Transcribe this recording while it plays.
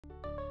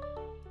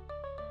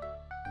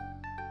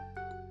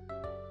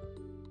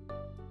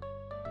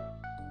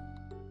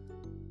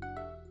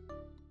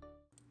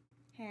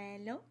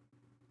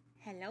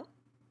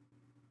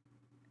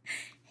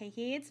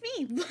Hey, it's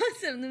me,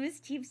 Blossom, the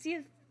mischievous...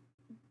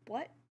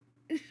 What?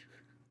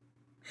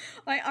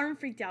 My arm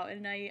freaked out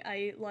and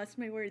I lost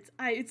my words.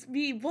 It's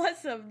me,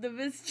 Blossom, the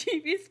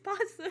mischievous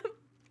possum.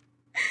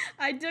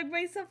 I dug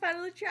myself out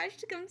of the trash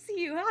to come see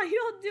you. How are you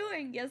all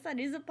doing? Yes, that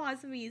is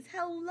Opossumese.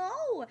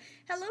 Hello!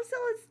 Hello,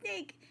 Solid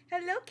Snake.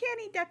 Hello,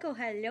 Canny Ducko.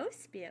 Hello,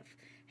 Spiff.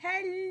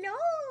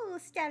 Hello,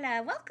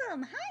 Stella.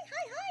 Welcome.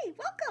 Hi.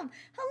 Welcome.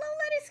 Hello,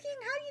 Lettuce King.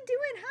 How you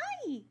doing?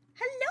 Hi.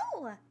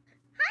 Hello.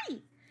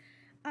 Hi.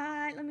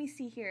 Let me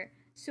see here.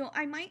 So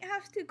I might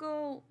have to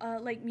go,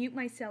 like, mute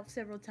myself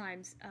several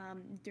times,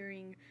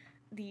 during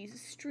the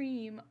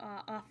stream,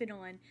 off and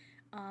on,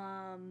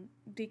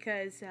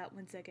 because,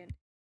 one second.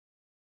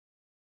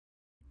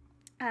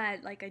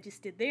 Like I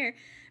just did there,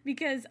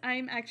 because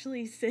I'm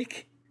actually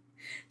sick.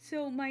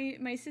 So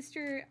my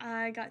sister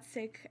got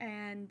sick,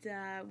 and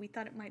we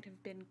thought it might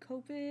have been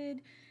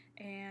COVID,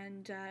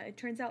 and it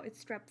turns out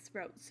it's strep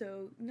throat.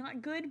 So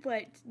not good,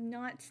 but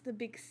not the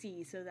big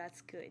C, so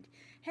that's good.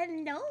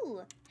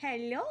 Hello,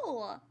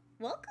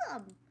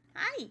 welcome,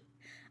 hi.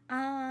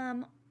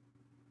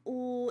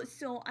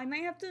 So I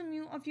might have to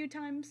mute a few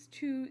times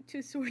to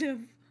sort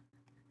of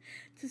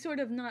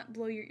not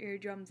blow your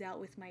eardrums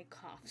out with my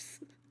coughs.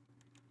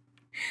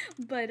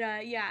 But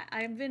yeah,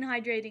 I've been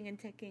hydrating and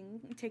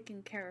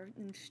taking care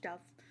and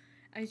stuff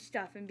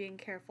and being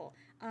careful.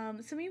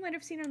 Some of you might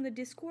have seen on the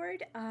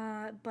Discord,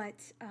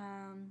 but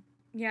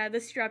yeah, the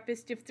strep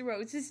is stiff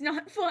throats is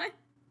not fun.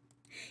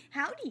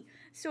 Howdy.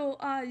 So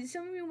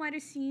some of you might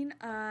have seen,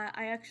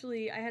 I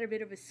had a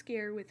bit of a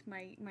scare with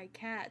my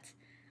cat.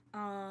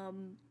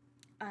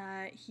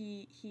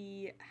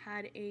 He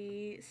had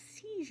a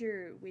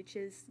seizure, which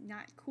is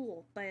not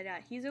cool, but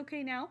he's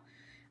okay now.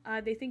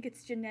 They think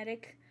it's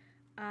genetic.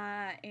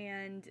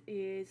 And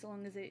as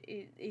long as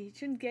it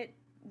shouldn't get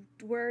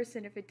worse,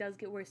 and if it does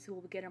get worse,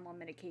 we'll get him on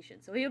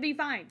medication. So he'll be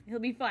fine.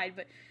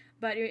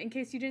 But in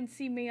case you didn't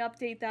see me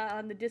update that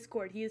on the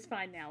Discord, he is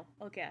fine now.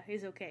 Okay,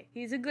 he's okay.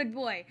 He's a good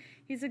boy.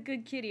 He's a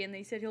good kitty, and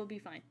they said he'll be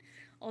fine.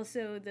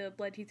 Also, the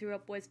blood he threw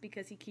up was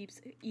because he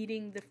keeps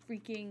eating the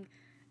freaking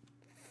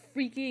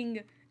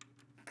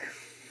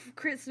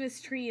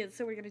Christmas tree, and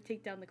so we're gonna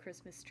take down the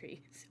Christmas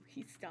tree so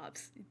he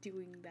stops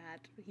doing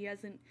that. He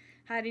hasn't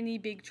had any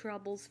big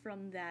troubles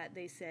from that.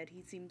 They said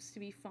he seems to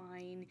be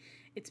fine.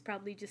 It's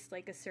probably just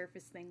like a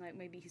surface thing, like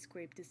maybe he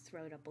scraped his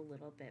throat up a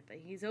little bit, but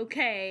he's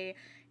okay.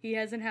 He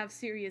hasn't have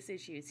serious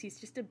issues. He's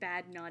just a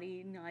bad,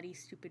 naughty,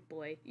 stupid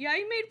boy. Yeah,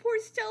 he made poor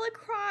Stella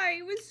cry.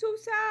 It was so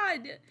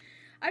sad.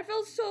 I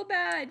felt so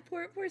bad.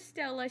 Poor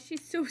Stella.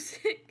 She's so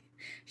sick.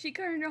 She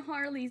couldn't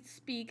hardly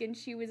speak, and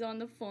she was on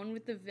the phone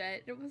with the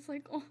vet. It was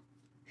like, oh.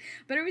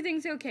 But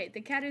everything's okay.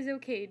 The cat is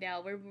okay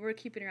now. We're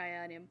keeping an eye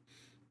on him.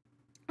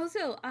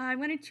 Also, I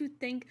wanted to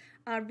thank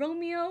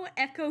Romeo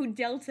Echo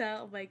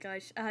Delta, oh my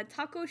gosh,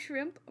 Taco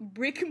Shrimp,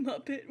 Brick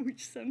Muppet,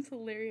 which sounds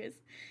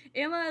hilarious,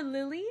 Emma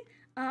Lily,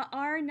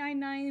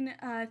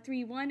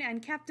 R9931,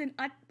 and Captain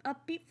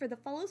Upbeat for the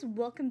follows.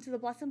 Welcome to the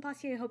Blossom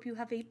Posse. I hope you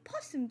have a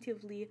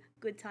possumtively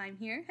good time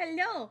here.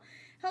 Hello,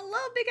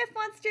 Big F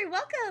Monster.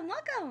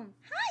 Welcome.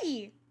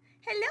 Hi.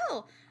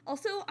 Hello.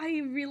 Also, I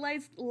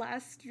realized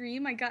last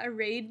stream I got a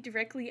raid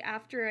directly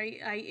after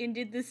I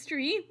ended the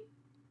stream.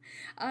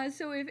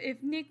 So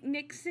if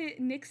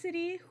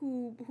Nixity,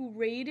 who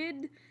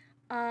raided,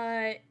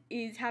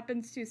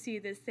 happens to see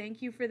this,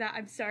 thank you for that.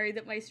 I'm sorry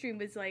that my stream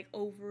was like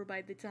over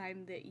by the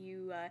time that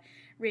you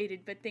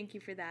raided, but thank you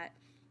for that.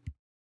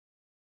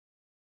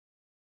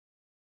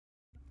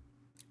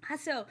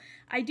 So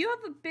I do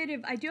have a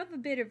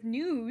bit of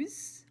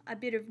news, a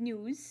bit of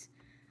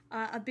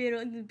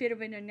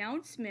an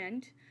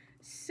announcement.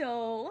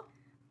 So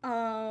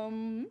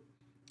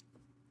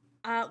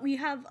we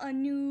have a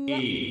new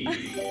E.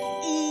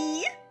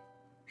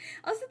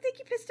 Also, thank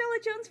you, Pistola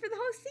Jones, for the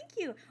host. Thank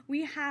you.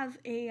 We have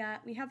a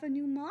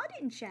new mod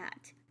in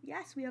chat.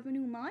 Yes, we have a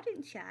new mod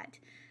in chat.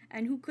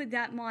 And who could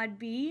that mod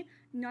be?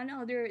 None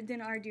other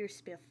than our dear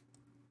Spiff.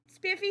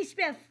 Spiffy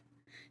Spiff.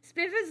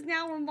 Spiff is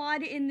now a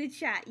mod in the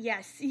chat.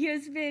 Yes, he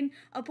has been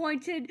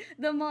appointed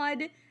the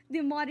mod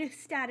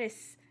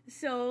status.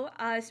 So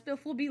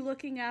Spiff will be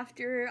looking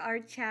after our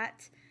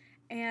chat.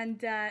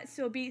 And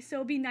so be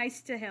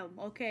nice to him,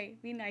 okay?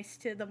 Be nice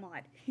to the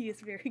mod. He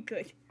is very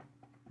good.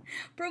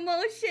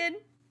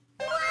 Promotion!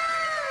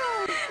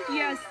 Wow!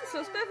 Yes,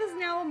 so Spiff is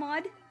now a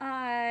mod.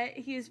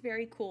 He is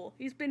very cool.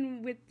 He's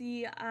been with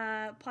the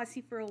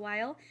posse for a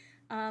while.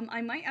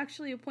 I might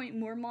actually appoint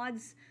more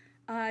mods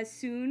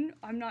soon.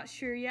 I'm not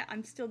sure yet.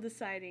 I'm still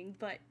deciding.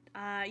 But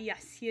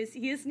yes, he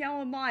is now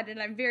a mod, and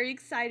I'm very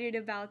excited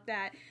about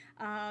that.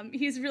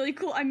 He's really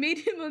cool. I made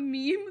him a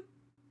meme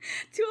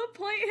to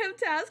appoint him,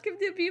 to ask him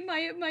to be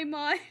my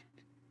mod.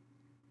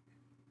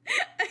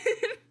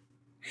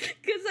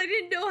 Because I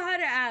didn't know how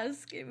to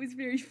ask. It was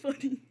very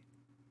funny.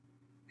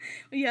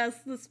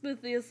 Yes, the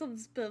spiffiest of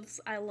spiffs.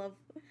 I love.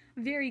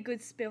 Very good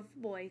spiff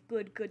boy.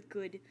 Good.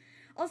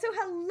 Also,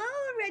 hello,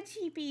 Red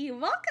Sheepy.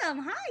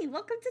 Welcome. Hi.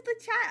 Welcome to the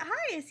chat.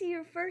 Hi. I see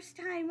your first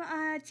time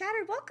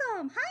chatter.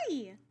 Welcome.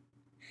 Hi.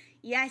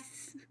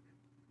 Yes.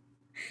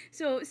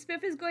 So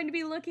Spiff is going to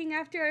be looking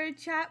after our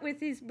chat with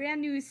his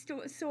brand new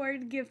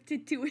sword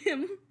gifted to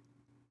him.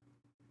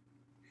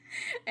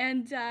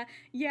 And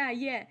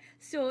yeah.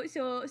 So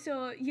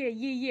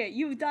yeah.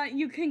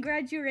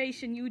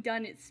 Congratulations, you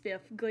done it,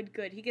 Spiff. Good.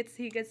 He gets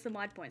the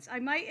mod points. I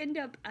might end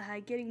up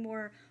getting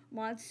more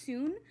mods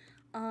soon.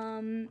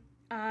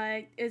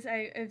 I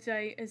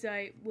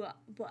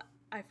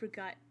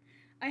forgot.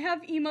 I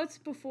have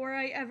emotes before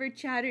I ever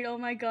chatted. Oh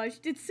my gosh,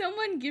 did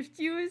someone gift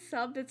you a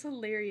sub? That's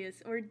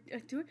hilarious. Or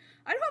I don't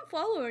have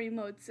follower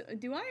emotes.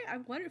 Do I? I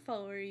wanted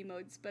follower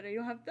emotes, but I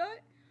don't have that.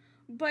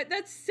 But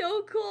that's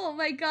so cool. Oh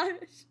my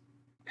gosh.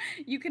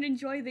 You can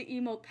enjoy the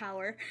emote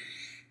power.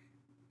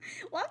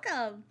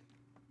 Welcome.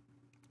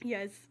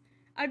 Yes.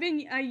 I've been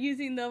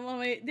using them. Oh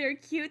my, they're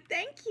cute.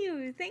 Thank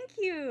you.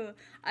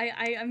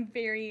 I'm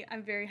very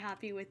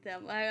happy with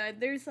them.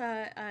 There's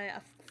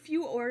a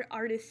few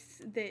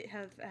artists that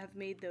have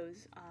made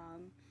those,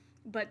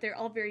 but they're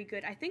all very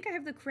good. I think I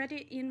have the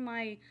credit in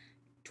my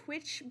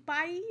Twitch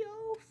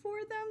bio for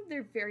them.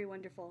 They're very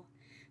wonderful.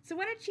 So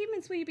what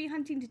achievements will you be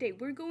hunting today?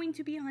 We're going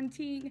to be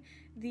hunting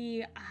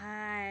the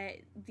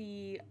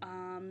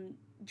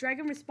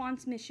Dragon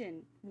Response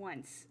mission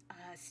once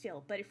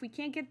still. But if we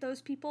can't get those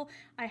people,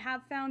 I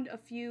have found a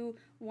few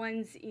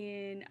ones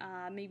in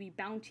maybe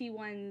bounty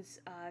ones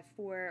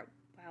for...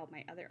 Wow,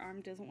 my other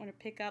arm doesn't want to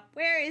pick up.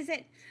 Where is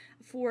it?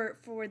 For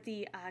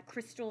the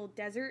Crystal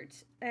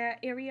Desert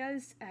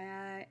areas,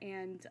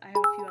 and I have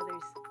a few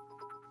others.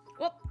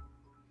 Whoop!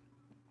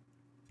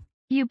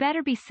 You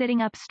better be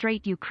sitting up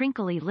straight, you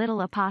crinkly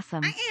little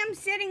opossum. I am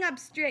sitting up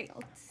straight.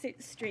 I'll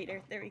sit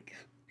straighter. There we go.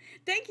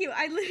 Thank you.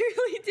 I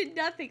literally did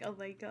nothing. Oh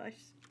my gosh.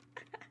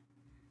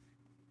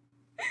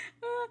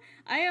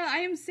 I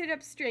am sit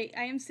up straight.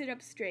 I am sit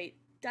up straight.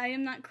 I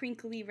am not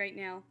crinkly right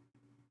now.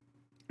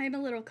 I'm a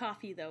little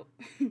coughy though.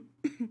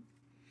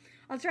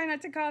 I'll try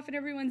not to cough in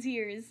everyone's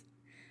ears.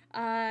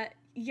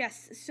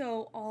 Yes,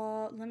 so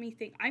let me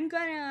think. I'm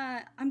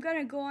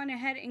gonna go on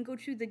ahead and go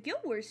to the Guild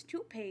Wars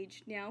 2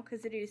 page now,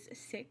 because it is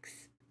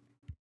 6.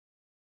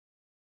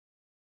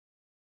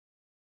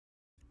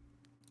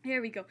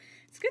 Here we go.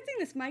 It's a good thing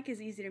this mic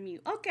is easy to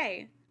mute.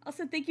 Okay.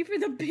 Also, thank you for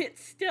the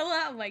bits still.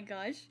 Oh my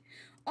gosh.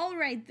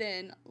 Alright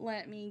then,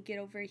 let me get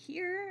over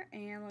here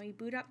and let me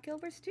boot up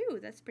Guild Wars 2.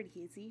 That's pretty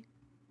easy.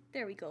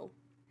 There we go.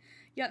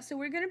 Yeah, so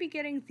we're gonna be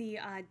getting the,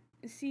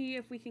 see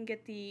if we can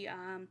get the,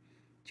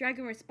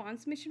 Dragon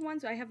Response mission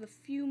ones. I have a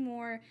few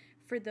more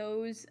for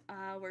those.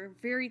 We're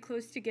very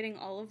close to getting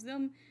all of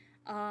them.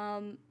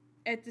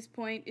 At this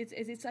point,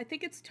 it's I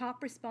think it's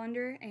Top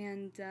Responder,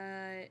 and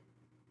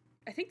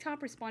I think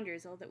Top Responder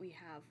is all that we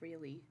have,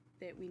 really,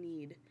 that we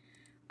need.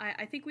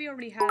 I think we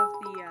already have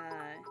the,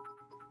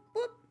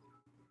 whoop!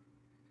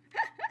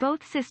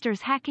 Both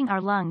sisters hacking our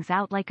lungs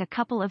out like a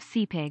couple of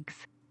sea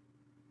pigs.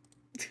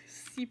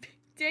 Sea pig.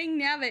 Dang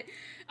nabbit.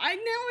 I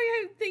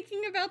know I'm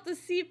thinking about the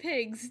sea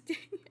pigs. Dang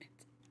it.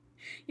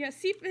 Yeah,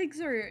 sea pigs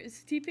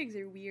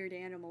are weird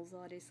animals,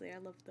 honestly. I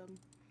love them.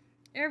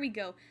 There we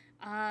go.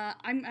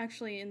 I'm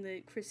actually in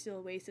the Crystal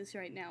Oasis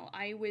right now.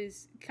 I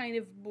was kind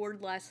of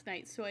bored last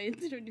night, so I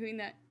ended up doing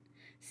that.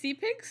 Sea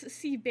pigs?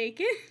 Sea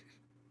bacon?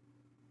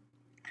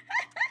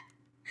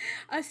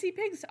 Sea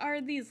pigs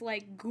are these,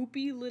 like,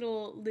 goopy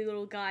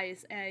little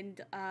guys, and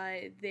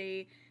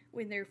they...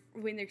 When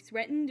they're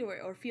threatened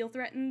or feel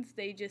threatened,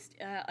 they just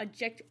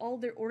eject all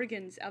their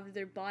organs out of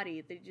their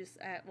body. They just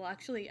well,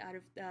 actually, out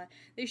of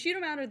they shoot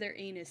them out of their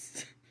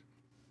anus.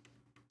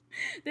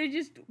 They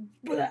just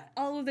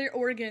all of their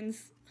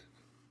organs.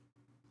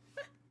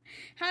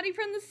 Howdy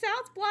from the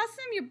South,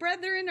 Blossom. Your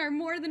brethren are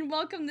more than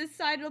welcome this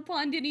side of the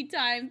pond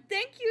anytime.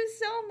 Thank you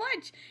so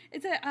much.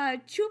 It's a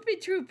Choopy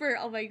Trooper.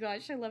 Oh my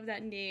gosh, I love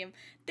that name.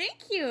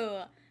 Thank you.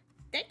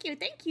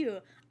 Thank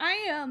you. I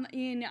am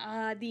in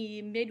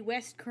the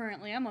Midwest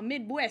currently. I'm a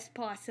Midwest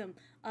possum,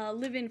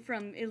 living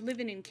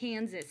in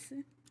Kansas.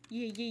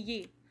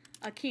 Yeah.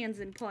 A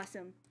Kansan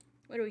possum.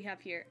 What do we have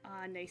here?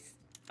 Nice.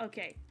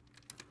 Okay.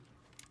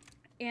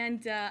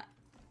 And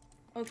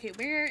okay,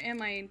 where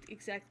am I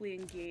exactly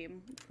in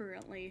game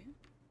currently?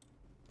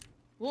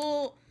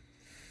 Well,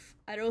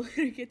 I don't want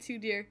to get too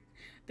near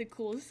the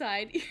cool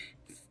side.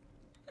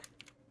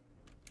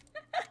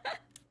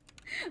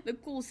 The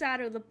cool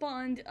side of the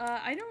pond.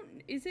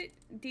 Is it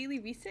daily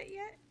reset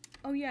yet?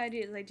 Oh yeah, it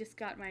is. I just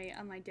got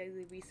my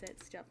daily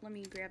reset stuff. Let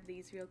me grab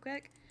these real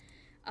quick.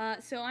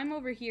 So I'm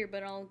over here,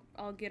 but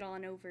I'll get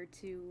on over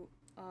to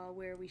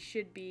where we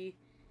should be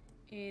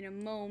in a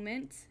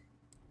moment.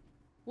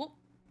 Whoop.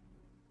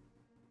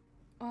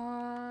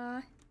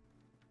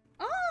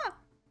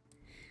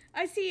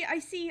 I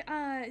see,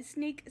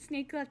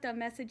 Snake left a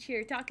message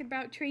here talking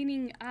about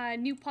training,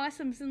 new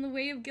possums in the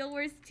way of Guild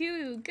Wars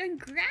 2.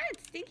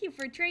 Congrats! Thank you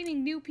for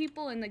training new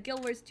people in the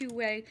Guild Wars 2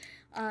 way,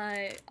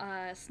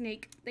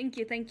 Snake. Thank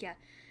you.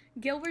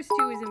 Guild Wars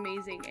 2 is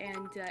amazing,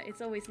 and,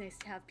 it's always nice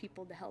to have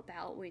people to help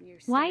out when you're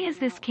Why is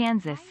this out.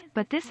 Kansas?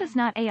 But this is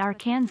not AR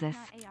Kansas.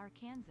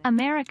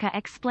 America,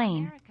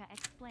 explain.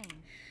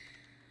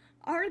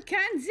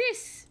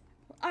 Arkansas!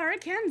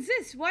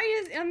 Why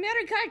is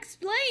America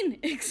explain?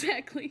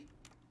 Exactly.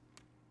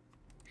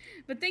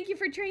 But thank you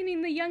for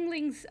training the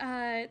younglings.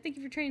 Thank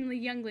you for training the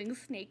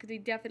younglings, Snake. They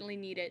definitely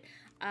need it.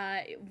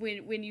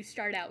 When you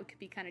start out, it could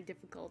be kind of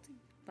difficult.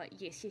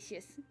 But yes.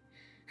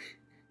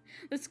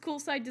 The school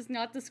side does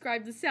not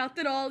describe the South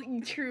at all.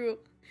 True.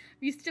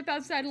 If you step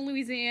outside of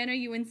Louisiana,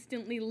 you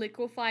instantly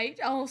liquefy.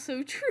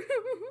 Also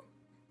true.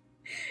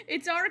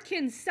 It's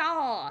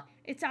Arkansas.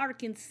 It's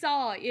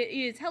Arkansas. It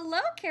is. Hello,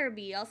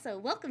 Kirby. Also,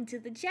 welcome to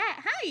the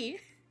chat. Hi.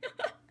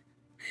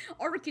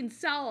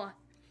 Arkansas.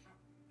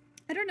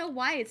 I don't know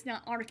why it's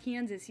not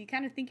Arkansas. You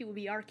kind of think it would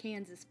be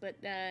Arkansas, but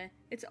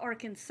it's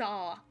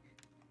Arkansas.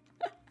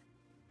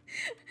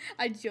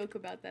 I joke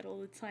about that all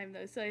the time,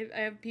 though. So I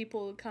have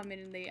people come in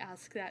and they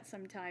ask that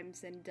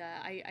sometimes, and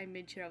I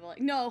mention it. I'm like,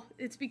 no,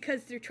 it's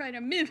because they're trying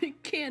to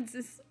mimic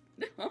Kansas.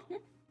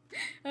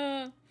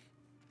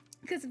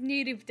 Because of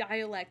native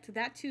dialect.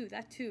 That too.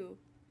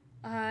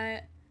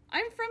 I'm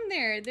from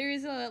there. There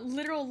is a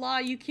literal law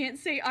you can't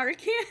say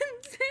Arkansas.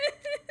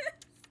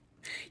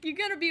 You're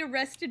gonna be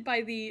arrested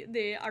by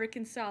the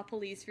Arkansas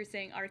police for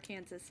saying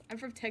Arkansas. I'm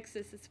from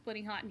Texas. It's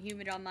plenty hot and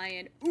humid on my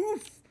end.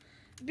 Oof!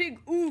 Big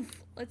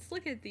oof! Let's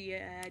look at the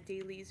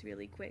dailies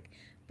really quick.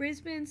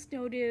 Brisbane,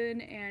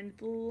 Snowdon, and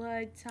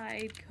Blood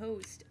Tide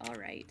Coast.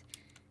 Alright.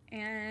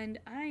 And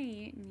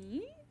I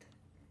need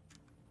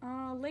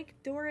Lake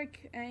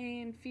Doric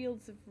and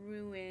Fields of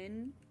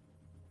Ruin.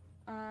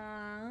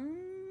 I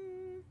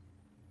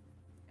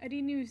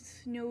didn't do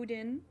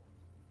Snowdon.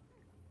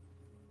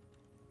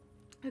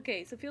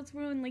 Okay, so Fields of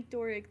Ruin, Lake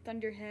Doric,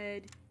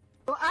 Thunderhead.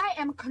 Well, I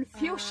am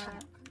Confucian.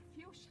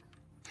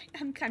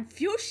 I'm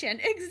Confucian,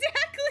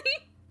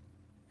 exactly!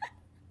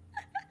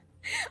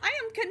 I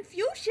am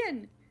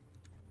Confucian!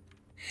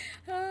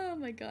 Oh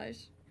my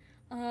gosh.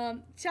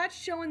 Chat's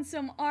showing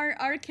some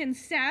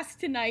Arkansas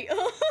tonight.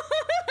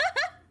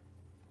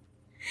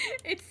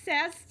 It's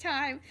sass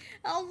time.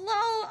 Hello!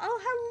 Oh,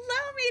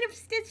 hello, Made of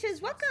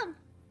Stitches! Welcome!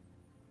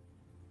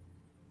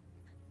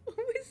 What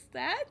was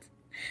that?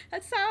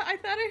 That's how I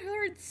thought I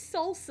heard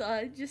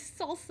salsa. Just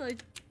salsa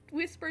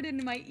whispered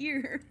into my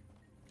ear.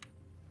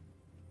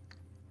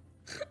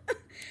 Dang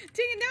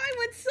it, now I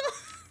want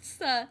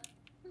salsa.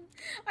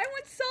 I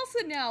want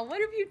salsa now.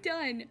 What have you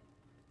done?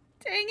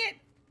 Dang it.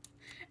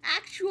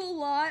 Actual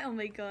law. Oh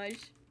my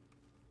gosh.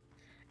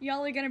 Y'all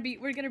are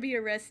we're gonna be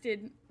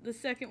arrested. The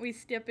second we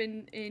step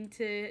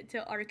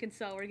into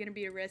Arkansas, we're gonna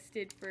be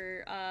arrested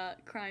for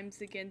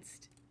crimes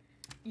against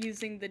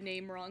using the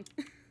name wrong.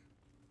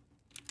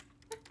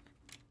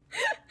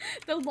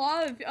 The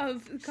law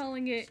of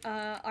calling it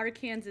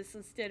Arkansas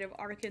instead of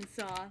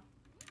Arkansas,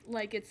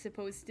 like it's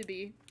supposed to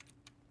be.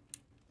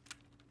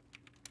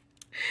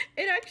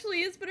 It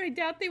actually is, but I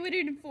doubt they would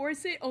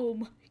enforce it. Oh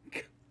my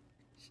gosh.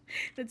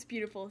 That's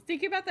beautiful.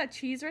 Thinking about that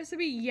cheese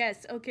recipe?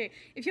 Yes, okay.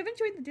 If you haven't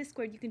joined the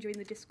Discord, you can join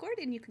the Discord,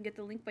 and you can get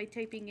the link by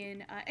typing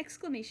in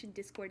exclamation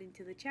Discord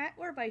into the chat,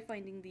 or by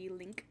finding the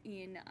link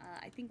in,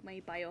 I think,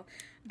 my bio.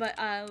 But,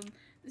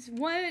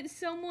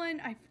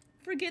 someone, I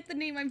forget the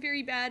name, I'm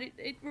very bad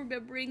at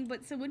remembering,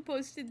 but someone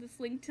posted this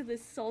link to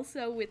this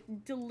salsa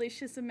with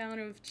delicious amount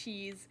of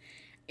cheese,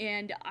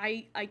 and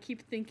I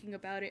keep thinking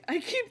about it. I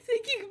keep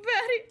thinking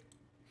about it.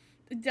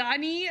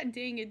 Donnie,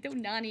 dang it,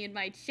 don't Nani in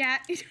my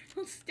chat.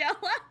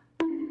 Stella.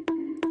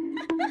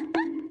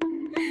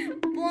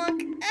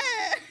 Bonk.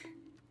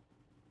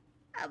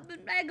 I've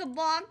been mega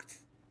bonked.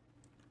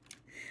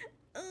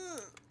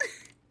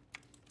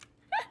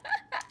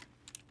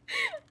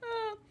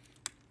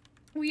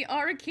 We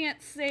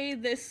can't say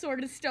this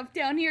sort of stuff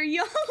down here.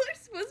 Y'all are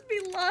supposed to be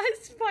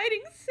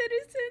law-abiding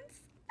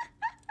citizens.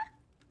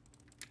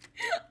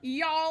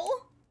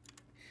 Y'all.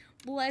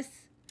 Bless.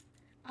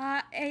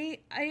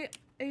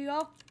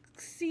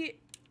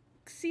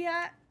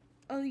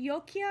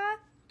 Ayokia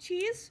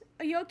cheese?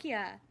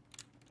 Ayokia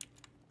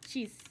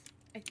cheese.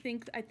 I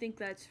think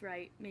that's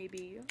right.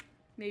 Maybe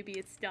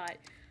it's not.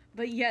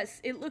 But yes,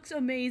 it looks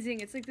amazing.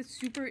 It's like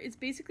it's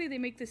basically they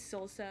make this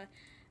salsa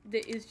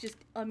that is just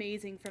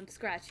amazing from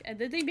scratch. And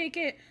then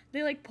they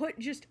like put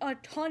just a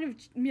ton of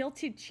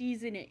melted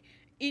cheese in it.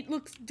 It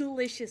looks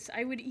delicious.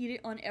 I would eat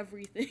it on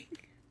everything.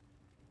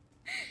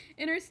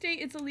 Interstate,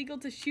 it's illegal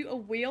to shoot a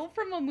whale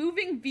from a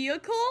moving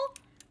vehicle?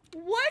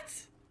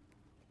 What?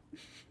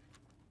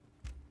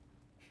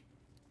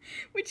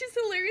 Which is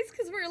hilarious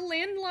because we're a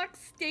landlocked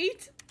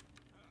state.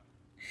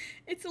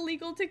 It's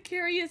illegal to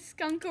carry a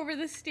skunk over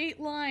the state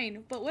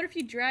line. But what if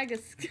you drag a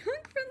skunk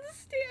from the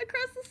state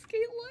across the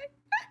state line?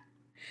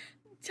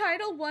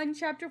 Title 1,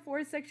 Chapter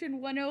 4,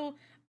 Section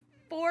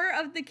 104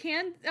 of the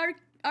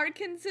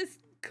Arkansas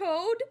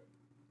Code?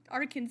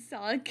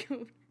 Arkansas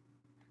Code.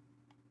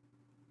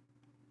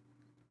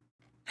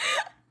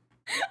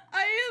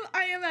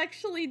 I am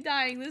actually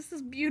dying. This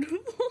is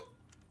beautiful.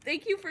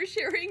 Thank you for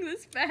sharing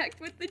this fact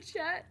with the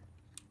chat.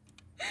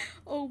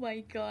 Oh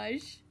my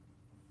gosh.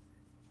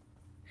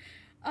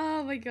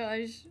 Oh my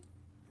gosh.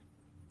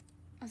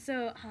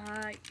 So,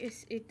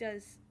 yes, it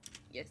does.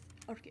 Yes,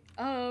 okay.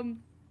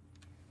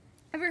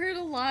 Ever heard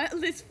a lot of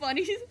this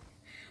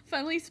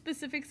funnily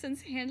specific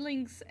since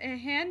handling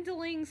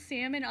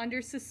salmon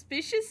under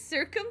suspicious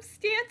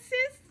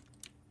circumstances?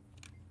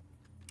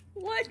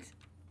 What?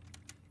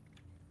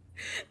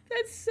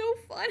 That's so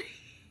funny.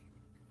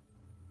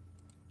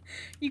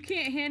 You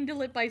can't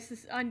handle it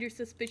under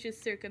suspicious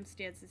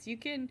circumstances. You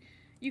can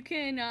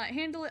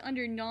handle it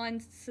under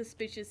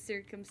non-suspicious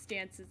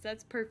circumstances.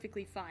 That's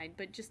perfectly fine,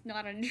 but just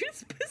not under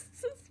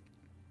suspicious.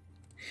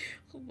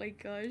 Oh my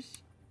gosh.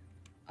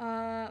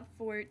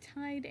 For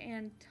tide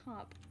and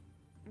top.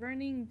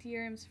 Running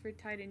DRMs for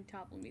tide and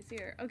top. Let me see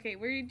here. Okay,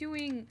 we're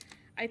doing,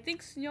 I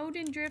think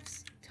Snowden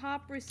Drift's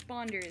top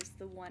responder is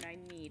the one I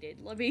needed.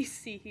 Let me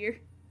see here.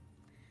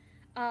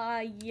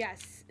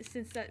 Yes,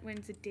 since that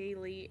one's a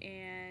daily,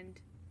 and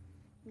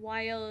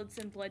Wilds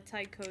and Blood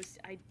Tide Coast,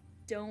 I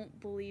don't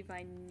believe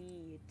I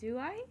need. Do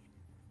I?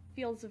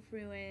 Fields of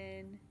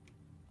Ruin.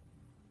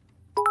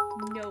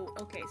 No.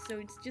 Okay, so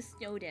it's just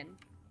Snowden.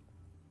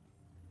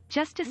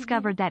 Just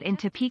discovered that in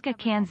Topeka,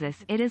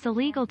 Kansas, it is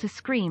illegal to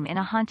scream in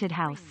a haunted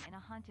house. Why?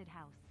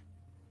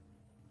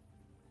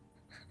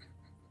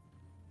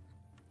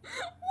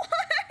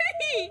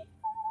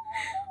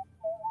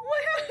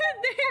 What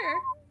happened there?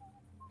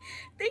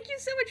 Thank you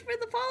so much for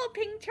the follow,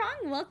 Ping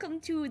Chong. Welcome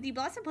to the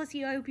Blossom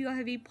Pussy. I hope you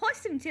have a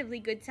positively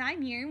good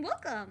time here, and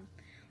welcome.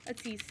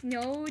 Let's see,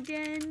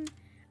 Snowden,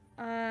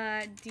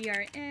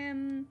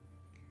 DRM,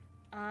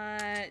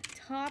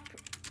 top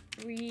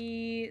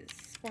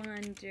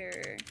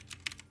responder.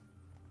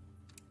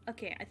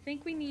 Okay, I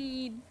think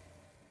we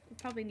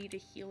probably need a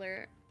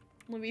healer.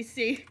 Let me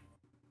see.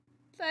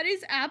 That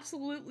is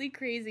absolutely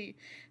crazy.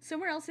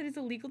 Somewhere else it is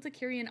illegal to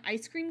carry an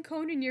ice cream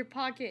cone in your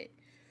pocket.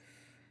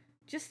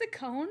 Just the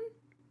cone?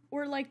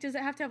 Or like, does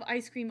it have to have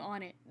ice cream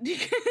on it?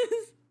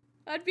 Because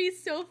that'd be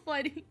so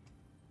funny.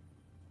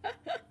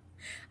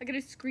 I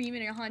gotta scream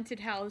in a haunted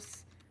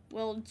house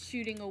while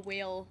shooting a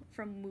whale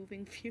from a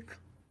moving vehicle.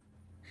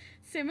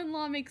 Salmon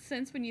law makes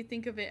sense when you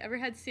think of it. Ever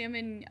had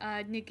salmon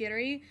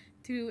nigiri?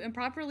 To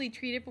improperly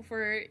treat it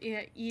before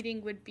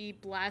eating would be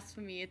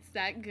blasphemy. It's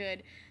that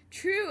good.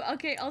 True.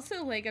 Okay,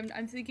 also, like,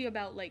 I'm thinking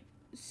about, like,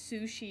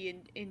 sushi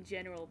in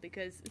general,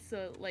 because,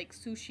 so, like,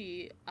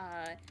 sushi,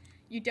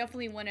 you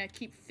definitely want to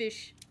keep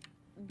fish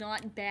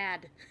not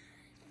bad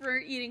for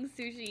eating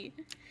sushi.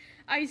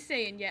 I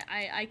say, and yet,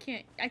 I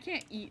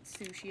can't eat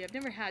sushi. I've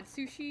never had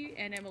sushi,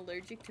 and I'm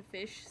allergic to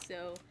fish,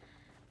 so,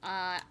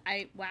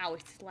 wow,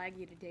 it's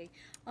laggy today.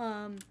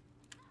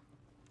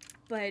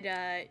 But,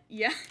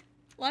 yeah,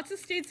 lots of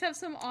states have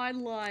some odd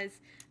laws.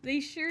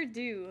 They sure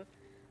do.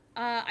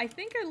 I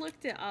think I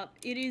looked it up.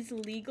 It is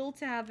legal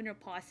to have an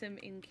opossum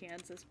in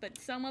Kansas, but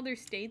some other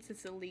states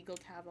it's illegal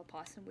to have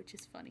opossum, which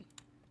is funny.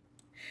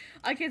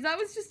 Okay, that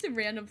was just a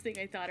random thing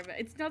I thought about.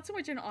 It's not so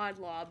much an odd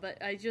law, but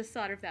I just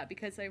thought of that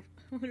because I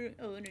want to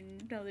own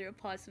another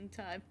opossum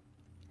time.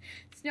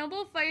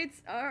 Snowball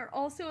fights are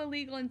also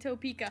illegal in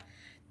Topeka.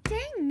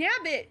 Dang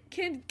nabbit!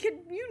 Can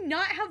you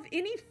not have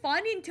any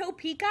fun in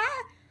Topeka?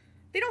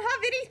 They don't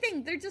have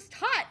anything. They're just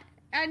hot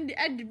and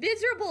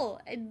miserable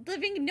and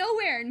living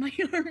nowhere, and my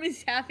arm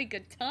is having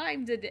a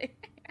time today.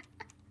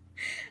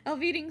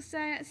 I'm eating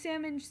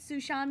salmon,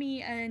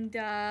 sushami, and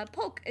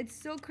poke. It's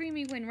so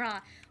creamy when raw.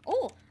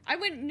 Oh,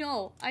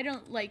 no, I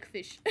don't like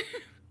fish.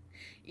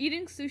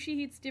 Eating sushi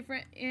hits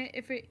different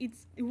if it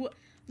eats...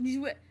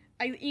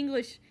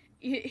 English.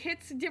 It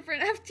hits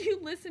different after you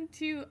listen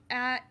to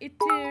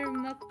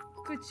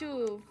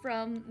Itermakuchu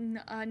from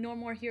No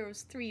More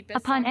Heroes 3. Best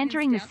Upon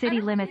entering the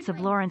city limits of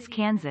Lawrence,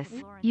 Kansas,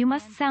 you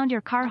must sound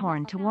your car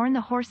horn to warn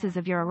the horses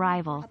of your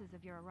arrival.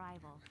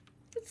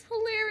 It's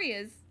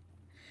hilarious.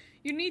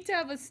 You need to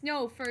have a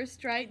snow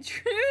first, right?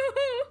 True.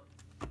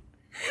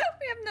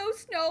 We have no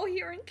snow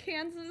here in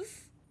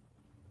Kansas.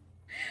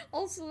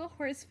 Also, a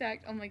horse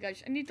fact. Oh my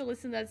gosh, I need to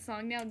listen to that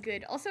song now.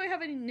 Good. Also, I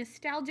have a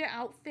nostalgia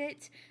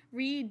outfit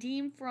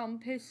redeemed from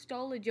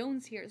Pistola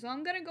Jones here. So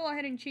I'm going to go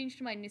ahead and change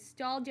to my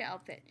nostalgia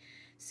outfit.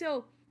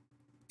 So,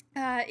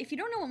 if you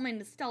don't know what my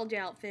nostalgia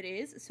outfit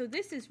is, so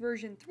this is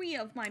version 3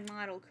 of my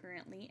model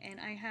currently. And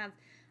I have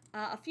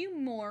a few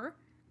more.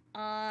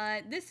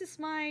 This is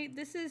one.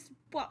 This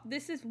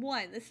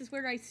is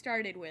where I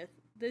started with.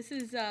 This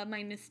is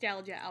my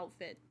nostalgia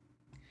outfit.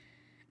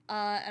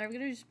 And I'm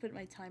gonna just put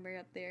my timer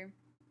up there.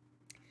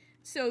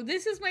 So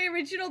this is my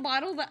original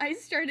model that I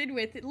started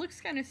with. It looks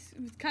kind of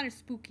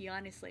spooky,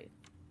 honestly.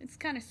 It's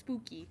kind of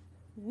spooky.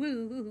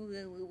 Woo, woo, woo,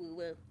 woo, woo,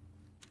 woo.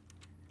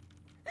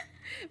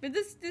 But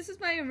this is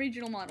my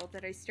original model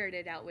that I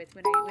started out with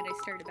when I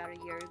started about a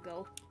year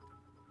ago.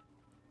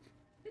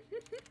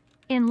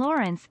 In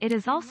Lawrence, it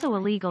is also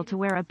illegal to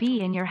wear a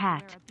bee in your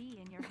hat.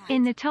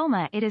 In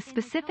Natoma, it is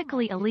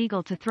specifically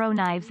illegal to throw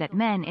knives at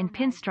men in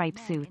pinstripe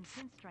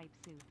suits.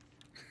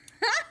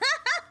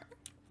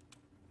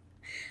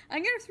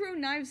 I'm gonna throw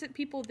knives at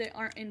people that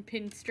aren't in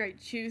pinstripe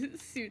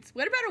suits.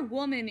 What about a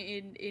woman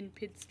in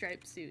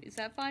pinstripe suit? Is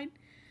that fine?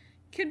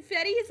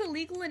 Confetti is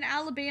illegal in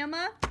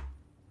Alabama?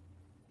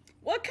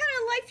 What kind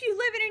of life you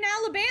living in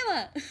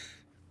Alabama?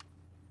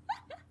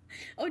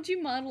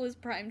 OG model is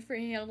primed for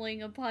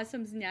handling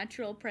opossum's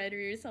natural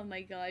predators. Oh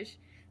my gosh.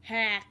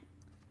 Ha.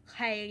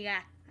 Hey,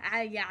 yeah.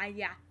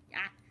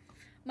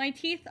 My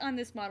teeth on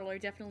this model are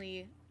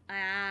definitely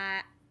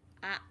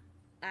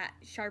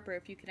sharper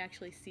if you can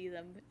actually see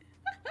them.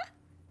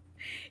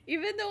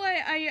 Even though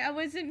I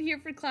wasn't here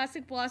for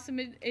Classic Blossom,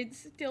 it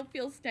still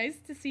feels nice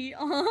to see.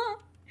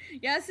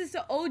 Yeah, this is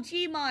the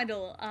OG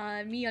model.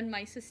 Me and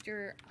my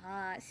sister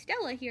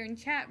Stella here in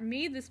chat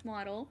made this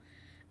model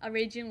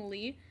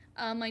originally.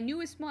 My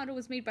newest model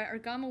was made by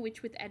Argama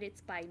Witch with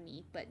edits by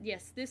me. But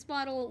yes, this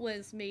model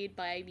was made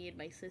by me and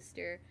my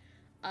sister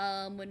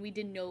when we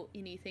didn't know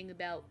anything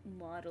about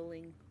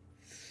modeling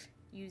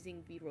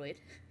using Vroid.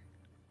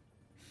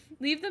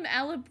 Leave them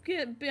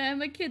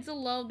Alabama kids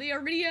alone. They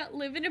already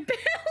live in Alabama.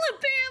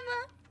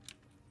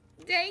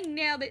 Dang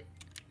nabbit.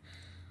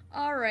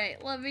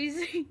 Alright, let me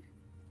see.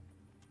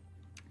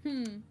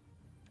 I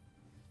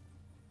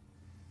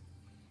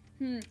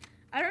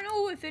don't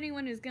know if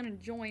anyone is gonna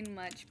join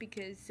much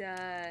because,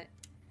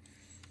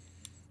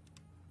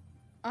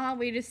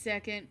 wait a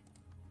second.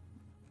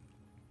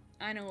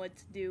 I know what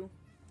to do.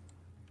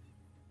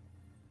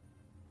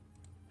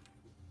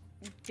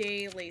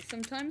 Daily.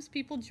 Sometimes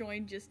people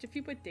join just if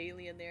you put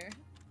daily in there.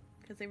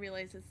 Because they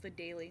realize it's the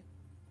daily.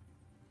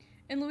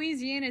 In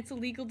Louisiana, it's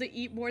illegal to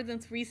eat more than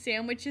 3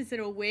 sandwiches at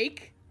a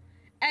wake.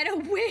 At a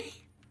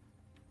wake!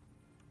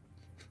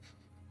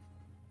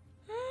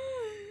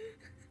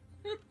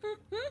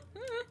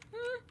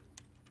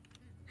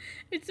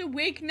 It's a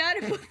wake, not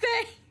a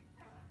buffet!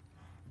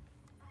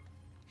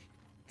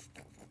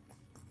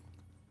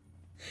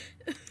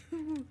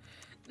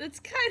 That's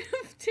kind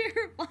of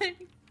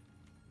terrifying.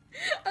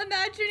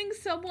 Imagining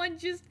someone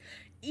just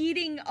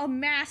eating a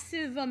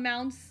massive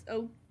amounts.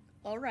 Oh,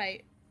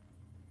 alright.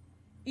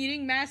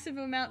 Eating massive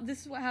amount.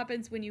 This is what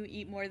happens when you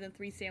eat more than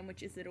 3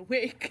 sandwiches at a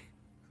week.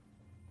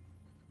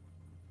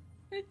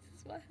 This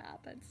is what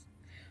happens.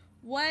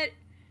 What?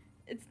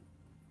 It's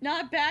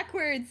not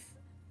backwards.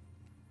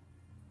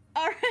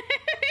 Alright.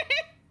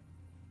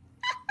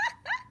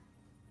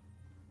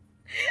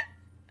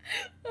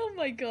 Oh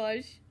my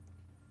gosh.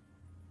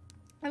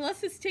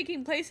 Unless it's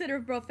taking place at a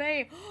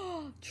buffet.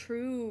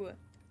 True.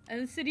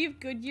 In the city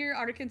of Goodyear,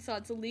 Arkansas,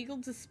 it's illegal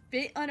to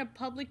spit on a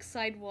public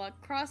sidewalk,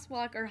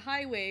 crosswalk, or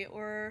highway,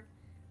 or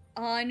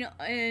in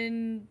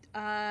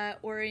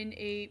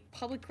a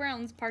public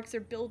grounds, parks,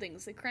 or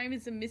buildings. The crime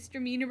is a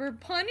misdemeanor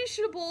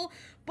punishable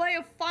by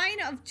a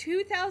fine of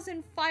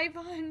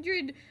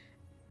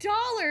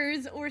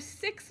 $2,500 or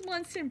 6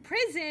 months in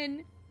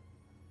prison.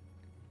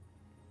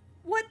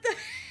 What the heck?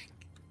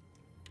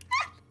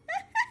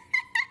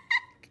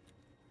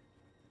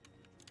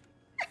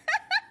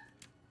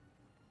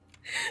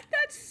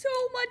 That's so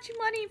much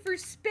money for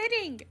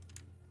spitting.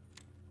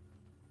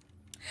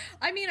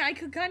 I mean, I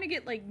could kind of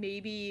get like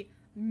maybe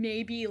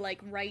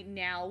like right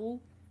now,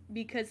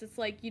 because it's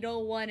like you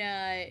don't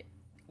wanna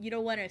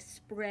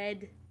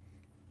spread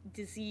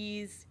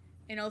disease,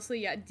 and also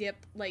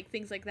dip, like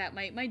things like that.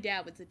 My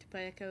dad was a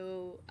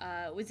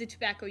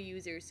tobacco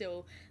user,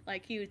 so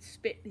like he would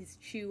spit his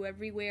chew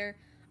everywhere.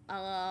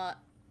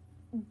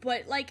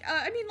 But, like,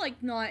 I mean,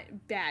 like, not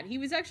bad. He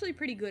was actually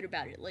pretty good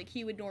about it. Like,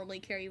 he would normally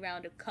carry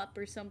around a cup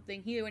or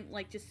something. He wouldn't,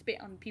 like, just spit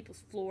on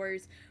people's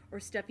floors or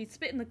stuff. He'd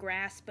spit in the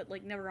grass, but,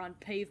 like, never on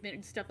pavement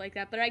and stuff like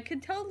that. But I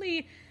could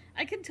totally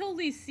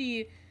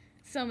see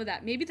some of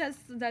that. Maybe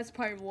that's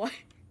part of why.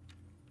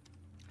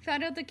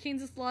 Found out that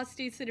Kansas law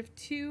states that if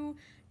 2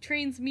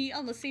 trains meet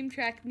on the same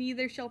track,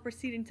 neither shall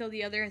proceed until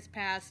the other has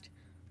passed.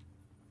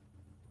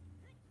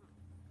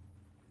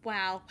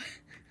 Wow.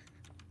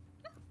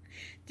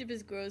 Dip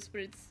is gross,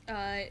 but it's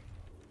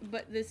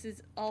but this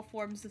is all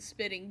forms of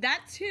spitting.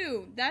 That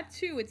too.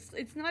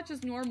 It's not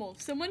just normal.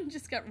 Someone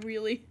just got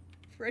really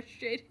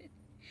frustrated.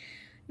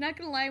 Not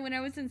gonna lie, when I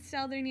was in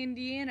southern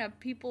Indiana,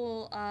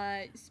 people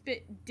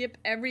spit dip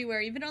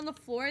everywhere, even on the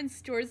floor in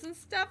stores and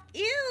stuff.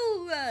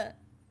 Ew!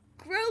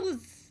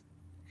 Gross!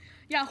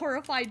 Yeah,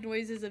 horrified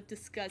noises of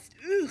disgust.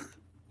 Ugh!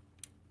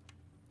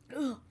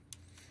 Ugh.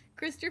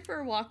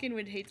 Christopher Walken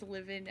would hate to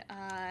live in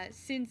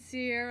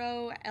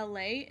Sincero,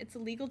 LA. It's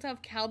illegal to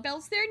have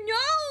cowbells there.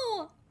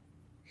 No!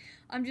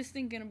 I'm just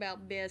thinking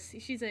about Biss.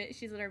 She's an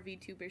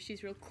VTuber.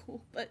 She's real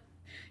cool, but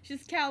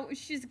she's a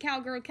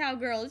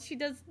cowgirl. She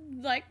does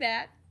like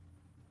that.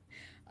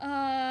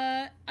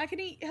 I can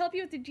help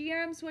you with the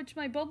GRMs, which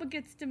my boba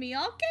gets to me.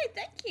 Okay,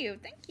 thank you,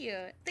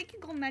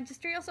 Gold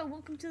Magistrate. Also,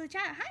 welcome to the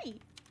chat. Hi.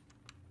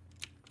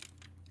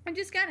 I'm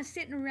just kind of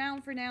sitting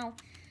around for now,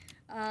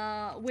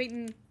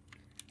 waiting.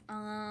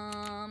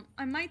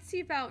 I might see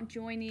about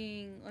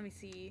joining. Let me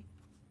see.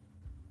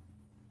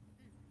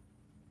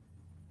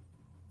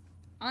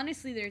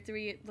 Honestly, there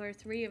are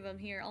three of them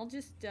here. I'll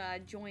just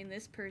join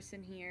this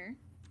person here.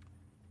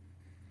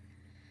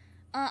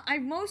 I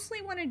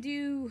mostly want to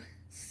do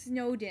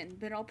Snowden,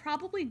 but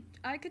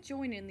I could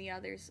join in the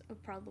others,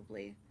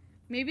 probably.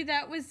 Maybe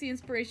that was the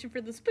inspiration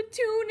for the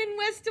Spittoon and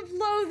West of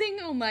Loathing.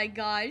 Oh my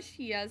gosh,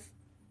 yes.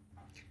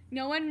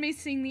 No one may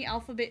sing the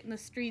alphabet in the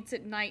streets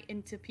at night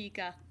in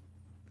Topeka.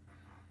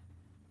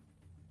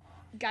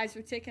 Guys,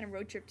 we're taking a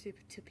road trip to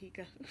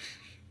Topeka.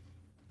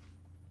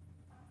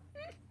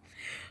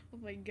 Oh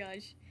my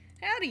gosh.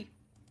 Howdy.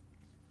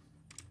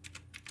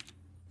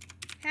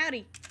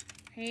 Howdy.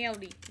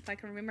 Howdy, if I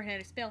can remember how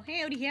to spell.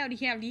 Howdy, howdy,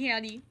 howdy,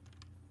 howdy.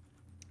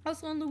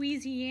 Also in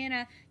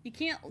Louisiana, you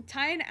can't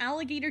tie an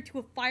alligator to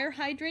a fire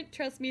hydrant.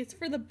 Trust me, it's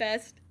for the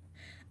best.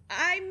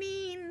 I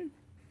mean,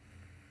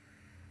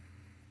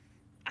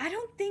 I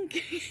don't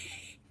think...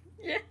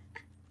 Yeah.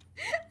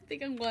 I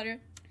think I'm gonna...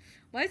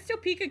 Why is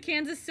Topeka,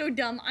 Kansas so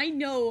dumb? I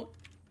know.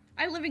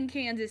 I live in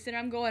Kansas and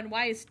I'm going,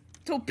 why is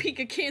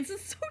Topeka,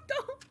 Kansas so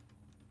dumb?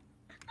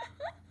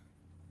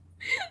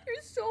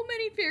 There's so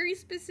many very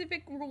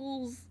specific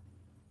rules.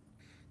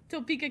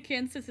 Topeka,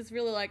 Kansas is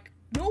really like,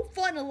 no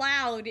fun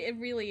allowed. It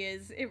really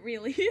is. It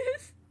really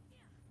is.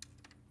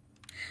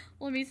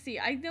 Let me see.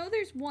 I know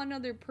there's one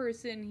other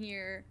person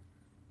here.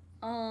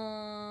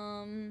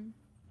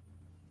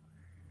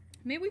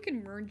 Maybe we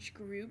can merge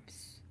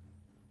groups.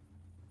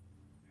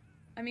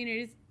 I mean, it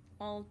is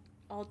all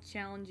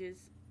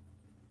challenges.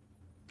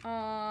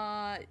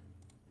 I'll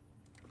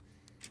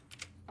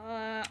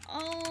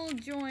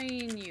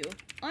join you.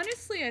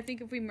 Honestly, I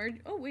think if we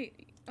merge... Oh,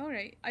 wait.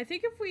 Alright. I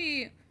think if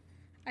we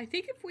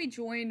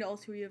joined all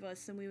three of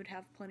us, then we would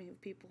have plenty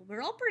of people.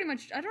 We're all pretty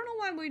much... I don't know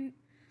why we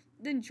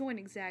didn't join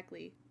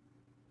exactly.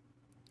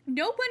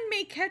 No one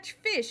may catch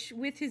fish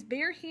with his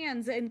bare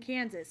hands in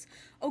Kansas.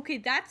 Okay,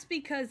 that's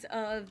because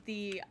of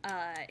the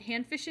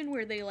hand fishing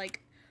where they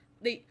like...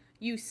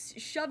 You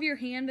shove your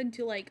hand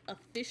into like a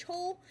fish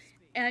hole,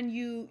 and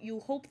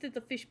you hope that the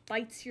fish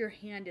bites your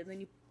hand, and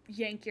then you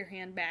yank your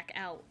hand back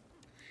out.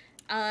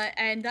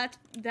 And that's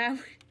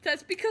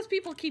because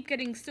people keep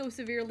getting so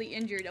severely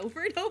injured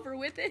over and over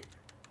with it.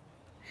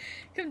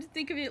 Come to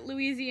think of it,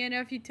 Louisiana,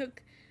 if you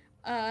took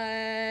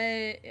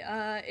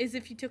is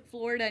if you took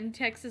Florida and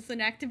Texas and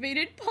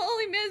activated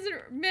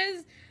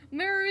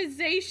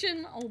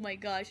polymerization. Oh my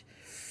gosh.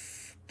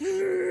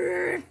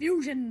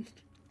 Fusion.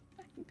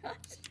 Oh my gosh.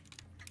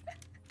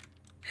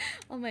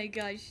 Oh my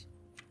gosh.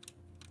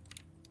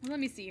 Let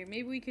me see here.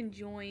 Maybe we can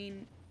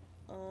join.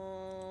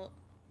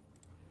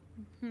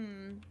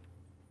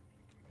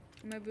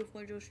 Maybe if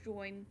we'll just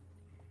join.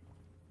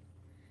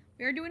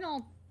 We are doing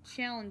all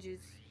challenges.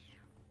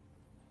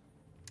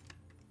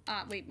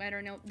 Wait, I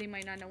don't know. They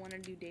might not want to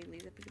do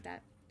dailies. I forget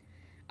that.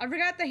 I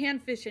forgot the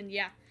hand fishing.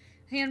 Yeah.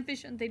 Hand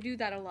fishing. They do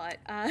that a lot.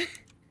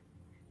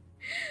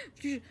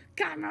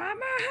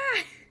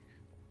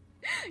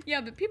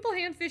 Yeah, but people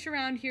hand fish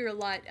around here a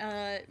lot.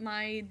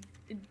 My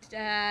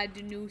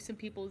dad knew some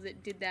people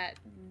that did that.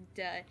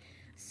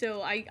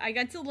 So I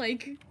got to,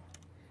 like,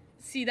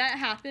 see that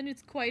happen.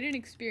 It's quite an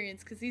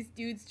experience, because these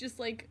dudes just,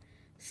 like,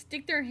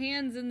 stick their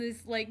hands in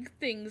these, like,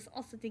 things.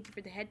 Also, thank you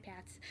for the head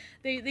pats.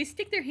 They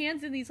stick their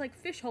hands in these, like,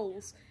 fish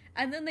holes.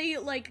 And then they,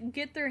 like,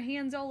 get their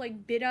hands all,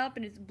 like, bit up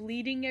and it's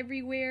bleeding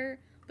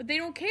everywhere. But they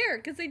don't care,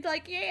 because they're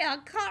like, yeah,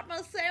 I caught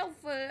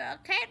myself a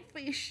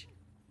catfish.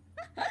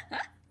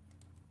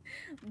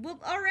 Well,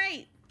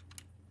 alright.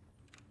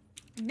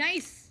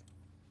 Nice.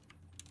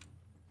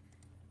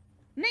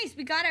 Nice,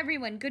 we got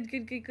everyone. Good.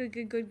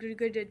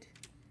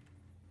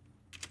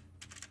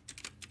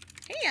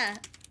 Hey,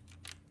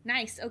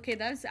 nice. Okay,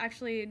 that was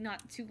actually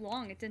not too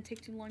long. It didn't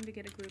take too long to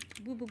get a group.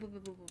 Boop, boop, boop,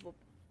 boop, boop, boop.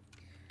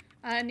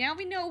 Now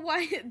we know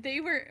why they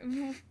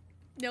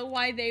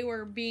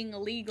were being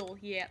illegal.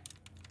 Yeah,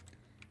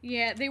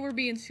 they were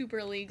being super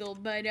illegal,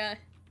 but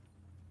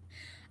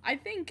I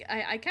think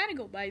I kind of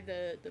go by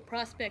the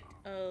prospect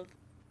of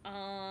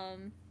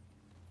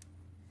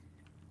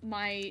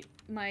my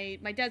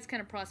dad's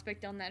kind of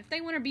prospect on that. If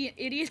they want to be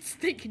idiots,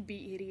 they can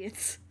be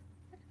idiots.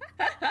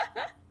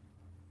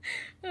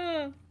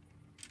 I'm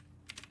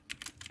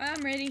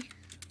ready.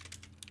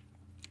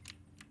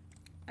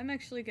 I'm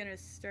actually gonna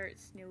start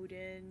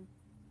Snowden.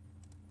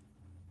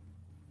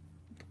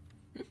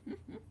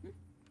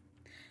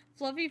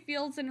 Fluffy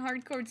fields and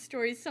hardcore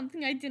stories,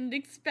 something I didn't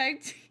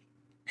expect.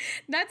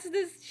 That's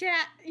this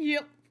chat.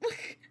 Yep.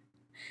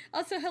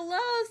 Also, hello,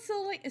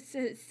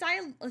 Siloxis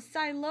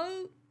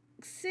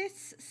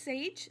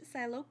Sage.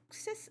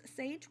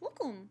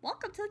 Welcome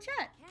to the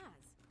chat.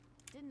 Kaz,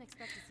 didn't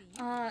expect to see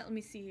you. Let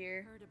me see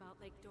here. Heard about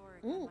Lake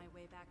Doric on my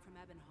way back from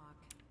Ebonhawk.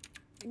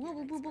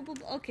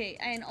 Okay,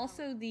 and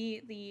also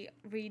the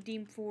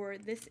redeem for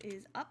this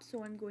is up,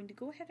 so I'm going to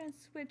go ahead and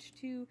switch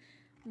to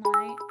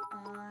my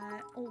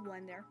old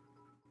one there.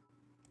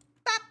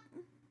 Bop!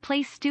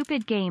 Play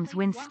stupid games,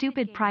 win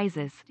stupid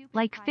prizes,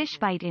 like fish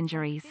bite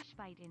injuries.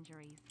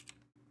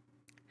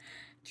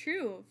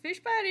 True,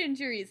 fish bite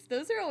injuries.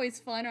 Those are always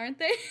fun, aren't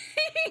they?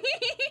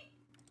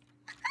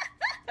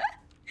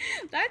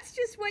 That's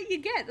just what you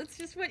get.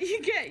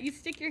 You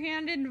stick your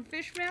hand in a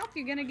fish mouth,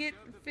 you're gonna get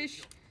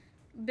fish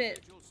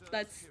bit.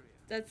 That's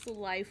the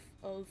life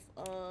of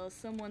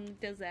someone that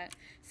does that.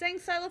 Saying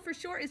Silo for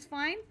short is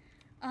fine.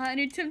 An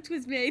attempt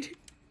was made.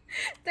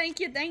 Thank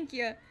you.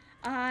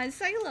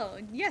 Silo,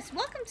 yes,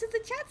 welcome to the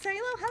chat,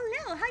 Silo.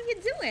 Hello, how you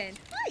doing?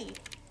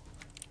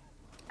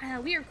 Hi.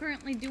 We are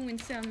currently doing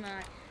some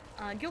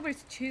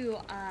Gilbert's 2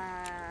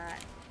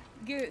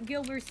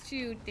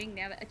 dang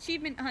nabbit,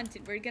 achievement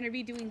hunted. We're gonna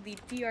be doing the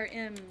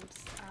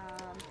DRMs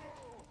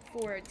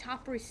for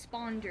top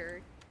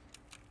responder.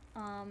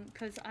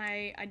 Cause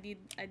I did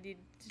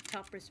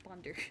top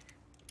responder.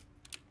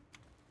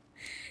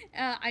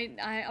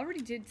 I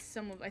already did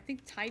some of, I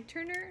think Tide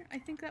Turner. I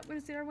think that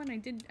was the other one. I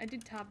did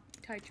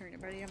Tide Turner,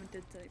 but I haven't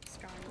did the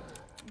strong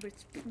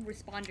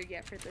responder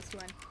yet for this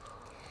one.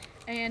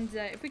 And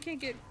if we can't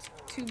get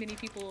too many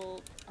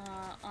people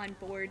on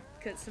board,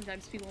 because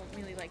sometimes people don't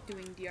really like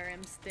doing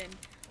DRMs, then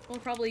we'll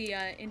probably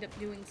end up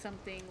doing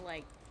something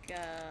like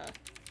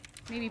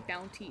maybe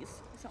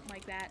bounties, something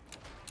like that.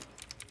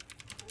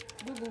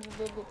 Boop, boop,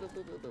 boop, boop, boop,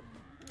 boop, boop, boop.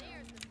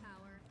 There's the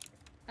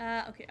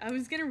power. Okay, I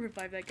was gonna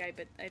revive that guy,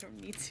 but I don't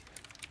need to.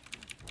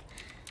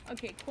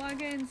 Okay,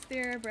 Quaggan's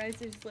there,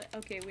 Bryce is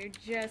okay, we're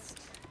just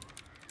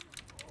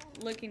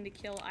looking to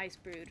kill Ice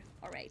Brood.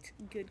 Alright,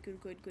 good, good,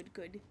 good, good,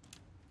 good.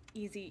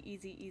 Easy,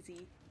 easy,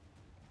 easy.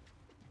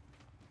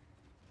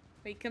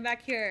 Wait, come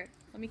back here.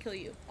 Let me kill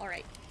you.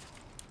 Alright.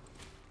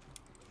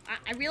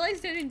 I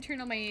realized I didn't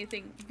turn on my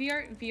thing.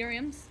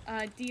 DRMs,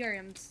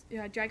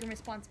 Dragon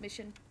Response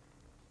Mission.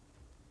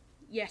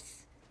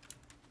 Yes.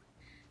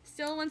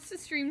 Stella wants to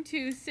stream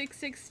too.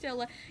 66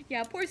 Stella.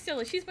 Yeah, poor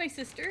Stella. She's my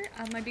sister,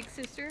 my big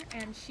sister,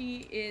 and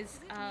she is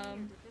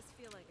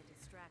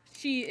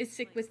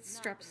sick with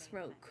strep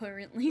throat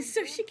currently,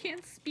 so she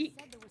can't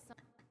speak.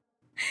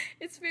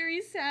 It's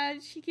very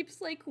sad. She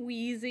keeps like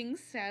wheezing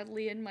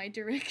sadly in my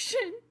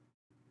direction.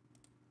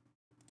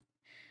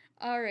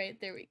 Alright,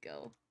 there we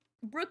go.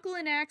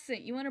 Brooklyn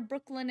accent. You want a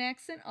Brooklyn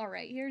accent?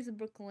 Alright, here's a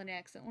Brooklyn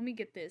accent. Let me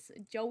get this.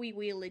 Joey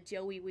Wheeler,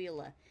 Joey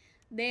Wheeler.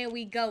 There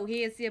we go.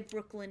 Here's your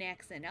Brooklyn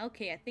accent.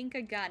 Okay, I think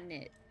I gotten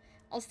it.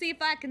 I'll see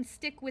if I can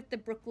stick with the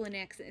Brooklyn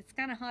accent. It's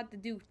kind of hard to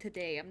do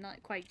today. I'm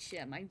not quite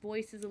sure. My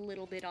voice is a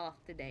little bit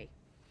off today.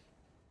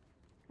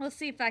 We'll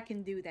see if I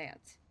can do that.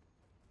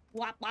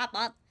 Wop, wop,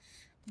 wop.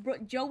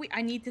 Joey,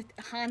 I need to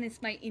harness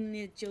my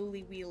inner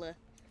Joey Wheeler.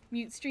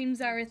 Mute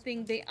streams are a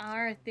thing. They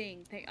are a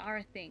thing. They are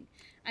a thing.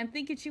 I'm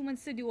thinking she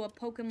wants to do a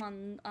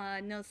Pokemon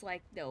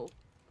Nuzlocke though.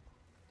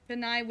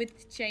 Deny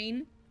with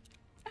chain.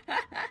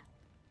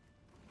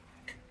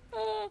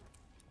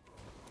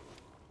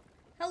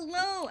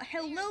 Hello,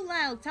 hello,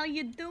 Louds. How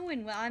you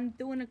doing? Well, I'm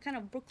doing a kind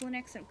of Brooklyn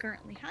accent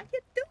currently. How you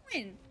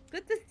doing?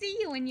 Good to see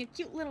you and your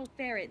cute little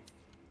ferrets.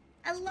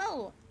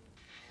 Hello.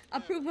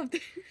 Approve of the.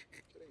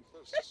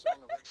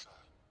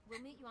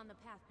 We'll meet you on the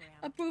path, Graham.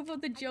 Approve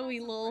of the Joey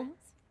lol.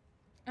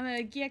 I'm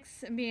a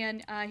Gex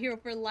man, hero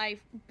for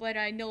life, but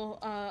I know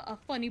a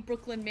funny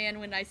Brooklyn man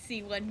when I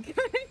see one.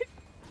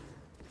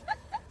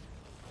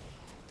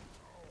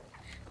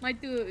 Might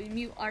do a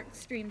mute art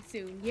stream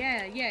soon.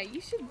 Yeah, yeah,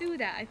 you should do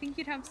that. I think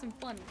you'd have some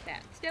fun with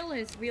that. Stella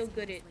is real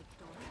good at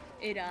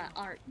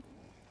art.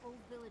 Old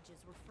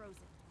villages were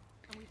frozen,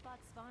 and we fought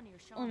Svanir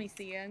Shaw. Let me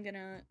see. I'm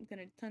gonna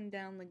turn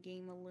down the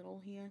game a little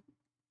here.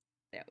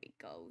 There he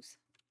goes.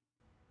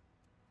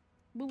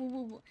 Boo, boo,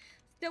 boo, boo.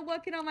 Still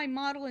working on my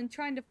model and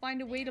trying to find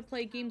a way to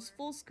play games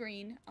full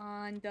screen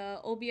on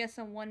the OBS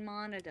on one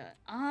monitor.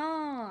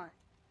 Ah.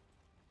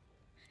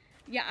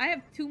 Yeah, I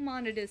have two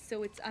monitors,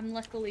 so I'm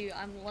luckily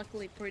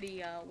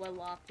pretty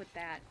well off with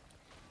that.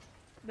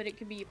 But it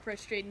can be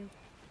frustrating.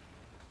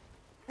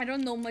 I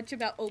don't know much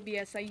about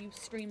OBS. I use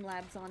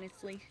Streamlabs,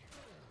 honestly.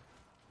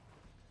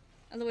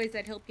 Otherwise,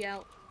 I'd help you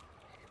out.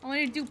 I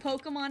want to do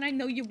Pokemon. I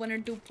know you want to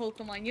do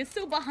Pokemon. You're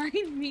so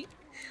behind me.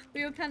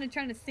 We were kind of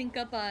trying to sync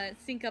up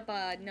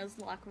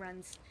Nuzlocke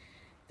runs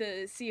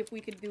to see if we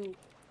could do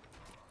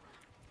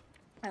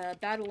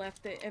battle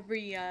after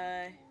every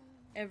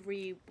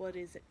what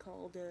is it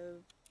called,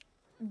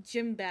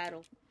 gym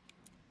battle.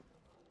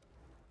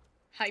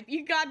 Hype,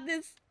 you got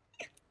this.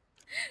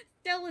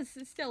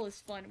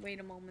 Stella's fun. Wait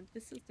a moment,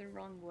 this is the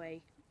wrong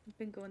way. I've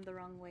been going the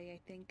wrong way, I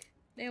think.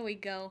 There we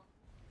go.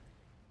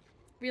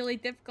 Really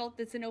difficult.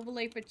 There's an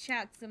overlay for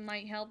chats that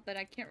might help, but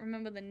I can't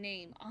remember the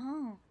name.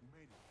 Oh.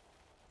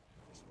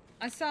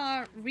 I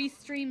saw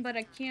restream, but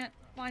I can't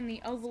find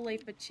the overlay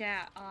for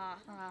chat.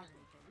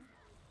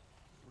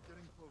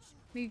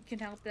 Maybe you can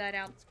help that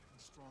out.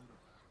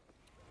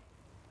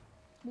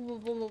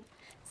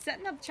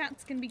 Setting up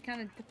chats can be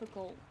kind of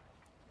difficult.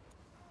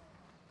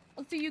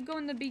 Also, you're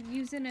going to be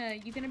using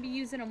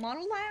a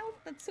model now?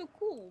 That's so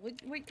cool.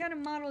 What kind of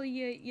model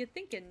you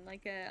thinking?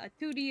 Like a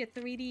 2D, a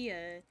 3D,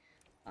 a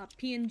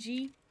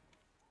PNG?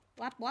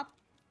 Wap wap.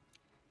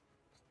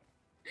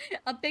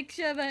 A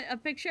picture of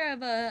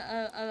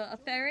a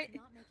ferret.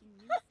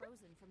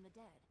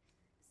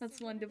 That's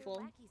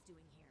wonderful.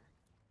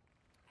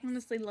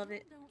 Honestly, love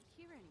it.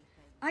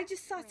 I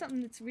just saw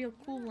something that's real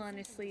cool.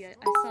 Honestly, I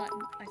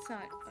saw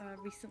it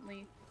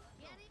recently.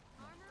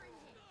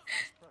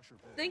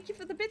 Thank you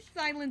for the bit,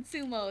 Silent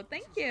Sumo.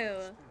 Thank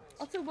you.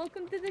 Also,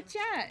 welcome to the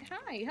chat.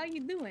 Hi, how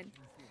you doing?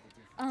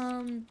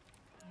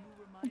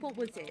 What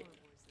was it?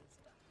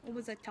 What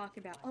was I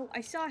talking about? Oh,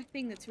 I saw a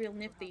thing that's real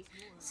nifty.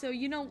 So,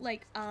 you know,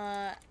 like,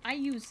 I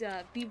use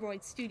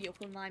Vroid Studio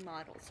for my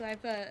model. So I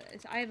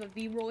have a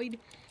Vroid,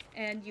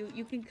 and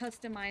you can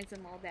customize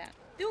them, all that.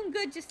 Doing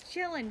good, just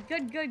chilling.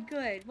 Good, good,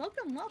 good.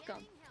 Welcome,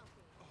 welcome.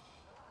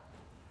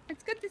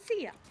 It's good to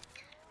see ya.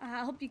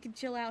 I hope you can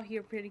chill out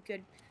here pretty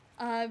good.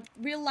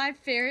 Real life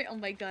ferret. Oh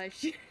my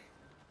gosh.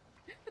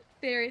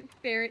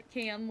 ferret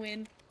cam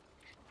win.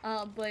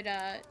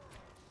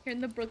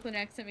 Hearing the Brooklyn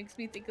accent makes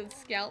me think of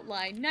Scout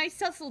line.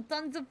 Nice hustle,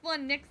 tons of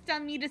fun. Next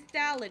time, eat a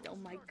salad. Oh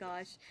my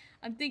gosh.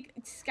 I'm thinking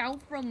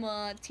Scout from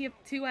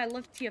TF2. I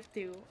love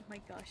TF2. Oh my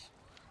gosh.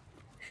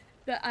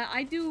 I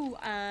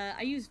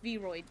use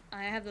Vroid.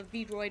 I have a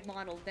Vroid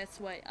model. That's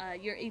what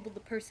you're able to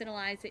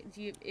personalize it.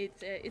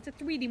 It's a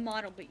 3D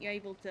model, but you're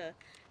able to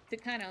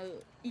kind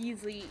of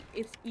easy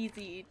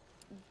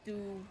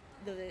do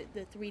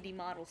the 3D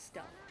model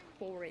stuff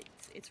for it.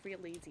 It's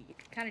real easy. You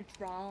can kind of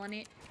draw on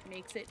it,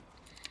 makes it.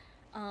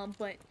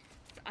 But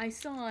I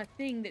saw a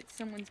thing that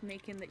someone's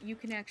making that you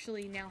can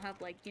actually now have,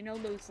 like, you know,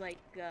 those like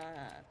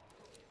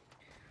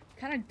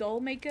kind of doll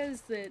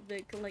makers that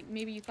like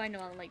maybe you find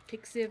on like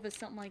Pixiv or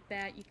something like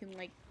that. You can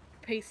like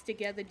paste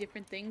together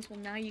different things. Well,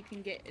 now you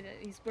can get,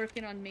 he's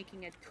working on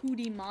making a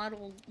 2D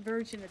model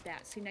version of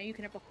that. So now you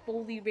can have a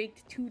fully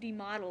rigged 2D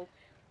model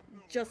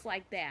just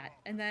like that,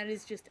 and that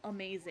is just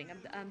amazing.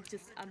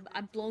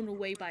 I'm blown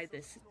away by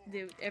this.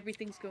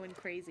 Everything's going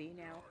crazy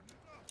now.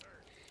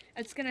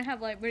 It's gonna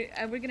have like we're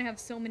gonna have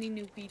so many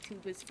new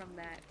VTubers from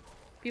that.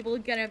 People are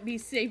gonna be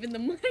saving the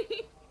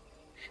money.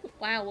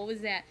 Wow, what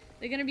was that?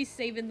 They're gonna be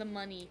saving the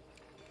money,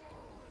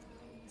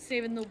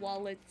 saving the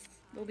wallets.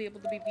 They'll be able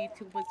to be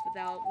VTubers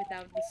without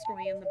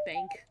destroying the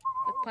bank.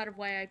 That's part of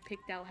why I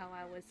picked out how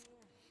I was.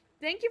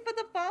 Thank you for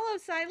the follow,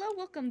 Silo.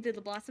 Welcome to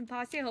the Blossom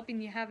Posse. Hoping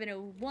you're having a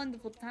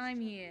wonderful time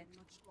here.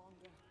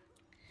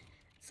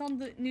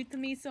 Something new to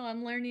me, so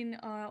I'm learning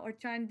or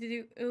trying to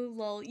do. Oh,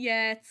 lol.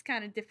 Yeah, it's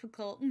kind of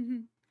difficult.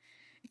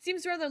 It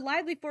seems rather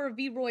lively for a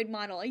Vroid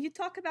model. Are you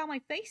talking about my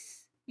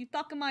face? You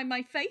talking about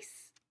my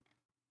face?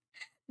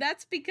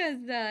 That's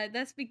because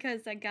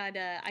I got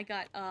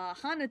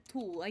Hana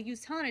tool. I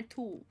used Hana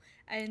tool,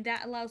 and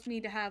that allows me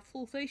to have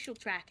full facial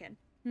tracking.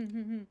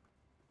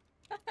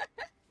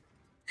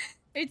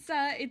 It's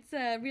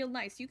real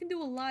nice. You can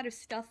do a lot of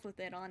stuff with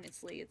it,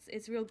 honestly.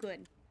 It's real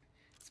good.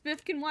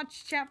 Spiff can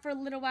watch chat for a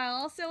little while.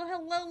 Also,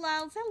 hello,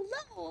 Lyles.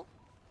 Hello.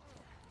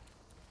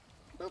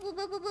 Boop, boop,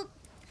 boop, boop, boop.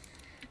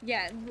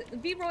 Yeah,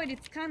 Vroid,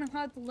 it's kind of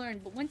hard to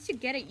learn, but once you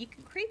get it, you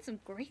can create some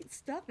great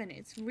stuff in it.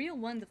 It's real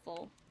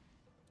wonderful.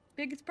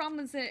 Biggest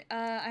problem is that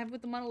I have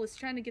with the model is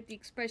trying to get the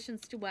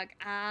expressions to work.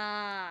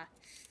 Ah,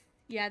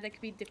 yeah, that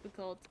could be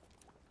difficult.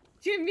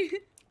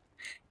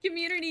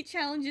 Community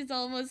challenge is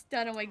almost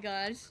done. Oh my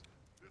gosh.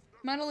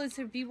 Model is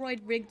a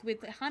Vroid rigged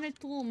with Hana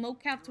tool,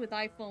 mocapped with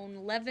iPhone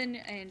 11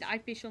 and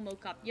iFacial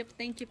mocap. Yep,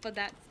 thank you for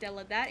that,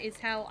 Stella. That is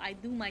how I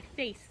do my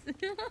face.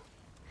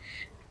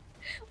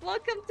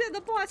 Welcome to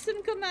the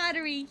Possum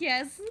camaraderie.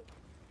 Yes.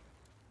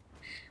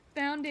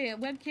 Found a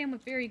webcam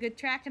with very good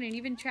tracking and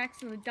even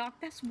tracks in the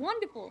dock. That's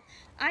wonderful.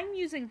 I'm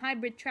using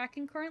hybrid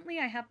tracking currently.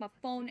 I have my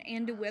phone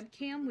and a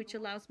webcam, which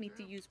allows me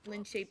to use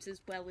blend shapes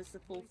as well as the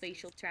full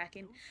facial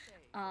tracking.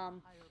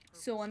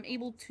 So I'm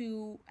able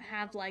to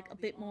have like a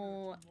bit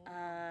more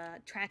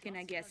tracking,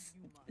 I guess,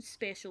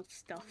 special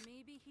stuff.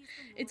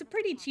 It's a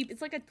pretty cheap.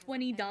 It's like a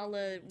 $20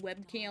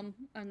 webcam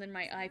and then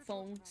my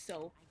iPhone.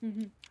 So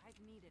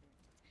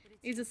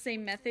it's the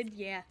same method.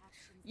 Yeah.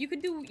 You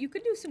could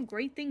do some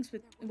great things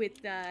with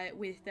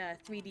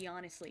 3D,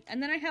 honestly.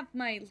 And then I have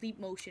my leap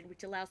motion,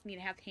 which allows me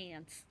to have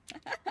hands.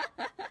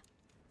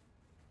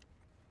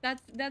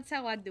 That's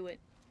how I do it.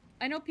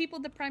 I know people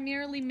that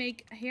primarily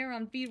make hair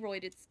on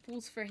Vroid. Its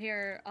tools for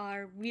hair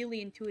are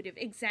really intuitive.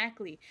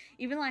 Exactly.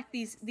 Even like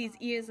these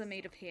ears are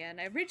made of hair. And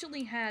I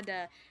originally had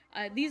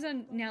these are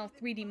now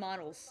 3D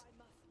models.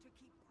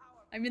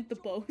 I meant the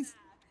bows.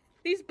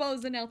 These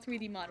bows are now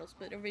 3D models,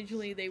 but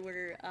originally they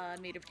were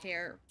made of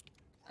hair.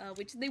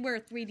 Which they were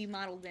a 3D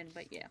model then,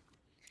 but yeah.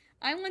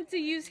 I want to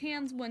use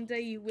hands one day.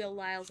 You will,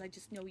 Lyles. I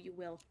just know you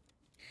will.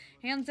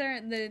 Hands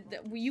are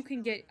you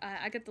can get.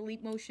 I got the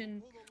leap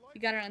motion. We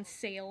got it on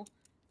sale.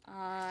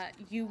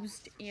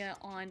 Used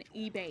on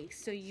eBay,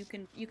 so you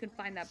can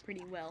find that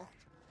pretty well.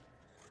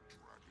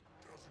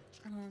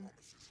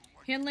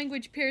 Hand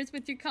language pairs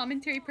with your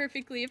commentary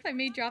perfectly. If I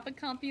may drop a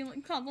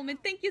compliment,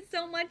 thank you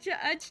so much,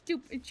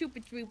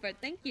 Chupa Trooper.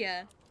 Thank you.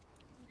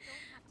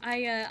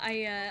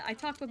 I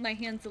talk with my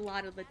hands a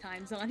lot of the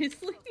times,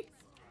 honestly.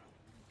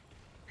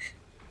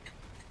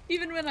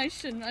 Even when I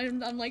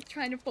shouldn't, I'm like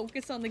trying to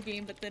focus on the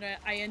game, but then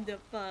I end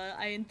up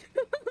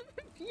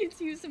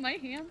using my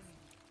hands.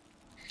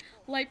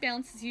 Light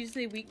balance is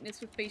usually a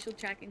weakness with facial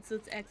tracking, so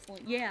it's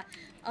excellent. Yeah,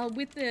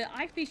 with the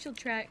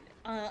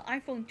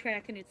iPhone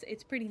tracking,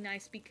 it's pretty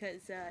nice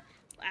because,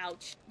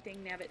 ouch,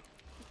 dang nabbit.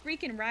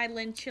 Freaking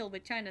Ryland, chill, we're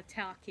trying to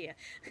talk here.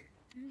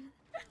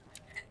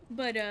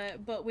 But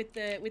with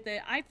the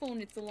iPhone,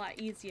 it's a lot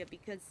easier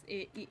because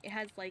it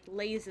has like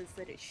lasers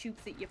that it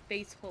shoots at your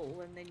face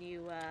hole, and then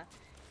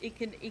it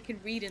can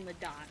read in the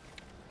dock.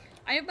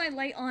 I have my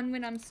light on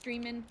when I'm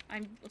streaming.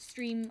 I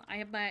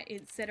have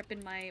it set up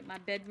in my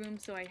bedroom,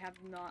 so I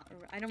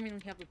don't really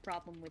have a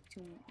problem with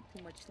too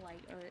much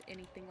light or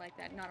anything like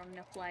that. Not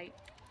enough light.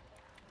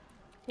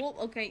 Well,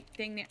 okay,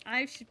 dang it.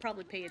 I should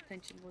probably pay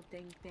attention to the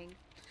dang thing.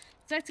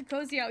 It's nice and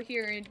cozy out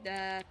here in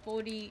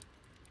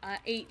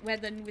 48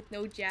 weather with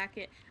no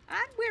jacket.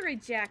 I'd wear a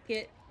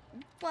jacket,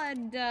 but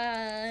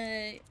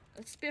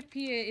Spiff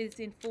here is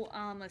in full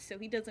armor, so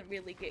he doesn't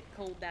really get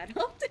cold that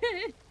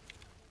often.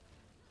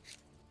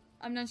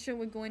 I'm not sure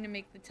we're going to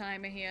make the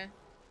timer here.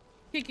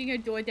 Kicking a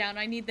door down,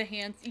 I need the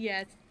hands.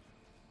 Yes.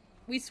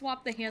 We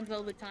swap the hands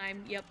all the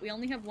time. Yep, we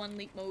only have one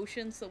leap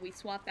motion, so we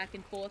swap back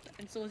and forth.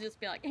 And so we'll just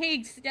be like,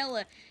 hey,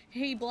 Stella.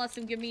 Hey,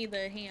 Blossom, give me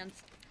the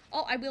hands.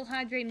 Oh, I will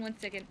hydrate in 1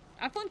 second.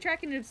 iPhone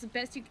tracking is the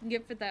best you can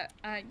get for that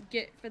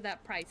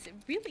price. It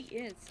really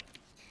is.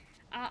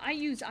 I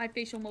use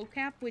iFacial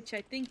mocap, which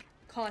I think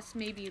costs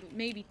maybe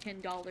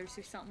 $10 or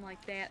something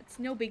like that. It's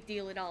no big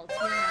deal at all. It's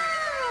really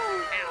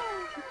nice.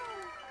 Ow.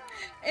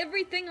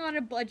 Everything on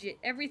a budget.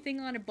 Everything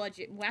on a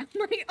budget. Wow,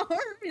 my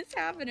arm is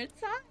having a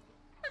time.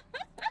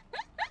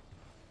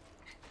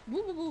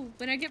 Woo woo woo.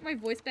 When I get my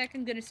voice back,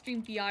 I'm gonna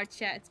stream VR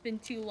chat. It's been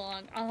too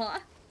long.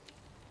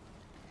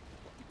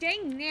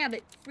 Dang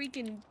nabbit.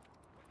 Freaking.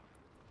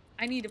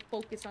 I need to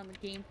focus on the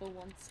game for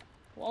once.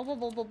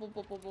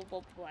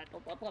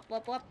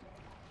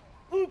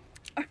 Oop.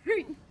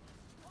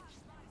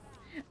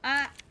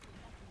 Alright.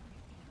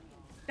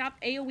 Stop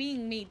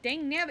AoEing me.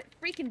 Dang nabbit.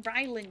 Freaking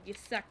Ryland, you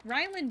suck.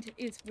 Ryland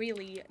is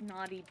really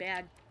naughty,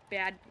 bad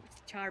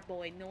char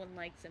boy. No one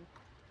likes him.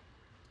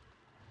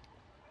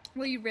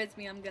 Will you res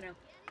me? I'm gonna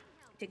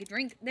take a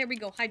drink. There we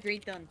go.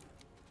 Hydrate done.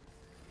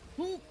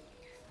 Ooh.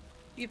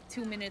 We have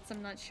 2 minutes.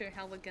 I'm not sure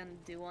how we're gonna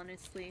do,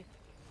 honestly.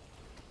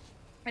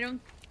 I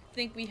don't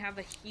think we have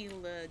a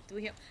healer. Do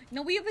we have...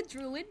 No, we have a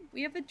druid.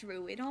 We have a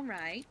druid.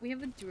 Alright. We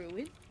have a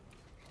druid.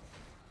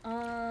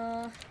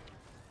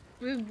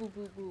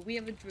 We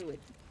have a druid.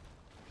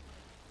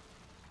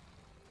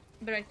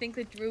 But I think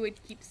the druid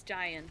keeps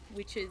dying,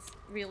 which is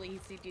really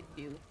easy to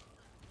do.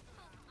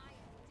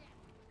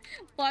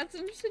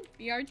 Blossom should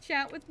VR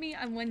chat with me.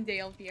 On one day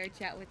I'll VR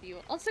chat with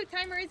you. Also,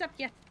 timer is up.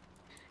 Yes.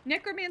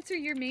 Necromancer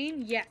your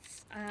main?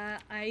 Yes.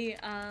 I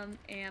am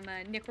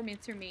a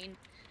Necromancer main.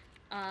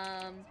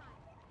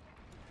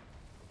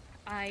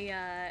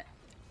 I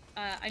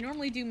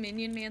normally do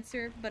Minion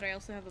Mancer, but I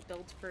also have a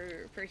build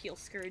for Heal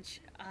Scourge.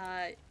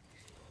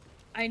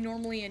 I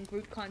normally in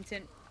group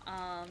content,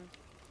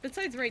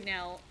 besides right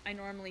now, I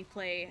normally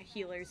play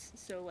healers,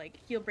 so like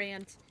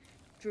Healbrand,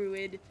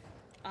 Druid,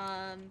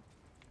 I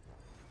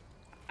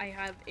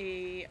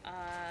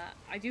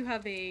do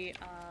have a,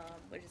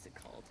 what is it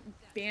called?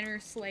 Banner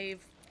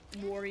Slave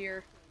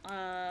Warrior,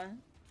 I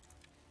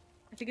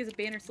think it's a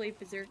Banner Slave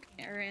Berserk,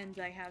 and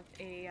I have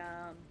a,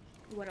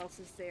 what else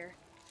is there?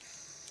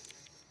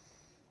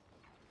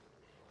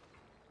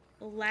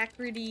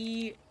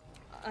 Alacrity,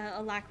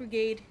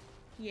 Alacrigade.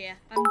 Yeah,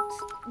 I'm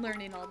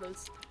learning all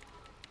those.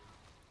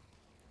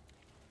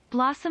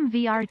 Blossom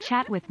VR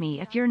chat with me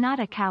if you're not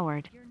a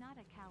coward.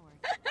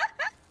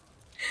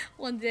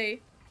 One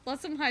day,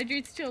 Blossom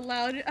hydrates to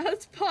allow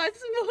as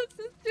possible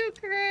to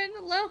occur and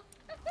allow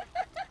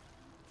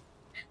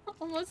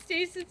almost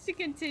stasis to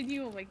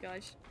continue. Oh my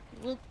gosh.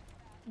 We'll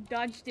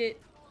dodged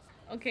it.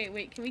 Okay,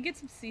 wait, can we get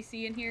some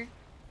CC in here?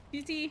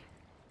 CC?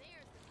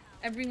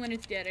 Everyone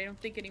is dead. I don't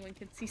think anyone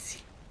can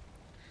CC.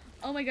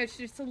 Oh my gosh,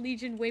 there's a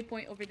Legion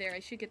waypoint over there. I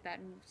should get that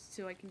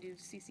so I can do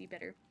CC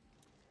better.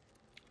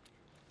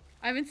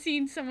 I haven't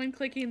seen someone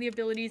clicking the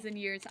abilities in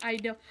years. I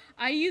know.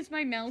 I use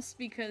my mouse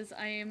because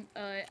I am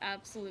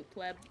absolute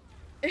pleb.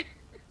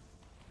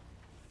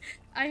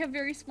 I have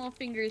very small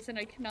fingers and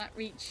I cannot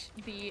reach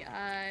the,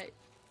 I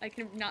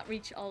cannot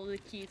reach all of the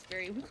keys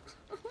very well.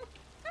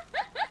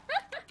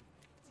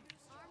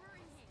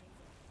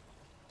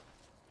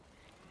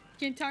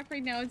 Can't talk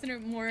right now, isn't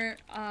it more,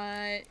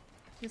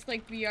 just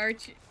like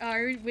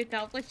VR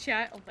without the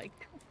chat? Oh my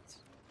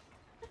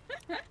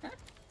gosh.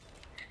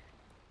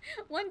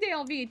 One day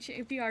I'll be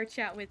VR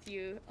chat with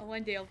you.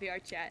 One day I'll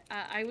VR chat.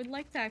 I would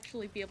like to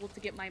actually be able to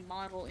get my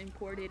model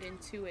imported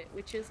into it,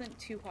 which isn't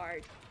too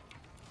hard.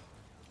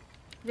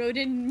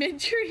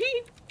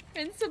 Rudimentary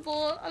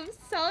principle of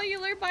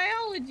cellular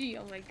biology.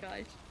 Oh my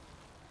gosh.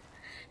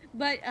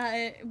 But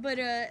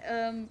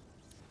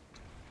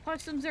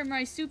possums are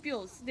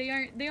marsupials. They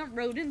aren't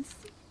rodents.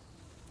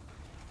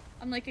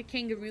 I'm like a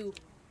kangaroo.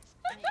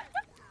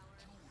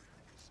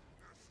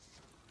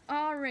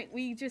 Alright,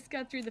 we just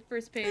got through the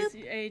first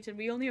page and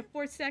we only have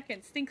 4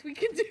 seconds. Think we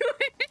can do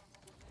it?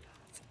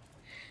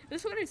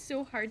 This one is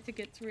so hard to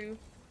get through.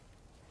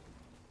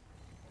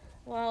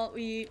 Well,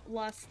 we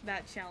lost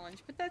that challenge,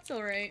 but that's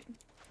alright.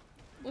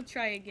 We'll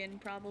try again,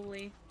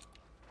 probably.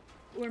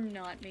 Or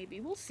not,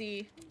 maybe. We'll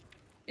see.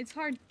 It's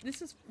hard.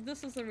 This is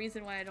the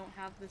reason why I don't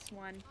have this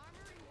one.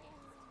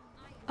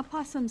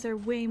 Opossums are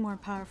way more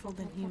powerful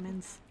than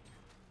humans.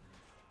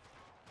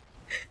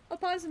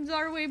 Opossums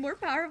are way more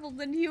powerful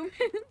than humans.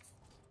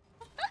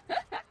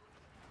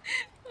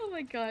 Oh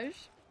my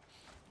gosh.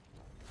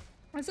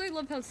 Also, I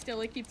love how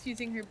Stella keeps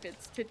using her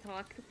bits to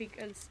talk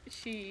because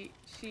she's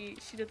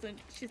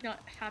not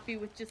happy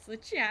with just the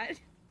chat.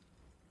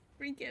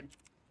 Freaking.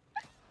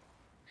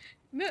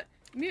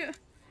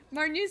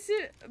 Marsupial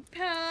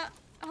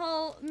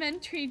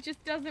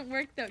just doesn't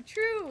work though.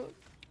 True.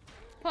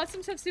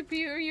 Possums have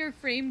superior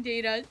frame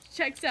data.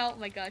 Checks out. Oh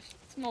my gosh.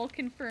 Small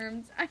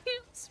confirmed. I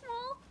am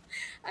small.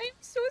 I am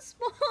so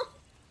small.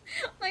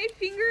 My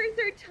fingers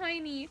are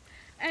tiny,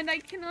 and I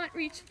cannot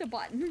reach the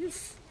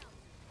buttons.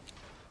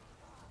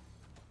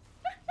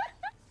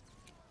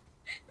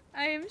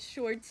 I am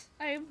short.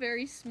 I am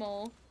very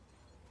small.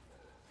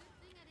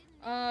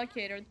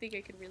 Okay, I don't think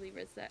I could really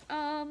risk that.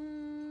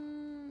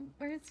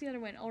 Where's the other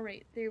one?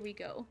 Alright, there we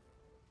go.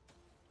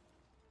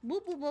 Blah,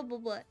 blah, blah, blah,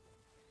 blah.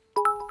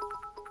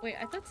 Wait,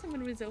 I thought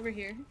someone was over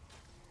here.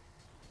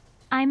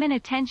 I'm an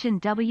attention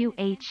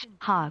WH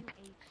hog.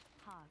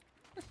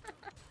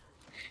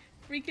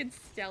 Freaking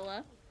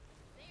Stella.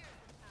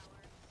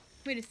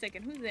 Wait a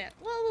second, who's that?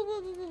 Whoa, whoa,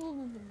 whoa, whoa, whoa,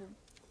 whoa, whoa.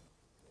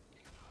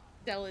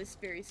 Stella is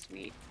very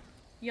sweet.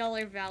 Y'all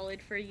are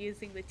valid for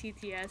using the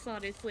TTS,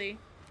 honestly.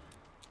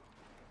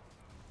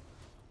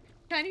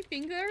 Tiny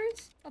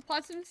fingers?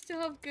 Opossums still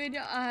have good,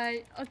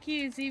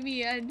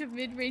 Okizumi and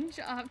mid-range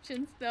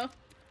options, though.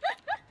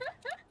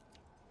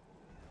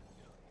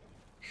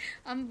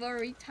 I'm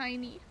very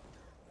tiny.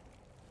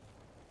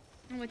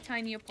 I'm a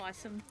tiny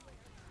opossum.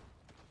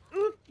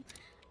 Ooh.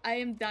 I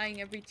am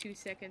dying every 2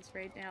 seconds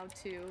right now,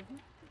 too.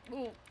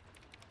 Ooh.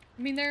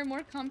 I mean, there are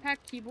more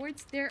compact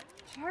keyboards. There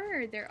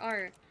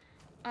are.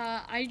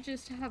 I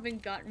just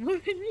haven't gotten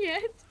one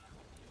yet.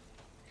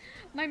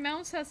 My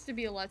mouse has to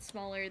be a lot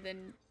smaller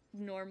than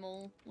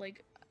normal.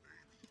 Like,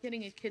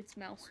 getting a kid's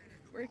mouse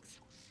works.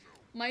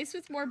 Mice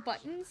with more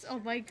buttons? Oh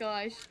my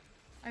gosh.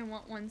 I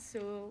want one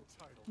so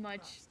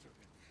much.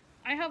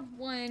 I have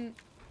one.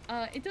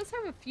 It does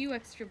have a few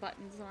extra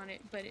buttons on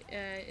it, but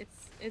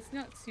it's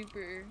not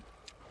super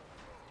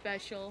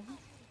special.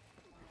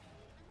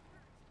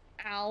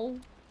 Ow.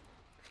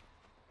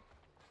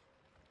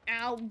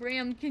 Ow,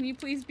 Bram, can you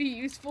please be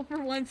useful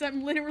for once?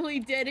 I'm literally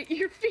dead at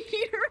your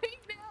feet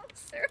right now,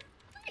 sir.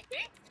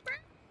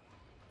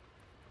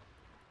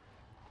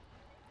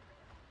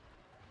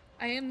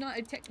 I am not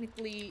a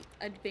technically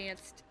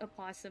advanced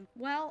opossum.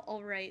 Well,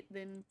 alright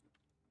then.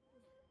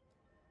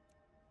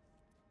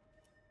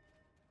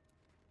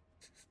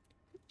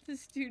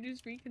 This dude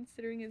is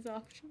reconsidering his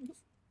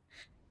options.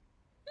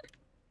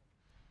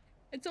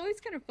 It's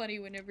always kind of funny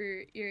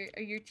whenever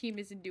your team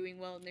isn't doing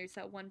well and there's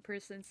that one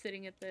person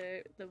sitting at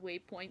the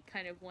waypoint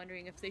kind of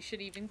wondering if they should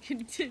even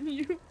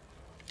continue.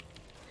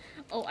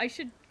 Oh, I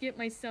should get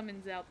my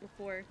summons out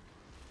before.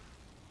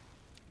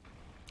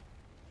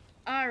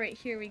 Alright,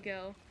 here we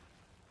go.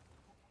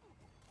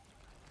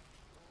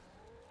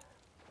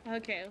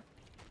 Okay.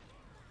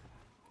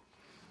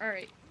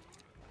 Alright.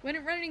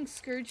 When running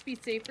Scourge be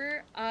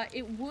safer?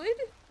 It would,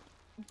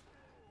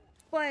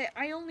 but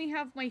I only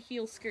have my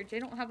heal Scourge. I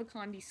don't have a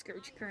Condi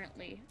Scourge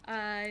currently.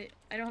 I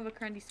don't have a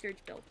Condi Scourge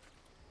built.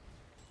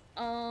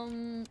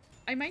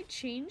 I might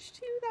change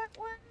to that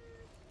one,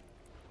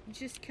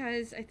 just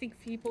because I think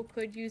people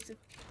could use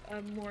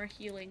more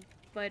healing,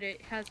 but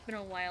it has been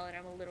a while and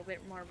I'm a little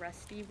bit more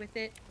rusty with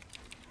it.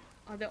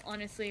 Although,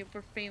 honestly, if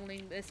we're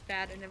failing this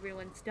bad and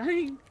everyone's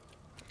dying,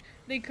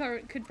 they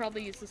could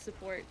probably use the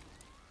support.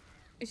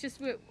 It's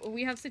just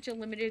we have such a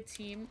limited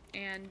team,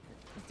 and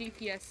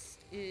DPS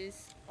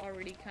is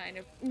already kind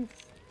of oof.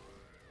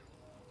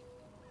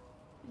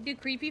 Do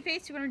creepy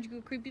face? You want to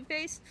do creepy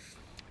face?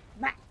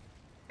 Bah.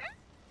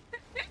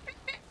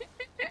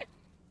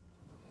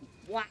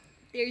 What?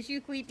 There's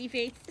your creepy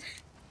face.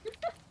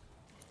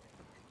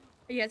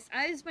 Yes,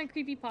 that is my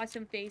creepy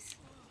possum face.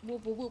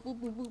 Whoop, whoop, whoop, whoop,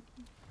 whoop, whoop.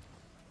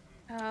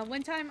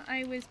 One time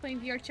I was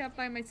playing VR chat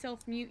by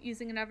myself, mute,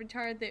 using an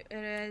avatar that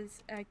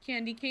has a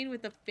candy cane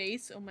with a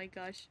face. Oh my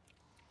gosh.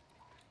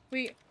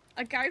 Wait,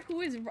 a guy who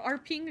was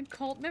RPing a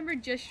cult member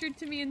gestured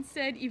to me and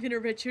said, even a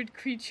wretched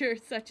creature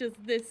such as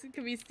this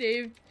can be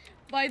saved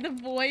by the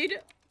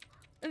void.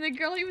 And the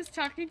girl he was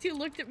talking to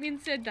looked at me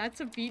and said, that's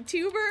a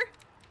VTuber?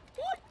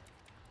 What?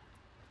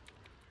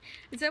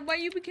 Is that why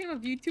you became a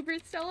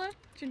VTuber, Stella?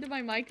 Turned to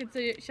my mic and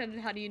shouted,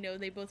 how do you know?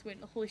 They both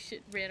went, holy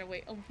shit, ran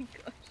away. Oh my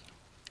gosh.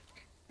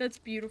 That's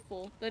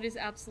beautiful. That is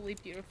absolutely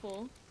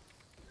beautiful.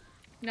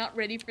 Not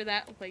ready for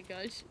that. Oh my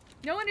gosh.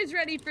 No one is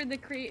ready for the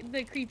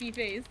creepy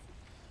face.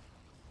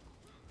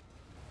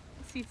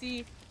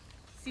 CC.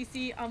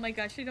 Oh my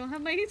gosh, I don't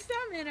have my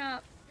stamina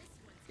up.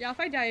 Yeah, if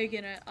I die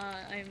again,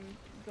 I'm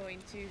going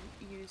to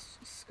use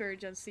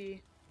Scourge on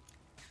C.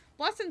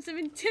 Blossoms of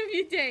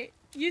Intimidate.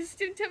 Used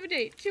to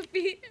intimidate. Should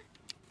be.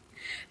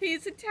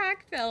 His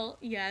attack fell.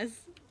 Yes.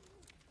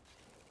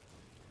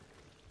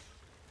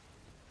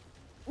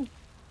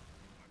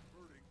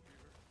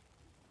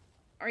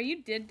 Are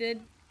you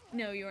dead?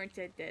 No, you aren't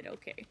dead.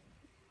 Okay.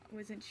 I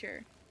wasn't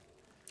sure.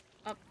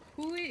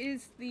 Who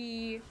is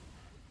the...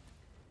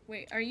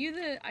 Wait, are you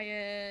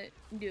the...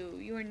 No,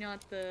 you are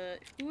not the...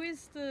 Who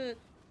is the...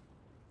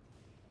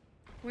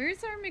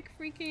 Where's our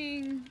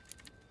McFreaking...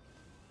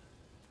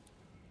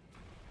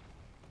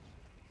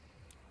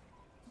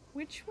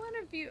 Which one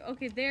of you...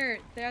 Okay, there.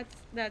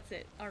 That's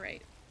it.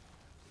 Alright.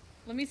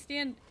 Let me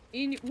stand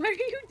in... Why are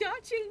you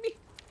dodging me?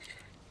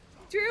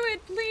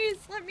 Druid, please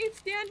let me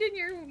stand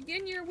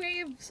in your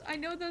waves. I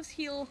know those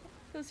heal.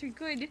 Those are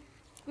good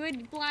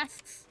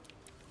blasts.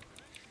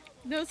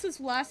 This was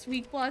last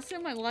week,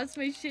 Blossom. I lost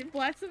my shit,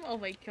 Blossom. Oh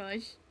my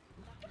gosh.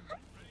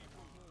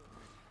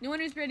 No one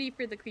is ready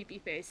for the creepy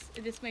face.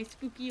 It is my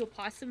spooky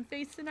opossum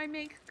face that I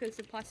make, because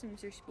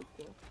opossums are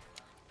spookful.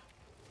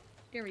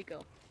 There we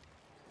go.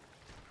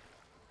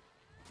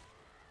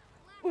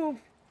 Oof.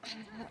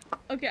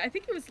 Okay, I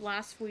think it was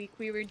last week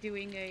we were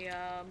doing a,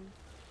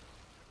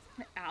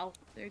 ow,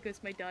 there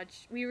goes my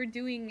dodge. We were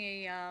doing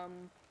a,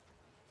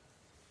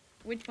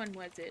 which one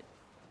was it?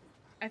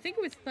 I think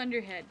it was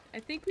Thunderhead. I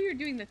think we were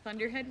doing the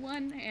Thunderhead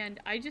one, and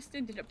I just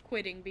ended up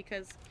quitting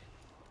because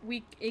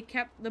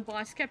the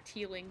boss kept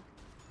healing.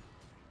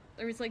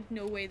 There was like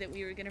no way that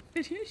we were gonna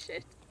finish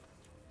it.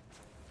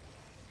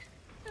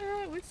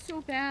 It was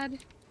so bad.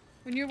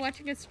 When you're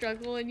watching a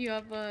struggle and you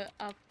have a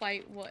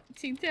fight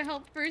wanting to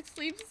help first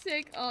sleep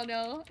stick, oh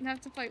no, and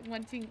have to fight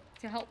wanting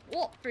to help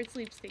first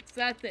sleep sticks.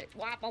 That's it.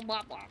 Wop wop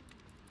wop wop.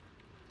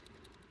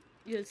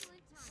 Just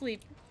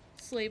sleep.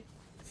 Sleep.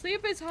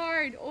 Sleep is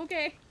hard,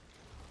 okay.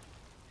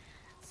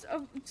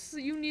 So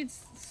you need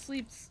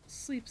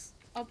sleeps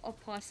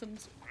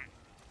opossums.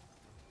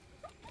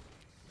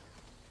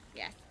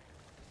 Yes.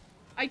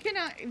 I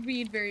cannot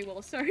read very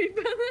well, sorry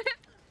about that.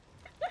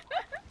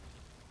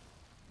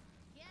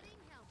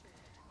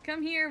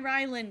 Come here,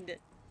 Ryland.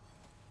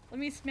 Let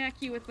me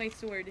smack you with my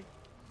sword.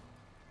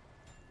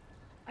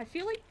 I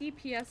feel like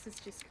DPS is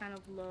just kind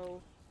of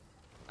low.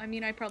 I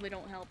mean, I probably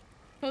don't help.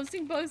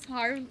 Posting both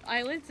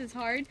eyelids is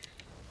hard.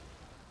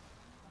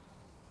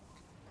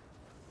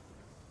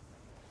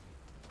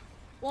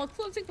 Well,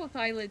 closing both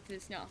eyelids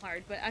is not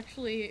hard, but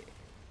actually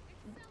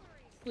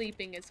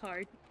sleeping is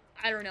hard.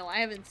 I don't know, I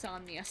have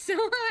insomnia, so...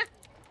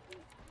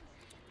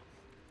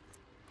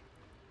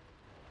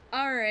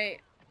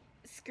 Alright.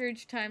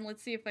 Scourge time.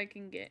 Let's see if I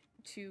can get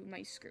to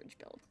my Scourge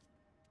build.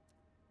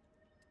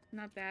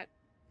 Not that.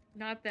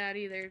 Not that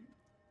either.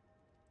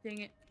 Dang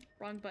it.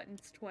 Wrong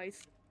buttons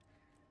twice.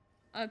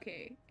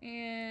 Okay.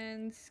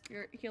 And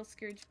heal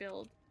Scourge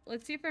build.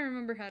 Let's see if I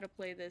remember how to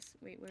play this.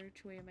 Wait,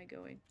 which way am I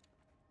going?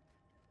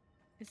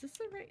 Is this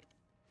the right...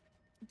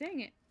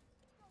 Dang it.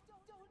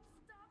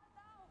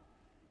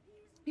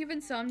 You have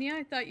insomnia?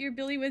 I thought your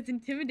Billy was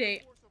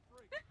Intimidate.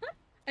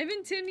 I have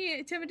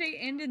Intimidate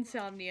and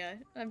Insomnia.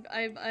 I'm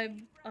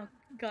oh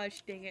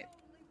gosh dang it.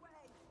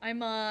 I'm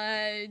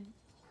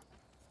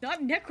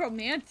not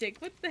necromantic.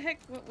 What the heck?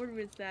 What word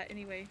was that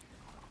anyway?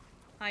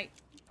 Hi.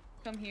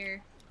 Come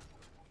here.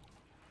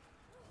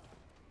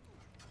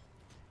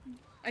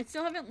 I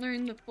still haven't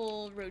learned the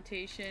full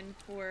rotation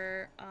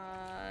for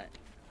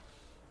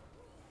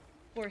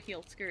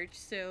Heal Scourge,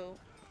 so...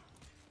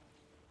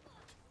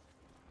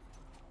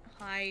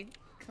 Hi.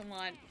 Come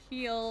on.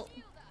 Heal.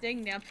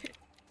 Dang nabbit.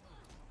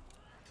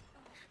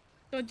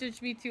 Don't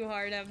judge me too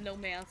hard, I have no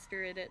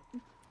master in it.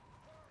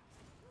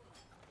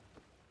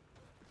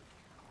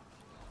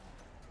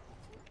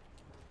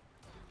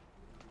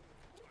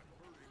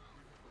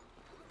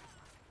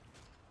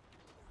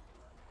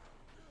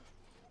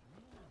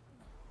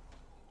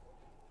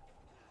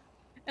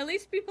 At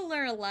least people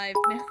are alive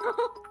now.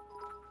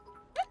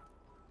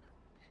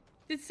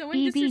 Did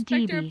someone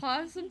disrespect our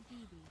opossum?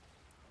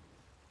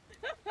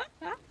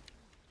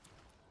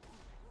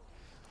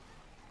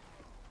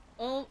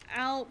 Oh,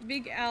 ow,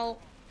 big ow.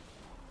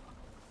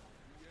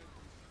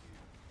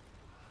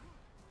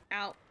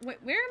 Ow. Wait,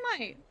 where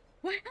am I?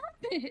 What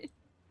happened?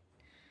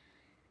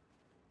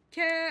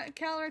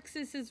 Calyrex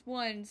is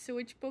 1, so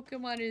which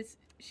Pokemon is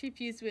she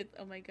fused with?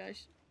 Oh my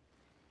gosh.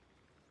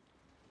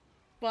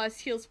 Boss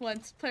heals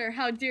once, player,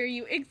 how dare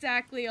you?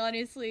 Exactly,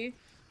 honestly.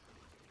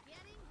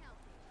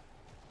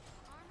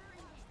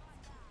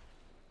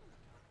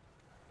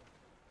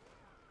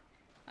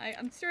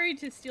 I'm sorry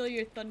to steal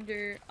your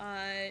thunder,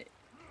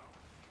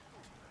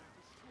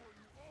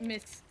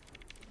 Miss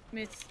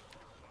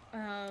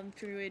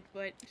Druid,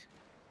 but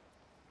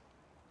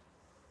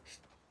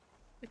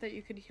I thought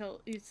you could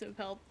use some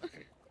help.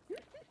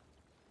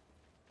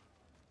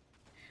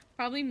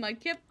 Probably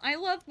Mudkip. I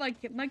love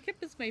Mudkip.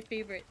 Mudkip is my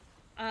favorite.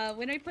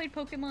 When I played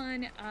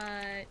Pokemon,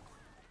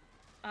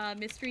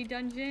 Mystery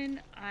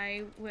Dungeon,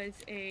 I was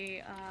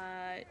a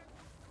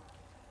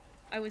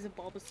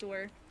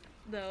Bulbasaur,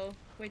 though,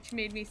 which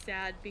made me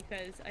sad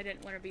because I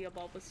didn't want to be a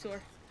Bulbasaur.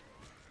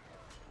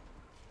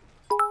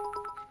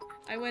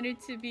 I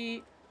wanted to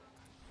be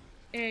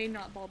a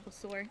not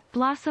Bulbasaur.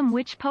 Blossom,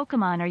 which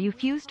Pokemon are you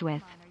fused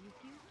with?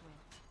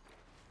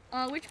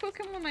 Which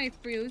Pokemon am I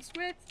fused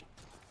with?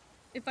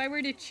 If I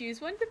were to choose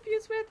one to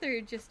fuse with,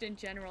 or just in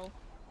general?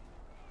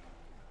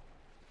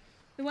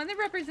 The one that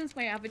represents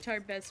my avatar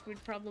best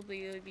would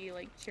probably be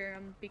like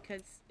Cherrim,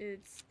 because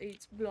it's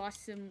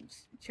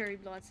cherry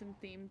blossom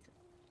themed.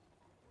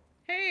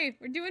 Hey,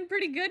 we're doing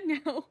pretty good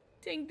now.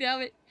 Dang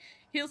dammit.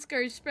 Heal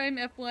Scourge, Prime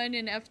F1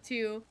 and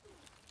F2.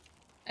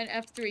 And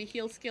F3,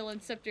 heal skill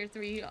and Scepter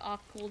 3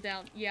 off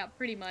cooldown. Yeah,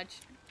 pretty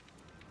much.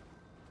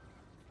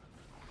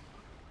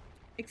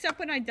 Except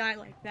when I die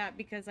like that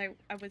because I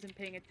wasn't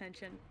paying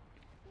attention.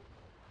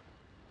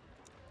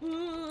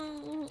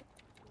 Ooh.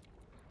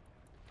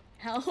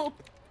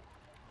 Help.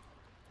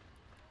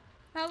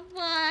 Have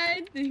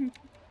fun.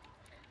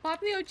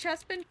 Popplio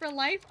Chespin for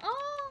life?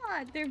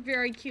 Ah, they're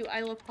very cute.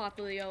 I love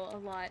Popplio a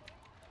lot.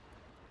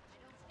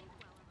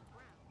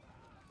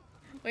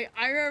 Wait,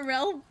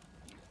 IRL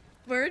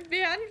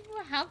Birdman?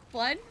 Have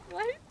fun?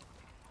 What?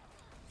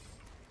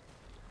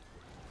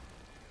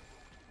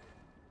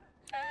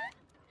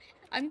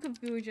 I'm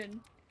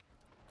confusion.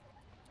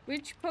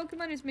 Which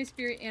Pokemon is my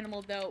spirit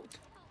animal though?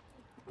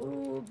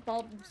 Ooh,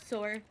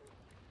 Bulbasaur.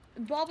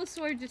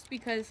 Bulbasaur just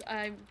because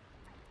I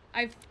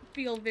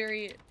feel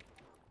very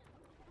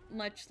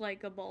much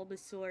like a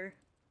Bulbasaur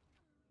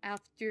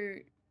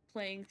after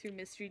playing through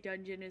Mystery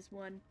Dungeon as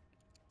one.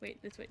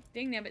 Wait, this way.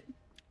 Dang nabbit.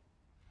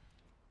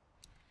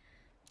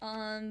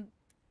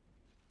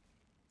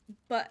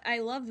 But I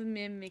love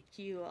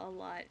Mimikyu a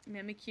lot.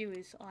 Mimikyu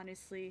is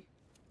honestly,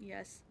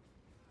 yes.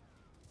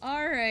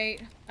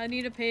 Alright, I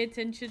need to pay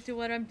attention to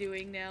what I'm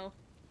doing now.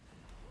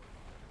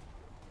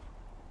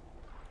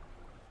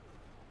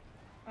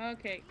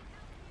 Okay.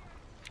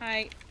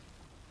 Hi.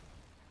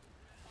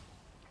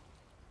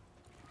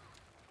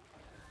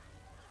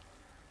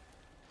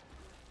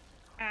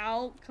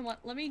 Ow, come on,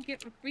 let me get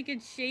the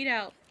freaking shade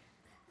out.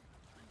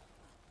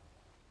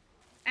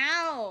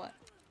 Ow!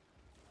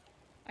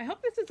 I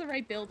hope this is the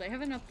right build. I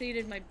haven't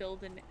updated my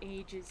build in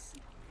ages.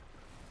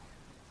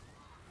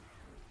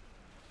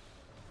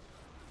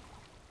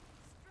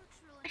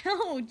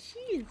 Oh,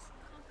 jeez!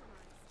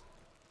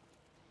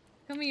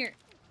 Come here.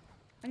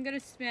 I'm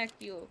gonna smack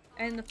you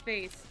in the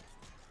face.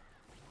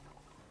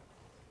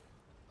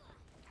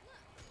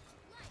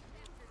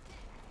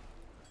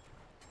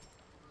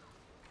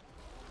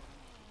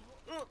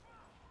 Ugh.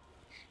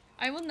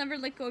 I will never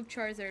let go of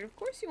Charizard. Of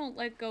course you won't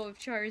let go of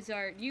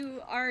Charizard.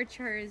 You are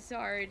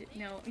Charizard.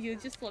 No, you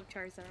just love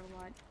Charizard a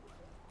lot.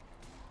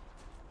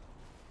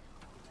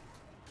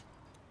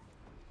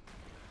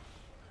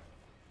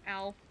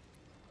 Ow.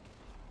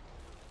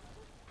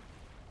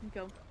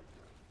 Go.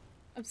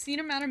 Obscene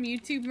amount of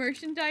Mewtwo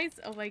merchandise?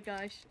 Oh my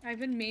gosh. I've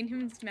been main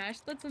him in Smash?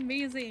 That's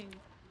amazing.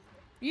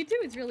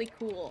 Mewtwo is really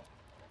cool.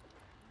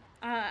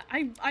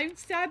 I'm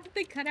sad that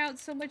they cut out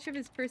so much of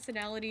his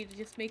personality to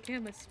just make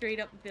him a straight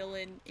up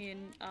villain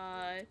in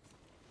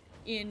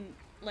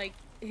like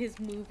his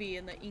movie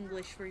in the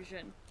English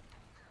version.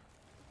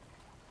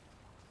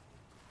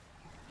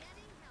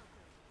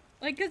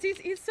 Like, cause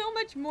he's so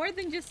much more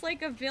than just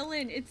like a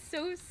villain. It's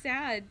so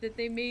sad that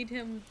they made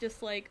him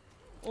just like,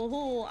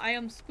 oh, I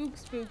am Spook,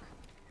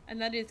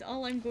 and that is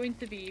all I'm going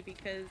to be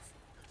because,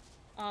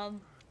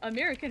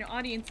 American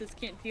audiences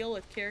can't deal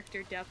with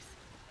character deaths.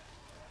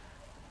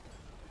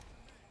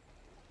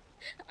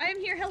 I'm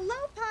here. Hello,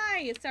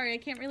 Pie. Sorry, I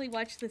can't really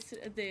watch the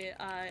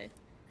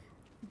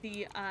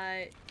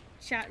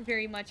chat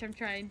very much. I'm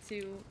trying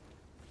to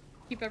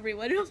keep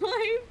everyone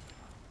alive.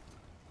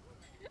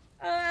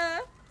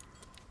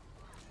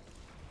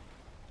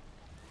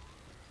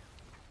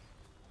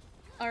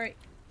 Alright.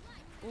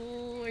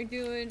 Oh, we're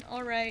doing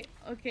alright.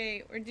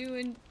 Okay, we're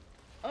doing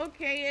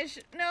okay-ish.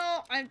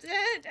 No, I'm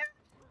dead.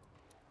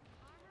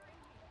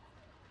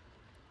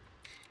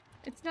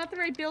 It's not the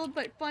right build,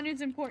 but fun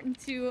is important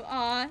too.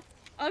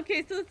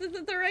 Okay, so this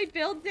isn't the right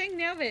build? Dang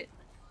nabbit.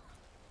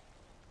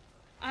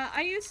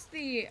 I used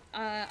the,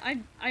 I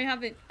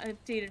haven't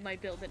updated my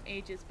build in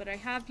ages, but I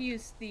have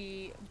used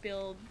the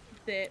build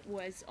that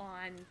was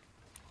on,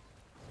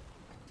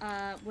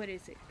 what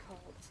is it called?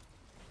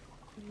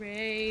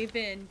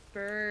 Raven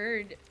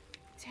Bird.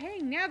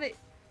 Dang nabbit.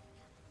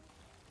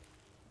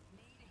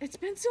 It's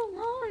been so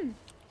long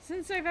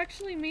since I've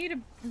actually made a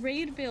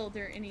raid build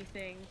or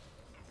anything.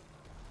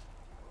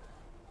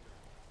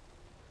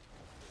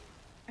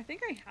 I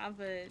think I have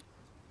a...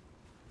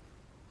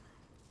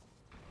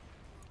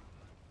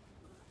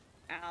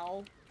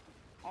 Ow.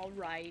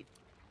 Alright.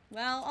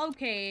 Well,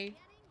 okay.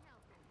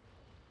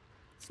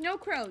 Snow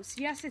crows.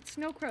 Yes, it's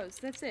snow crows.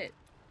 That's it.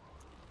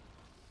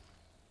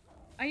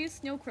 I use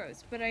snow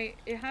crows, but I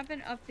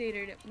haven't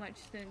updated it much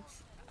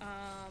since,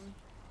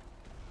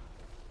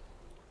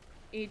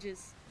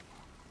 ages.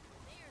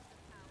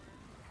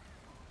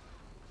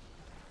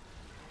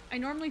 I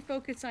normally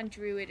focus on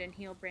Druid and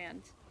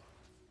Healbrand.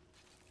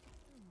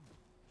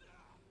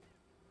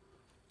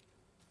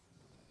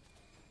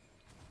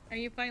 Are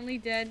you finally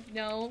dead?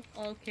 No?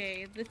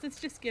 Okay, this is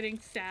just getting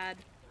sad.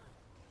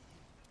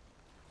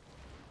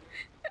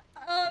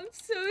 I'm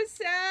so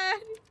sad!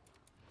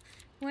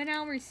 1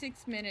 hour,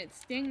 6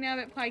 minutes. Dang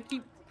nabbit pie,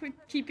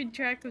 keeping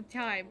track of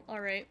time.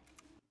 Alright.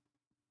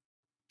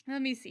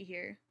 Let me see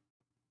here.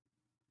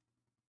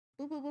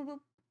 Boop, boop, boop, boop.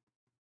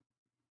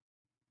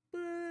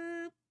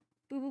 Boop.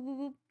 Boop, boop, boop,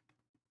 boop.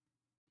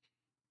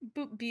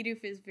 Boop,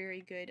 Bidoof is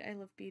very good. I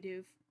love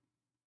Bidoof.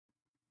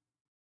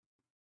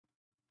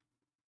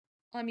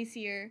 Let me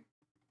see here.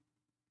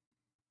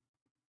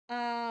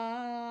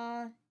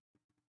 Mewtwo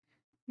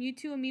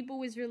Amiibo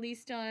was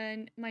released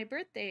on my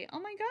birthday.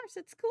 Oh my gosh,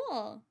 that's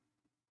cool.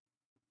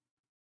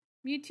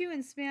 Mewtwo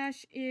in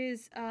Smash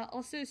is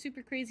also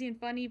super crazy and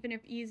fun, even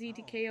if easy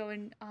to KO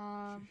and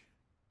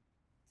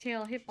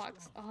tail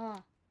hitbox.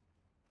 Ah.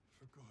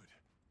 For good.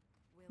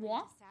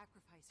 What? To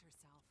sacrifice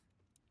herself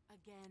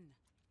again.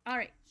 All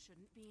right.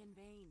 Shouldn't be in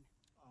vain.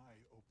 I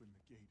opened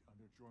the gate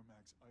under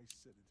Jormag's ice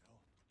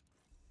citadel.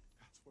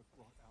 That's what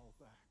brought Al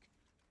back.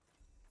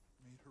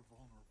 Made her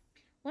vulnerable.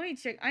 Let me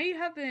check. I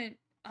haven't,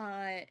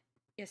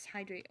 yes,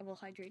 hydrate. I will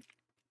hydrate.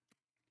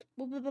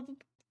 Boop, boop, boop,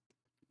 boop.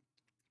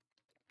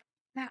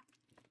 Ah.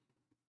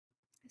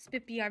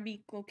 Spit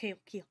BRB. Okay,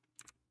 okay.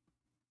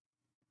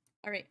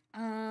 Alright,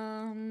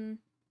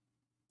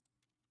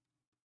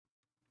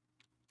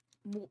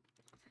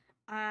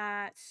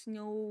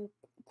 Snow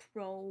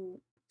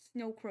Crow.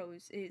 Snow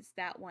Crows is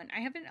that one. I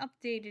haven't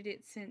updated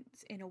it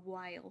since in a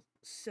while,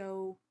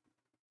 so,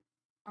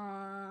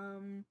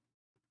 drop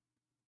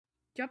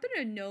in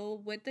a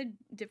know what the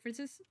difference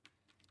is.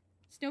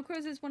 Snow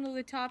Crows is one of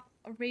the top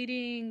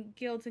rating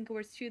guilds in Guild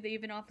Wars 2. They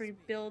even offer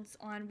builds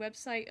on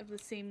website of the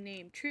same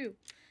name. True.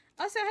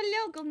 Also,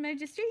 hello, Gold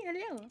Magistry.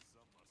 Hello.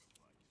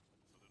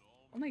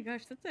 Oh my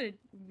gosh, that's a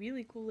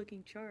really cool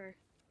looking char.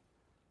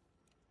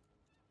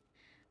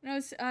 And I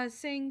was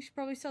saying she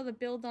probably saw the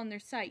build on their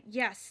site.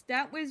 Yes,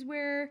 that was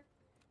where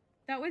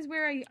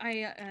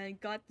I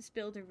got this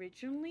build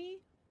originally.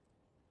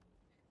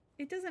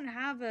 It doesn't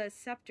have a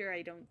scepter,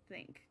 I don't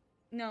think.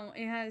 No,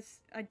 it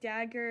has a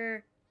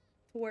dagger,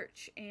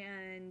 torch,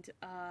 and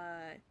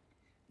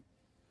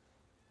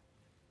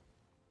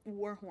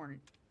warhorn.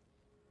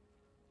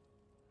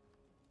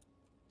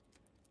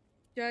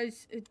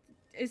 Is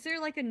there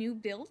like a new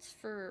build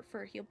for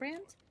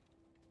Healbrand?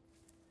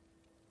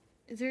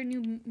 Is there a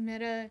new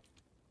meta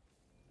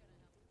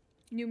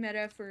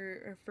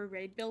for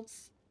raid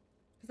builds?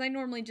 Because I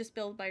normally just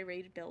build by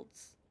raid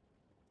builds.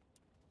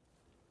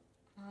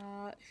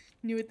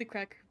 New with the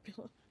cracker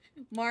build.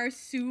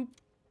 Marsupial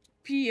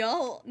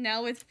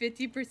now with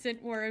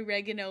 50% more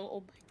oregano.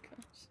 Oh my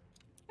gosh.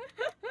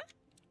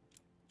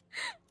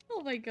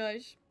 Oh my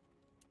gosh.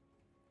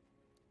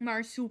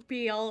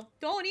 Marsupial.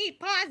 Don't eat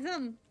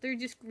possum! They're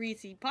just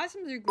greasy.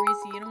 Possums are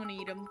greasy. You don't want to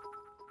eat them.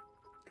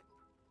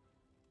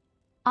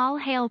 All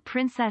hail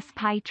Princess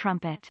Pie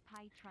Trumpet.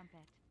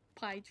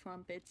 Pie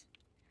Trumpet.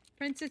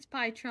 Princess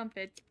Pie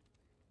Trumpet.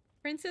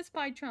 Princess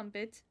Pie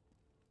Trumpet.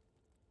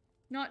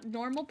 Not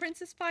normal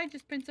Princess Pie,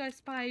 just Princess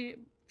Pie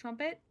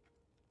Trumpet.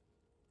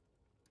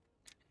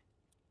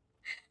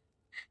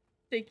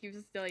 Thank you,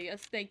 Stella.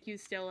 Yes, thank you,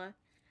 Stella.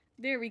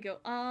 There we go.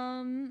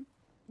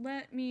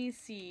 Let me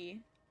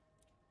see.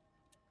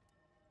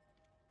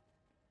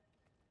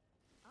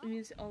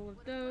 Use all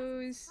of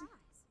those.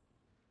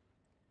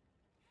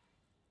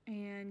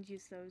 And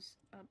use those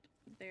up.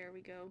 There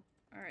we go.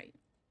 Alright.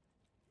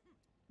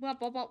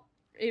 Wop, wop, wop.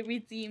 It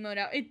reads the emote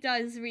out. It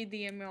does read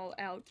the emote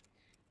out.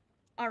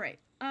 Alright.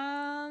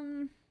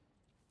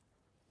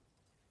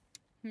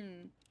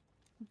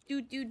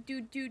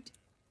 Doot.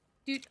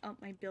 Oh,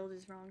 my build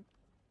is wrong.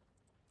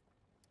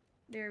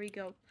 There we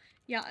go.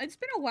 Yeah, it's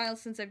been a while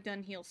since I've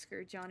done Heal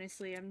Scourge,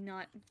 honestly. I'm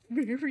not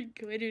very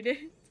good at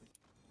it.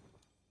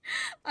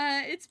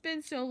 It's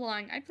been so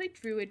long. I played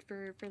Druid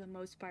for the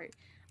most part.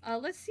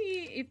 Let's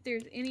see if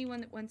there's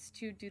anyone that wants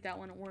to do that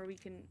one, or we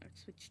can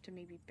switch to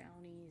maybe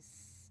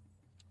bounties.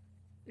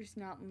 There's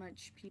not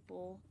much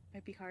people.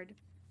 Might be hard.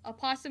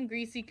 Opossum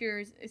Grease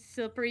Seekers,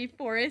 Slippery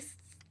Forests.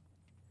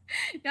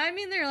 No, I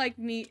mean they're like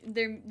meat.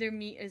 Their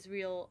meat is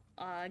real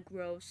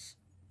gross.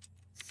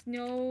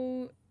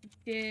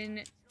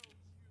 Snowden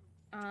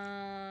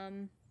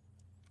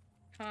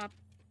top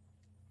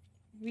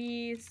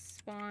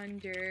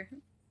responder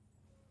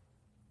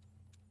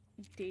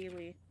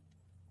daily.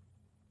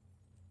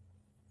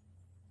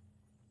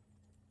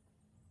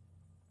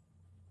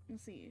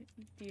 Let's see,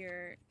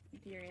 dear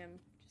him,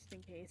 just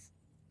in case.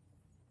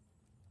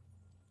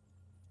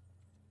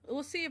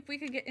 We'll see if we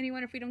could get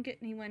anyone. If we don't get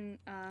anyone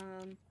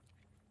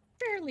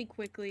fairly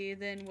quickly,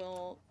 then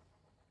we'll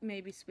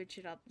maybe switch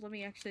it up. Let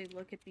me actually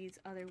look at these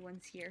other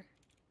ones here.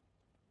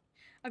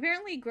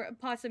 Apparently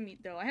possum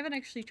meat, though. I haven't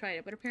actually tried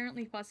it, but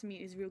apparently possum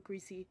meat is real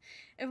greasy.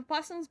 If a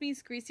possum's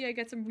meat's greasy, I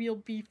got some real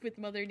beef with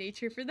Mother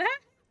Nature for that.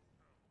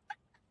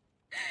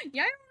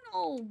 Yeah, I don't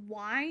know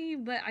why,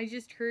 but I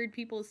just heard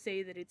people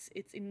say that it's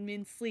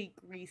immensely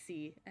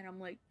greasy, and I'm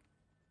like,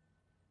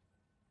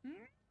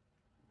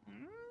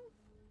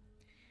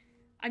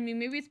 I mean,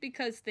 maybe it's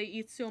because they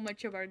eat so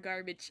much of our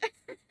garbage.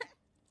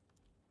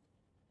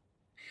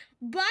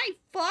 By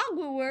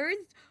followers?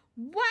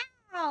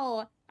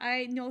 Wow!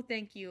 No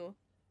thank you.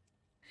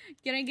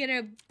 Can I get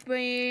a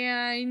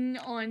ban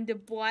on the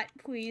bot,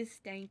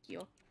 please? Thank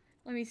you.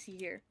 Let me see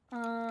here.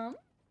 Wow.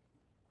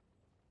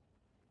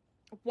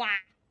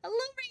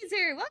 Hello,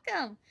 Razor!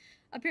 Welcome!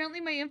 Apparently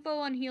my info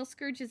on Heal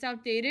Scourge is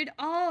outdated.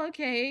 Oh,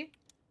 okay.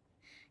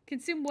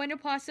 Consume one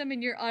opossum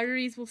and your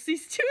arteries will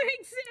cease to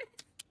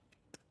exist.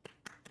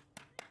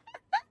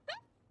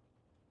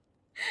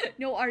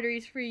 No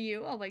arteries for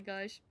you. Oh my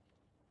gosh.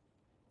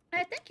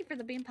 Thank you for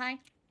the bean pie.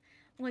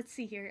 Let's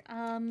see here.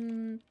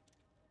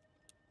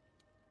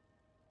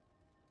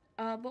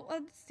 But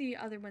what's the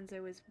other ones I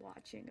was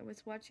watching? I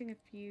was watching a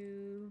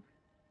few.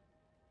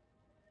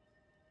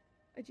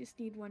 I just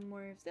need one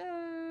more of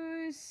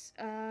those.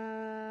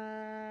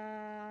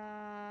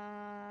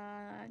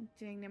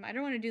 Dang them. I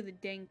don't want to do the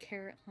dang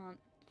carrot hunt.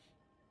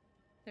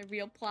 The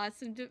real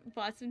blossom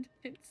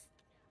defense.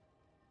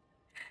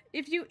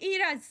 If you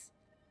eat us,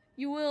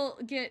 you will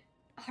get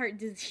heart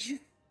disease.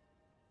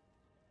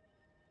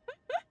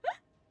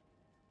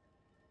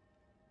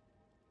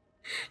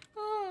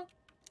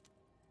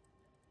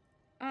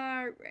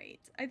 Alright.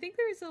 I think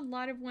there's a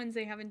lot of ones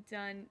I haven't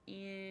done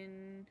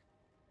in...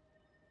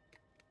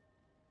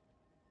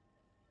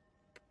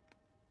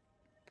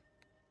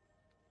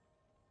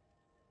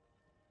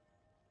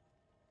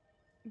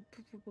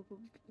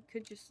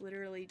 Could just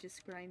literally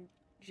just grind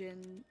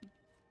gens.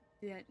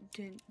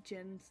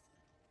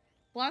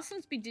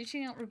 Blossoms be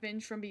dishing out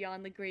revenge from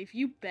beyond the grave.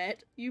 You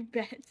bet. You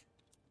bet.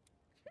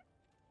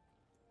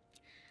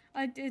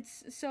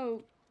 It's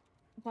so...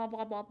 Blah,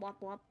 blah, blah, blah,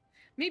 blah.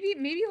 Maybe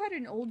you had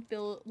an old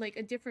build, like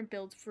a different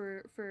build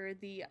for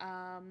the,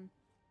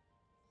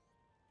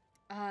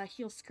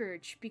 Heal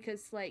Scourge,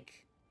 because,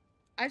 like,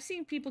 I've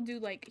seen people do,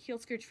 like, Heal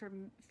Scourge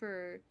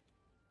for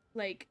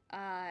like,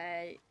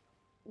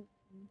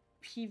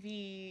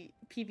 PvP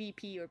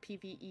or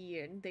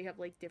PvE, and they have,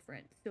 like,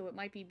 different, so it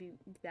might be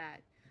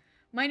that.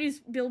 Mine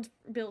is built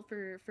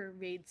for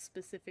raids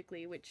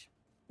specifically, which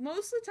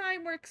most of the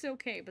time works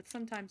okay, but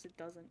sometimes it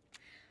doesn't.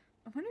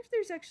 I wonder if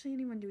there's actually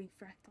anyone doing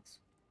fractals.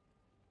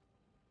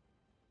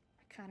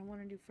 I kind of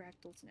want to do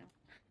fractals now.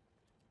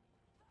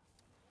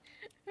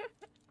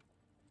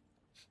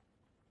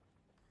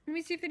 Let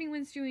me see if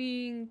anyone's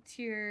doing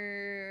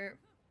tier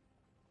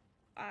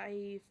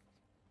 5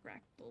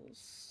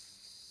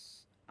 fractals.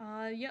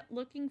 Yeah,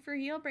 looking for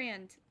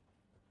Healbrand.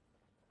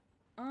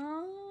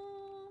 I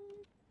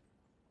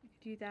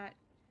could do that.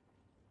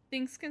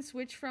 Things can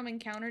switch from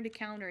encounter to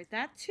counter.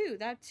 That too,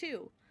 that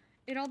too.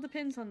 It all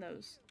depends on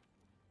those.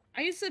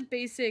 I use the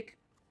basic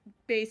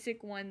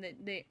one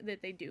that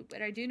they do,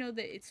 but I do know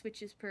that it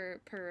switches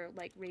per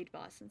like raid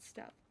boss and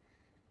stuff.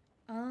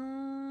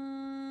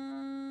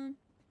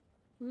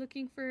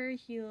 Looking for a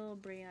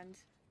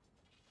Healbrand.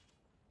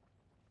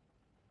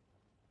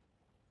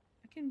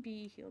 I can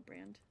be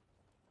Healbrand.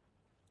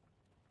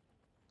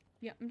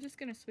 Yeah, I'm just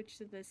gonna switch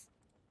to this.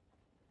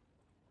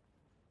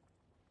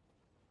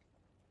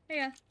 Hey,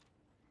 yeah.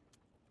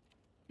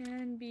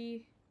 Can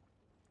be...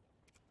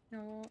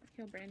 No,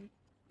 Healbrand.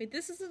 Wait,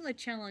 this isn't the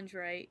challenge,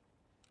 right?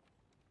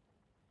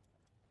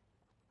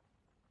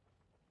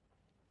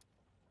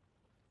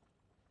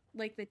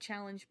 Like the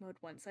challenge mode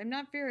ones. I'm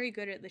not very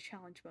good at the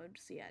challenge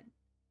modes yet.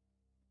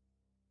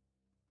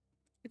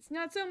 It's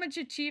not so much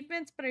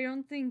achievements, but I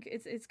don't think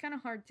it's kind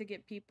of hard to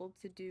get people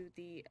to do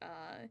the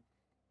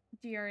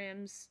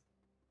DRMs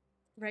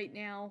right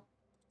now.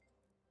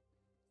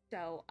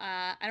 So,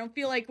 I don't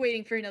feel like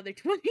waiting for another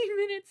 20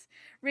 minutes.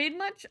 Raid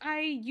much? I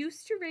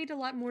used to raid a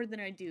lot more than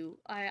I do.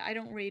 I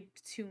don't raid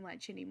too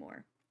much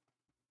anymore.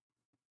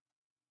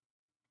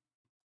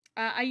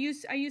 I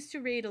used to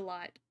raid a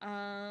lot.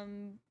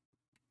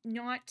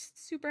 Not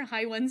super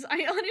high ones.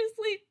 I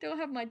honestly don't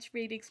have much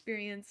raid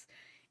experience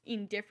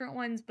in different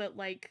ones, but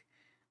like,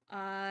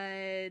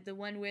 the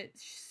one which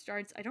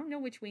starts, I don't know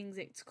which wings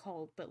it's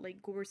called, but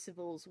like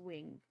Gorcival's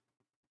wing.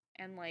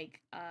 And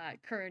like,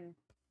 Kern,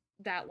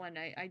 that one,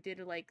 I did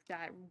like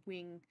that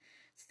wing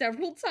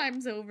several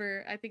times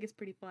over. I think it's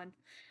pretty fun.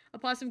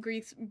 Opossum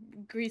Grease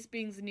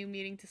Being's a new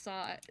meeting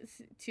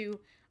to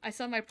I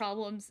saw my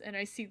problems and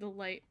I see the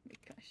light. Oh my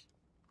gosh.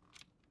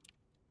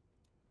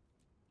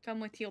 Come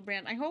with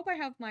Healbrand. I hope I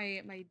have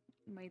my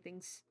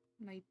things,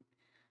 my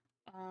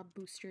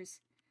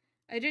boosters.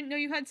 I didn't know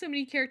you had so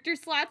many character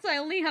slots. I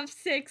only have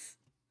 6.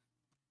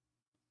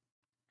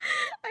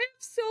 I have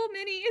so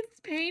many. It's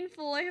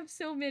painful. I have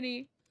so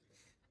many.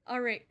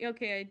 Alright,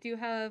 okay, I do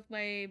have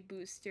my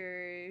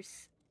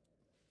boosters.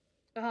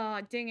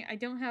 Oh, dang it, I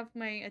don't have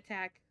my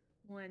attack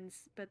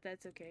ones, but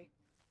that's okay.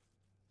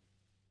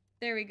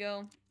 There we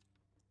go.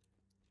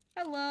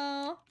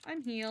 Hello,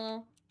 I'm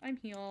heal. I'm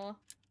heal.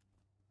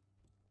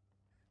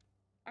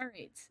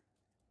 Alright.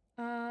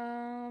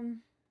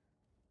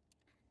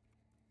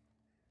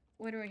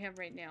 What do I have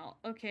right now?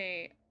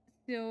 Okay,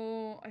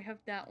 so I have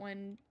that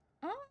one.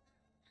 Oh,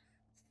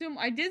 so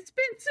I did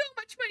spend so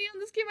much money on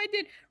this game. I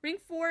did ring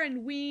 4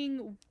 and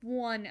wing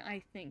 1,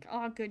 I think.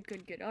 Oh, good,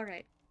 good, good.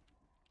 Alright.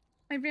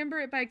 I remember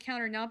it by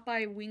counter, not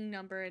by wing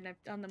number, and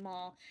I've done them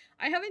all.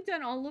 I haven't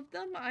done all of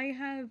them. I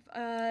have,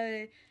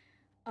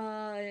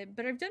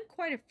 but I've done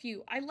quite a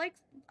few. I liked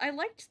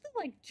the,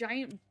 like,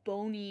 giant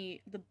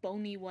bony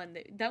one.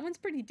 That one's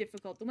pretty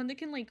difficult. The one that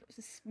can, like,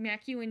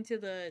 smack you into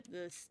the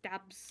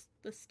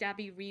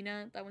stabby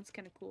arena. That one's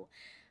kind of cool.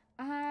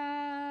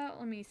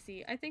 Let me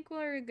see. I think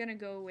we're gonna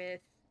go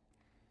with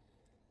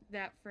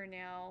that for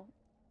now.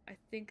 I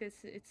think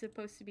it's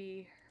supposed to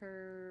be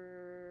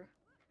her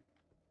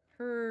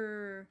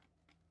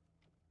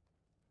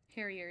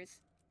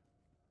Harriers,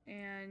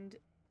 and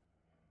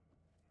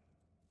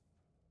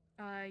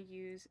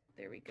use,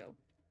 there we go.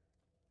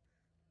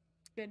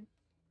 Good.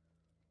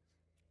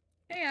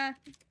 Hey,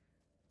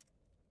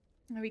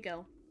 there we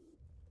go.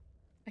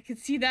 I can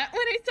see that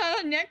when I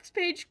saw the next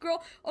page,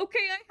 girl.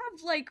 Okay, I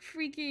have like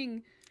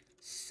freaking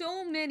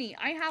so many.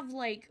 I have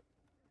like,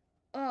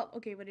 oh,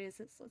 okay, what is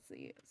this? Let's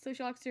see.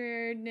 Social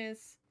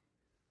awkwardness,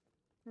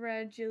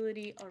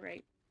 fragility. All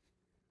right.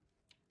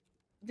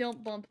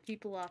 Don't bump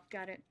people off.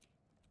 Got it.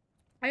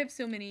 I have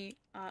so many.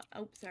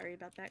 Oh, sorry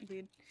about that,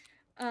 dude.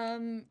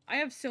 I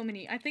have so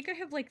many. I think I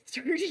have like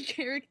 30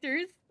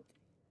 characters.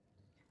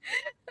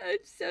 I'm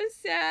so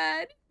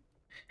sad.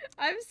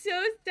 I'm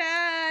so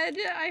sad.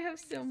 I have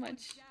so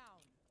much.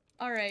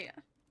 Alright.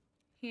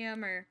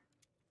 Hammer.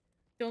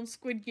 Don't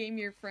squid game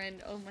your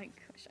friend. Oh my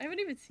gosh. I haven't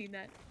even seen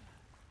that.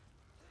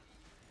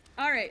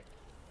 Alright.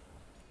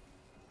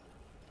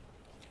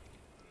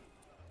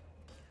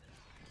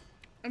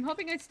 I'm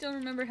hoping I still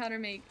remember how to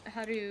make,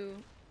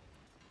 I'm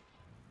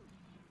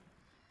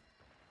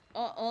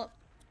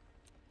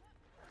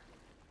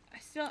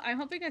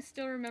hoping I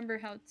still remember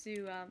how to,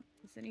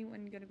 is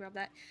anyone gonna grab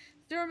that?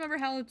 Still remember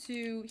how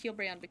to heal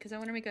Brand, because I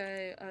want to make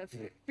a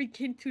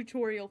freaking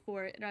tutorial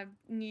for it, and I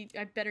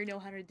better know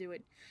how to do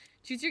it.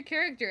 Choose your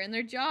character, and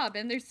their job,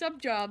 and their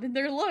sub-job, and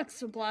their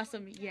looks,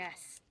 Blossom,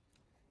 yes.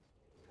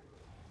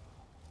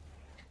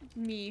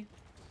 Me.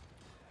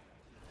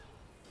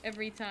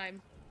 Every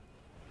time.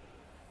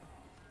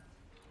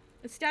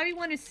 The stabby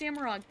one is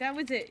Samurag, that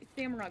was it,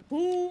 Samurag.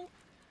 Ooh!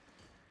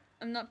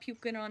 I'm not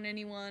puking on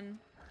anyone.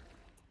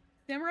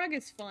 Samurag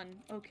is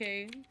fun,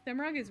 okay?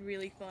 Samurag is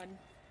really fun.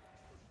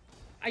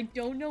 I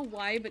don't know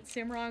why, but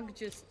Samurag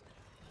just...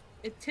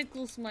 It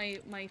tickles my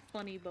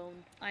funny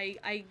bone.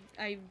 I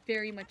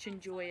very much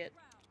enjoy it.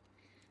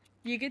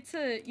 You get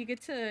to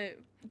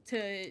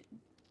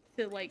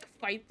like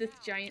fight this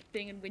giant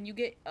thing, and when you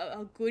get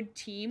a good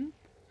team,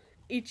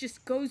 it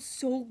just goes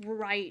so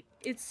right.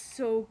 It's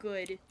so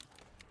good.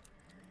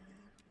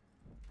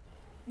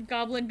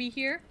 Goblin be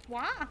here?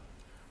 Wah!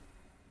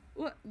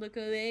 What? Look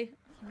away.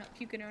 I'm not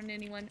puking on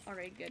anyone.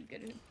 Alright, good,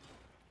 good.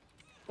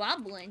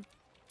 Goblin?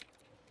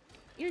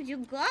 There's a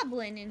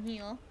goblin in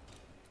here.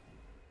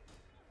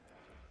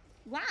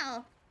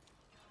 Wow.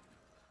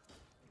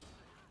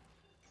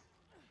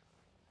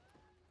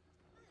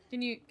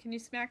 Can you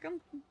smack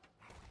him?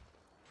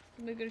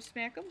 Am I gonna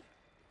smack him?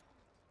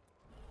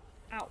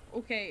 Ow.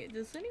 Okay,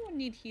 does anyone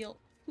need heal?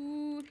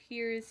 Who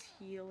here is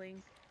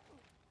healing?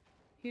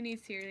 Who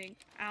needs healing?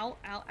 Ow,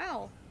 ow,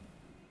 ow.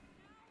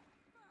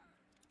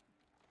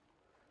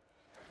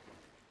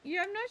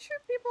 Yeah, I'm not sure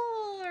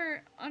people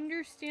are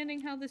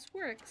understanding how this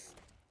works.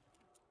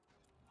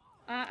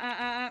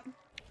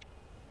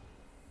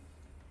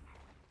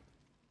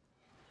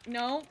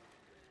 No.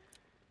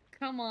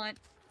 Come on.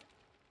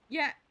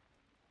 Yeah.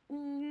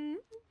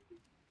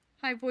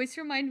 Hi, voice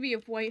remind me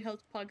of White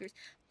House Poggers.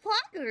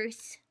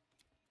 Poggers!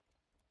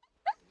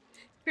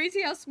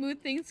 Crazy how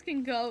smooth things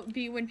can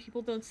be when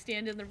people don't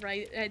stand in the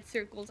right head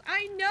circles.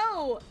 I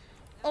know!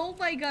 Oh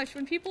my gosh,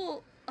 when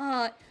people,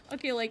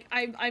 okay, like,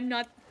 I'm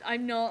not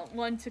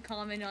one to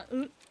comment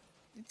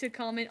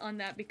on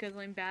that because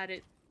I'm bad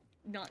at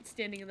not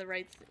standing in the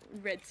right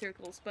red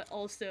circles, but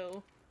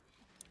also,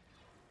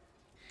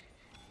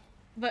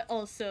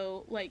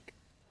 like,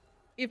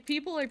 if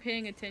people are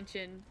paying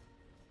attention,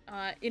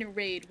 in a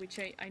raid, which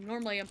I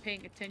normally am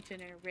paying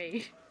attention in a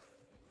raid,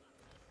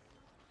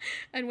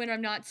 and when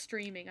I'm not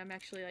streaming, I'm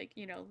actually, like,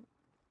 you know,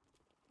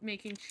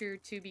 making sure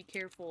to be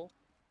careful.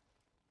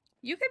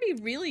 You can be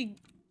really...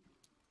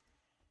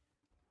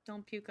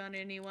 Don't puke on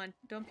anyone.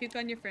 Don't puke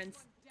on your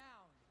friends.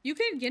 You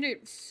can get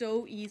it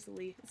so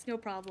easily. It's no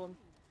problem.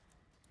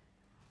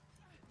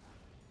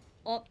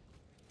 Oh.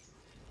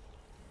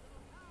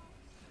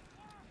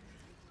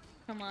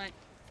 Come on.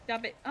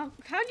 Stop it. Oh,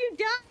 how'd you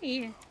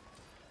die?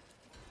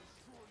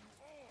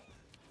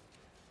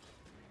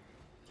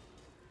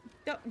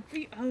 Don't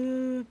be...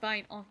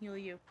 fine. I'll heal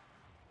you.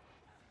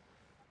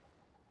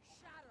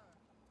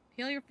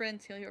 Heal your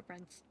friends. Heal your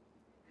friends.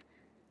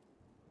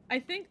 I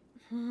think...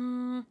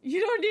 you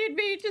don't need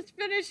me! Just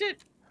finish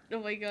it! Oh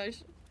my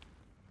gosh.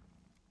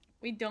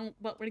 We don't,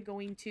 but we're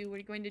going to.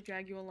 We're going to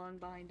drag you along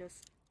behind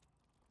us.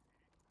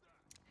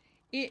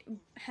 It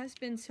has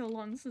been so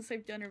long since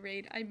I've done a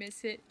raid. I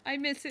miss it. I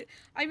miss it.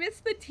 I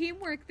miss the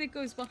teamwork that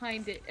goes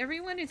behind it.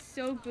 Everyone is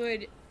so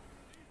good.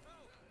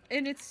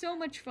 And it's so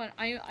much fun.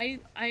 I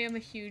am a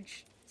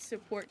huge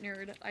support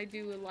nerd. I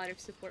do a lot of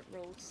support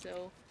roles,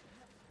 so...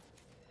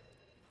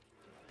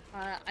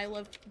 I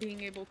love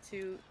being able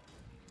to...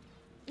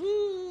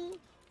 Ooh!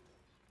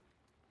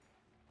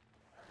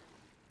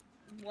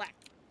 Whack.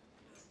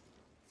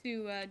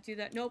 To, do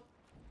that. Nope.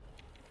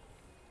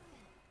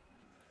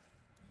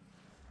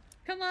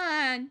 Come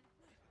on!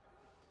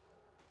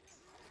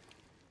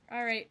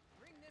 Alright.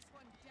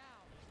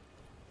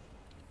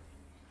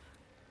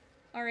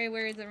 Alright,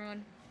 where is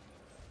everyone?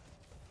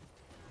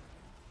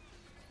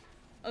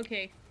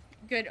 Okay.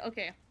 Good,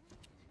 okay.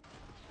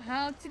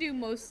 How to do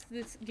most of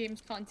this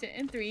game's content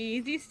in 3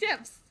 easy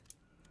steps!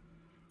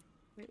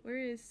 Wait, where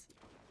is...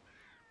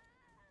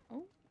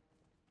 Oh?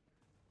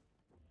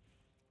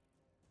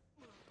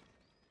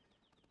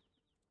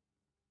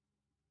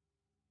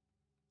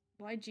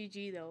 Why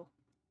GG though?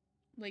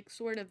 Like,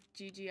 sort of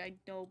GG, I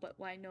know, but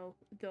why no,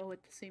 though,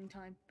 at the same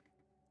time?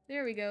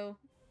 There we go.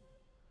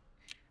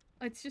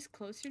 It's just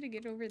closer to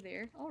get over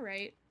there.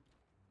 Alright.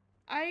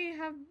 I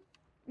have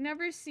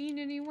never seen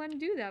anyone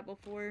do that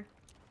before.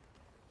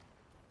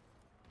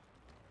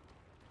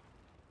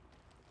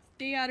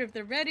 Stay out of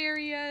the red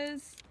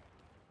areas.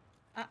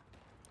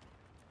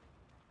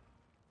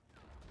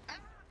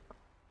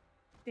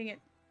 Dang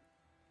it.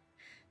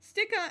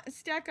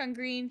 Stack on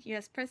green.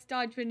 Yes, press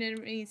dodge when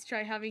enemies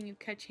try having you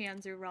catch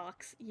hands or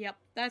rocks. Yep,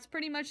 that's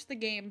pretty much the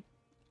game.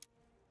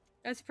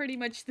 That's pretty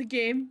much the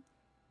game.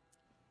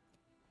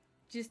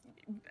 Just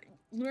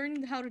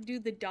learn how to do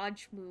the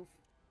dodge move.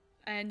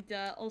 And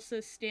also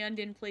stand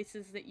in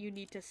places that you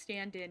need to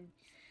stand in.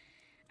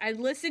 And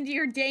listen to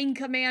your dang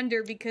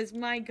commander, because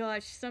my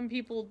gosh, some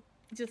people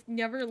just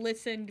never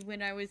listened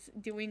when I was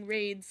doing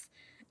raids.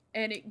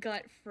 And it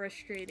got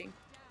frustrating.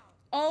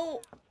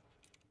 Oh!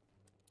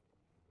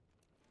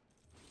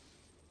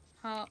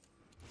 Huh.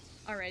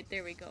 Alright,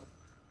 there we go.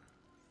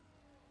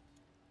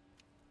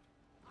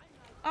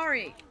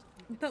 Alright.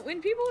 But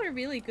when people are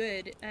really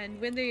good,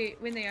 and when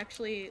they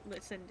actually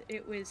listened,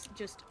 it was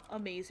just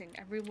amazing.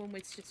 Everyone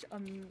was just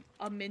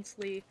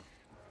immensely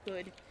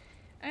good.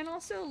 And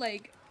also,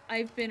 like,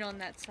 I've been on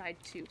that side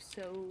too,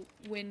 so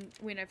when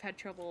I've had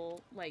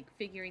trouble, like,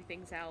 figuring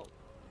things out,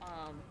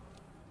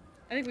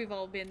 I think we've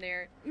all been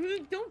there.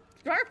 Don't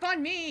barf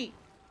on me!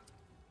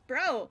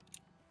 Bro!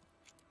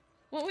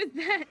 What was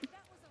that?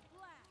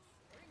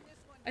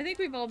 I think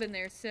we've all been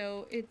there,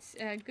 so it's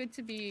good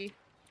to be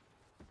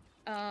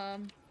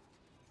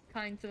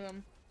kind to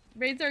them.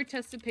 Raids are a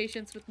test of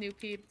patience with new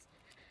peeps.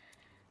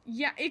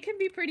 Yeah, it can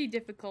be pretty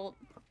difficult.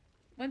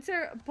 Once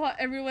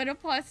everyone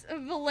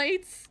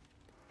apostolates,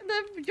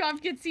 the job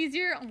gets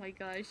easier. Oh my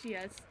gosh,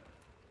 yes.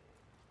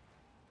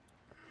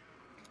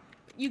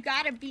 You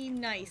gotta be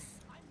nice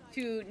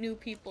to new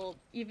people,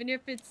 even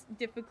if it's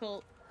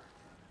difficult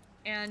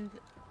and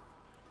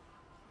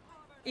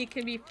it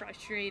can be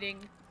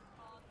frustrating.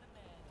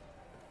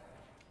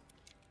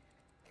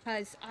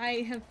 Because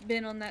I have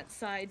been on that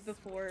side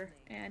before,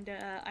 and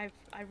I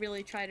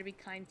really try to be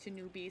kind to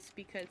newbies,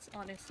 because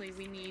honestly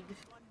we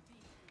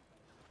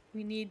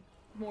need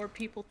more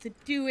people to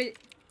do it.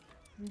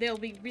 They'll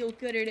be real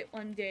good at it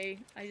one day.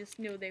 I just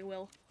know they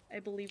will. I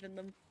believe in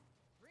them.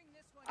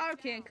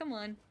 Okay, come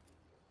on.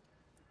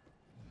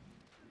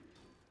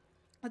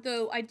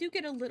 Although I do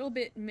get a little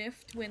bit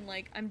miffed when,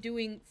 like, I'm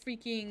doing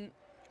freaking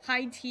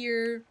high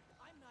tier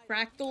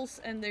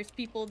fractals and there's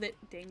people that,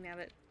 dang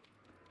nabbit,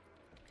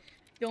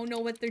 don't know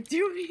what they're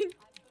doing.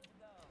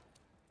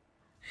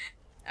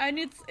 And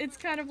it's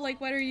kind of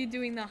like, what are you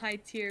doing the high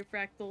tier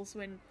fractals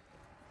when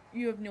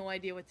you have no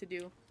idea what to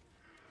do?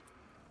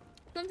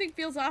 Something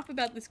feels off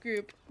about this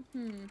group.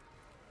 Some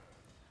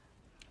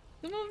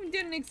of them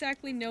didn't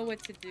exactly know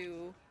what to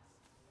do.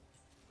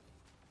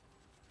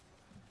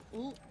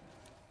 Ooh.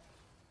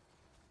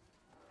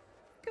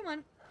 Come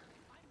on.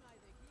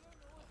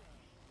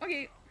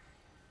 Okay.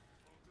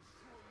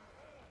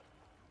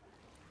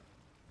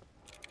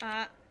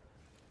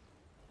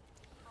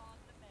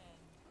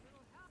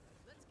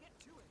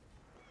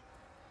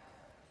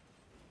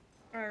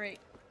 Alright.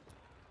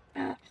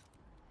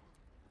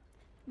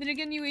 Then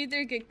again, you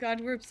either get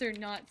god warps or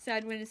not.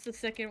 Sad when it's the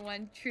second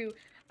one. True.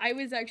 I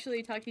was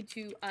actually talking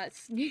to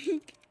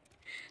Snake.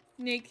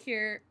 Snake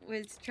here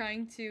was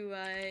trying to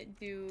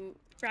do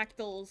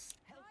fractals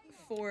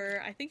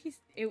for, I think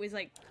it was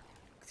like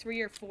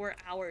 3 or 4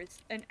 hours.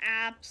 An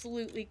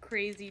absolutely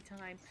crazy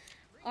time.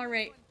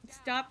 Alright,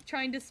 stop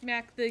trying to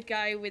smack the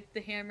guy with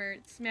the hammer.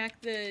 Smack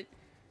the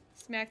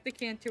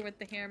canter with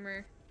the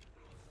hammer.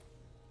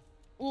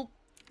 Well,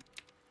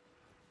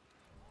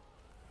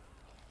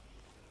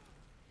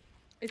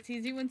 it's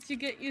easy once you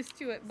get used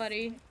to it,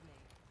 buddy.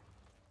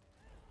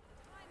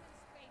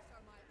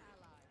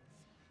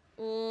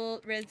 Oh,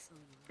 res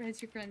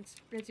your friends.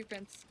 Res your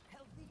friends.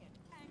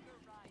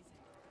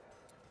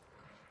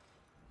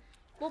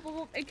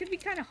 Well, it can be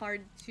kind of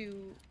hard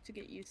to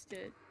get used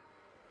to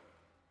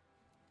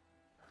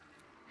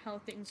how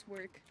things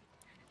work.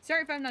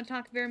 Sorry if I'm not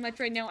talking very much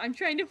right now. I'm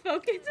trying to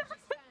focus on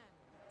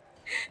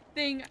the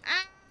thing.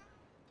 Ah!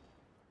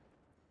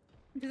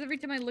 Because every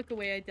time I look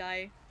away, I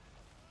die.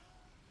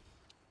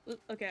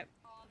 Okay.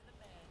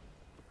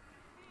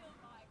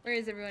 Where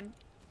is everyone?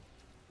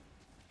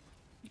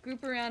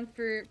 Group around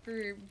for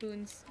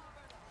boons.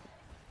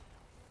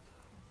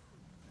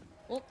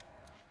 Oh.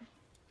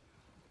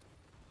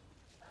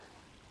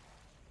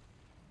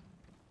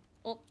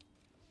 Oh.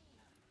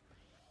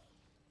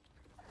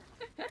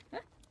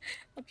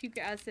 I'll puke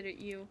acid at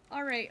you.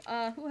 Alright,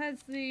 who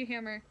has the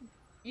hammer?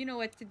 You know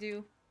what to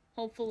do.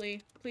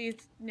 Hopefully.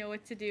 Please know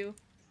what to do.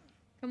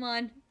 Come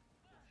on.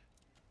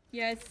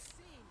 Yes.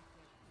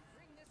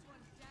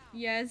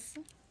 Yes.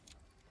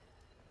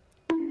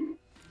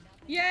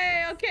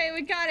 Yay! Okay,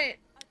 we got it!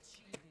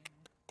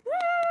 Woo!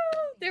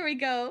 There we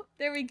go.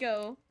 There we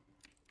go.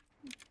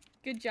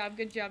 Good job,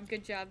 good job,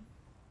 good job.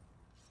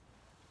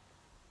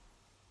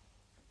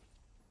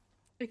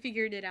 I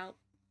figured it out.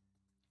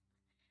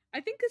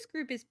 I think this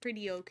group is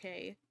pretty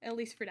okay. At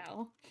least for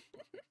now.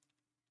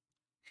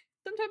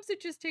 Sometimes it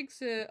just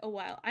takes a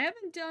while. I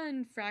haven't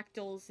done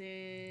fractals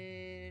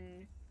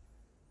in...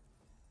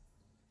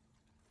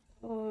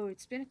 Oh,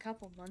 it's been a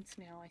couple months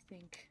now, I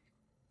think.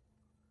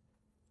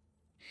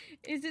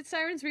 Is it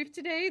Siren's Reef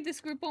today?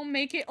 This group won't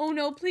make it. Oh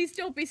no, please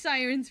don't be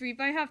Siren's Reef.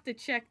 I have to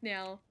check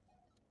now.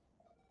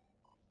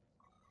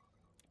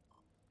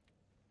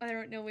 I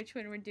don't know which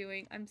one we're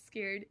doing. I'm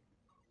scared.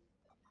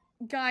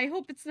 Guy, I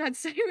hope it's not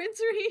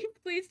Siren's Reef.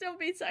 Please don't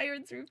be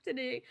Siren's Reef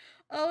today.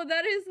 Oh,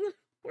 that is the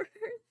worst.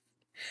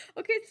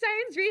 Okay,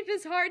 Siren's Reef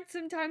is hard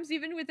sometimes,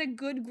 even with a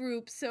good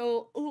group,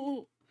 so...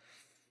 Oh.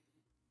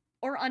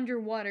 Or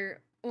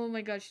underwater. Oh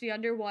my gosh, the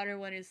underwater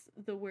one is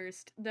the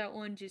worst. That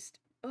one just...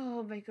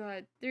 Oh my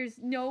god. There's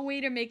no way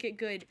to make it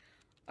good.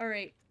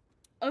 Alright.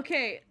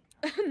 Okay.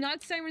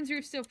 Not Siren's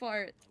Reef so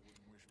far.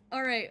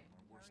 Alright.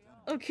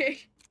 Okay.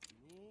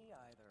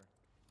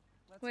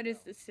 What is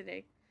this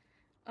today?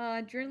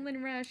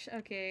 Adrenaline Rush.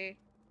 Okay.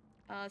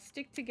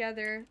 Stick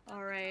Together.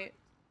 Alright.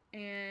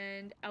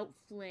 And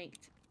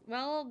Outflanked.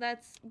 Well,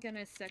 that's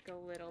gonna suck a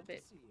little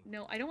bit.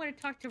 No, I don't want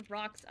to talk to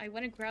rocks. I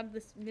want to grab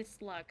this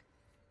Miss Luck.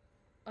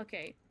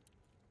 Okay.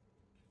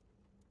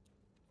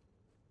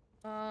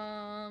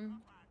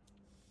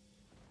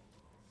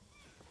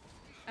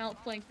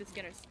 Outflanked is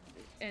gonna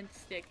and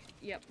stick.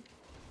 Yep.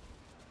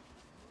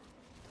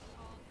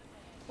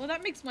 Well,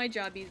 that makes my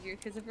job easier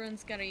because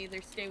everyone's gotta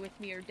either stay with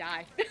me or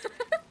die.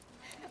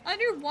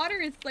 Underwater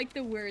is like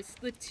the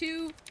worst. The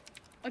two...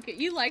 Okay,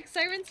 you like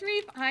Siren's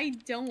Reef? I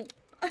don't.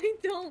 I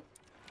don't.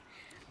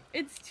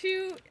 It's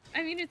too...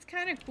 I mean, it's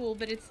kind of cool,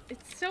 but it's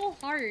so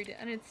hard,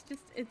 and it's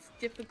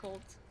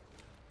difficult.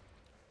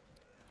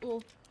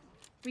 Well,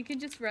 we can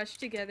just rush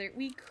together.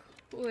 We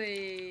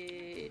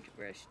could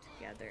rush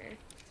together.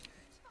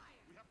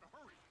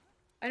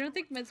 I don't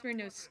think Mesmer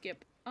knows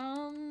Skip.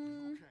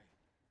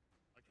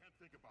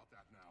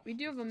 We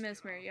do have a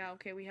Mesmer. Yeah,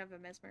 okay, we have a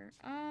Mesmer.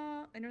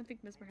 I don't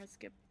think Mesmer has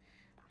Skip.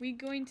 We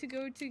going to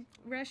go to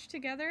rush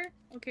together?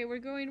 Okay, we're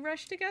going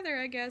rush together,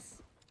 I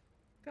guess.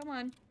 Come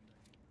on.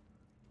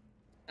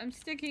 I'm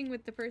sticking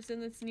with the person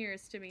that's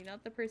nearest to me,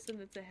 not the person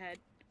that's ahead.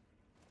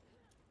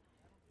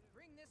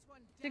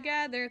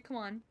 Together, come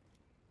on.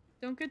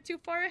 Don't get too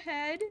far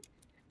ahead,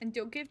 and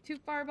don't get too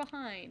far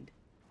behind.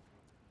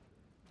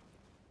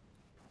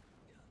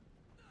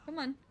 Come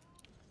on.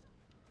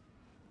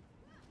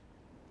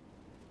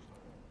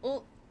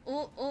 Oh,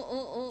 oh, oh, oh,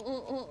 oh,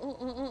 oh, oh, oh,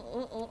 oh,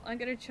 oh, oh. I'm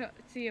gonna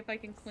see if I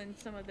can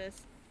cleanse some of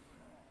this.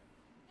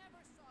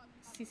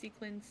 CC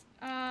cleanse.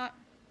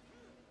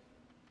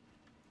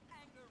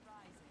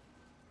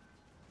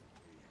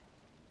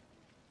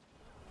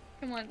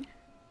 Come on.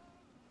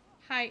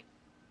 Hi.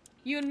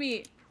 You and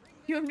me.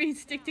 You and me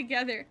stick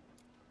together.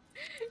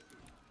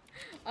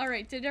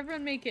 Alright, did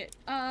everyone make it?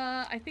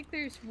 I think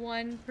there's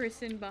one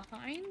person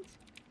behind.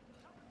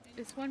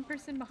 Is one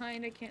person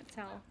behind? I can't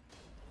tell.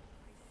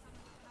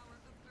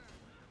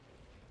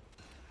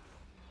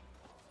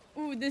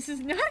 Ooh, this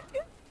is not...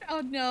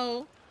 Oh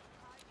no.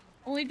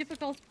 Only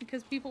difficult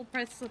because people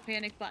press the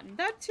panic button.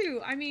 That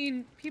too. I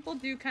mean, people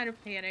do kind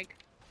of panic.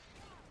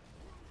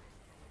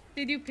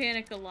 They do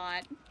panic a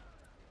lot.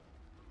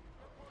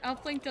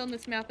 Outflanked on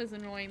this map is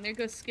annoying. There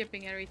goes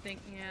skipping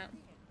everything.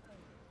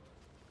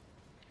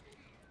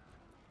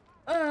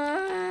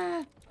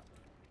 Yeah.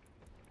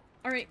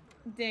 Alright.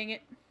 Dang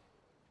it.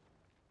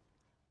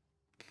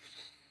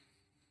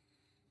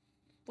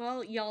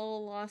 Well,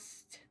 y'all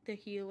lost the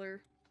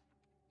healer.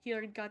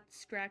 Healer got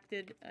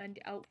distracted and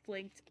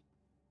outflanked.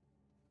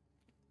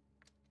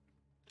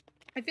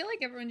 I feel like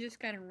everyone just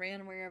kind of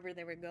ran wherever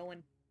they were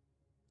going.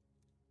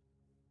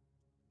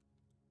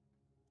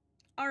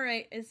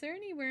 Alright, is there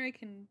anywhere I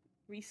can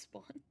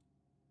respawn?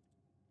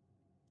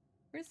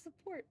 Where's the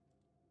port?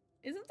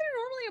 Isn't there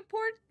normally a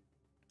port?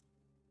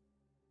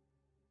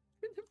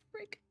 Where the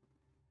frick?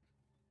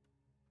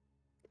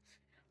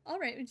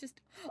 Alright, we just...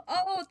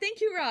 Oh,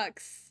 thank you,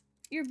 Rox!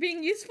 You're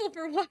being useful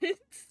for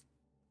once!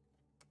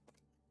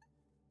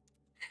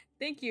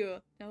 Thank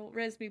you. No,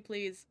 res me,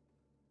 please.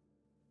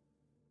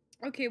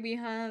 Okay, we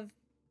have...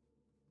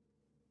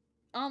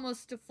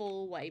 almost a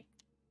full wipe.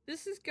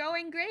 This is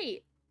going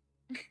great!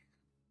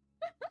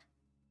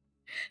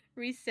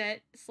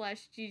 Reset /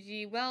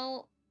 GG.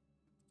 Well,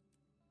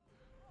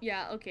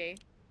 yeah, okay.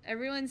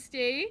 Everyone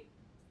stay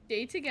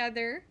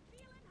together.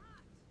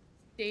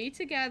 Stay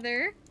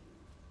together.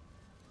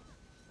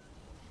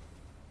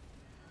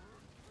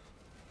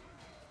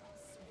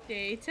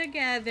 Stay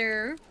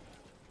together.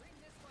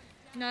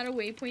 Not a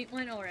waypoint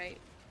one? Alright.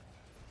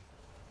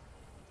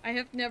 I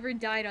have never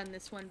died on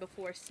this one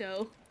before,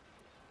 so...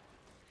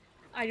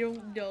 I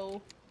don't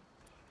know...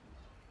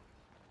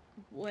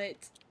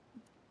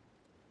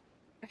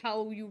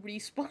 how you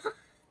respawn.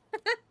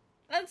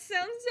 That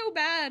sounds so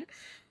bad.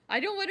 I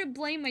don't want to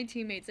blame my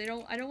teammates. I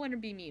don't want to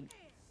be mean.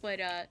 But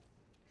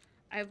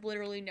I've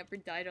literally never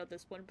died on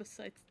this one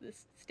besides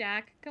this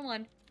stack. Come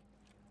on.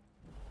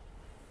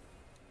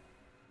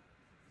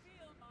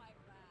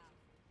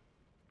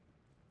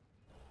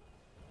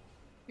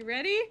 You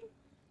ready?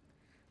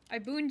 I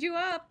booned you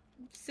up,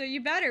 so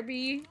you better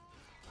be.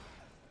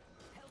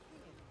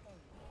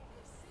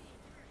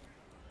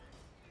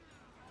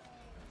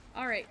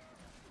 Alright.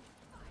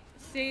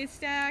 Stay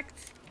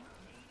stacked.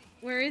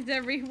 Where is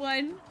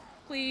everyone?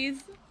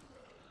 Please.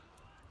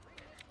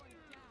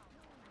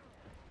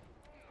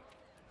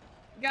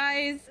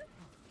 Guys.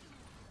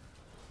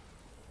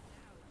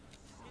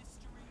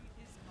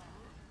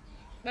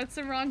 That's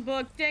the wrong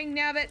book. Dang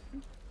nabbit.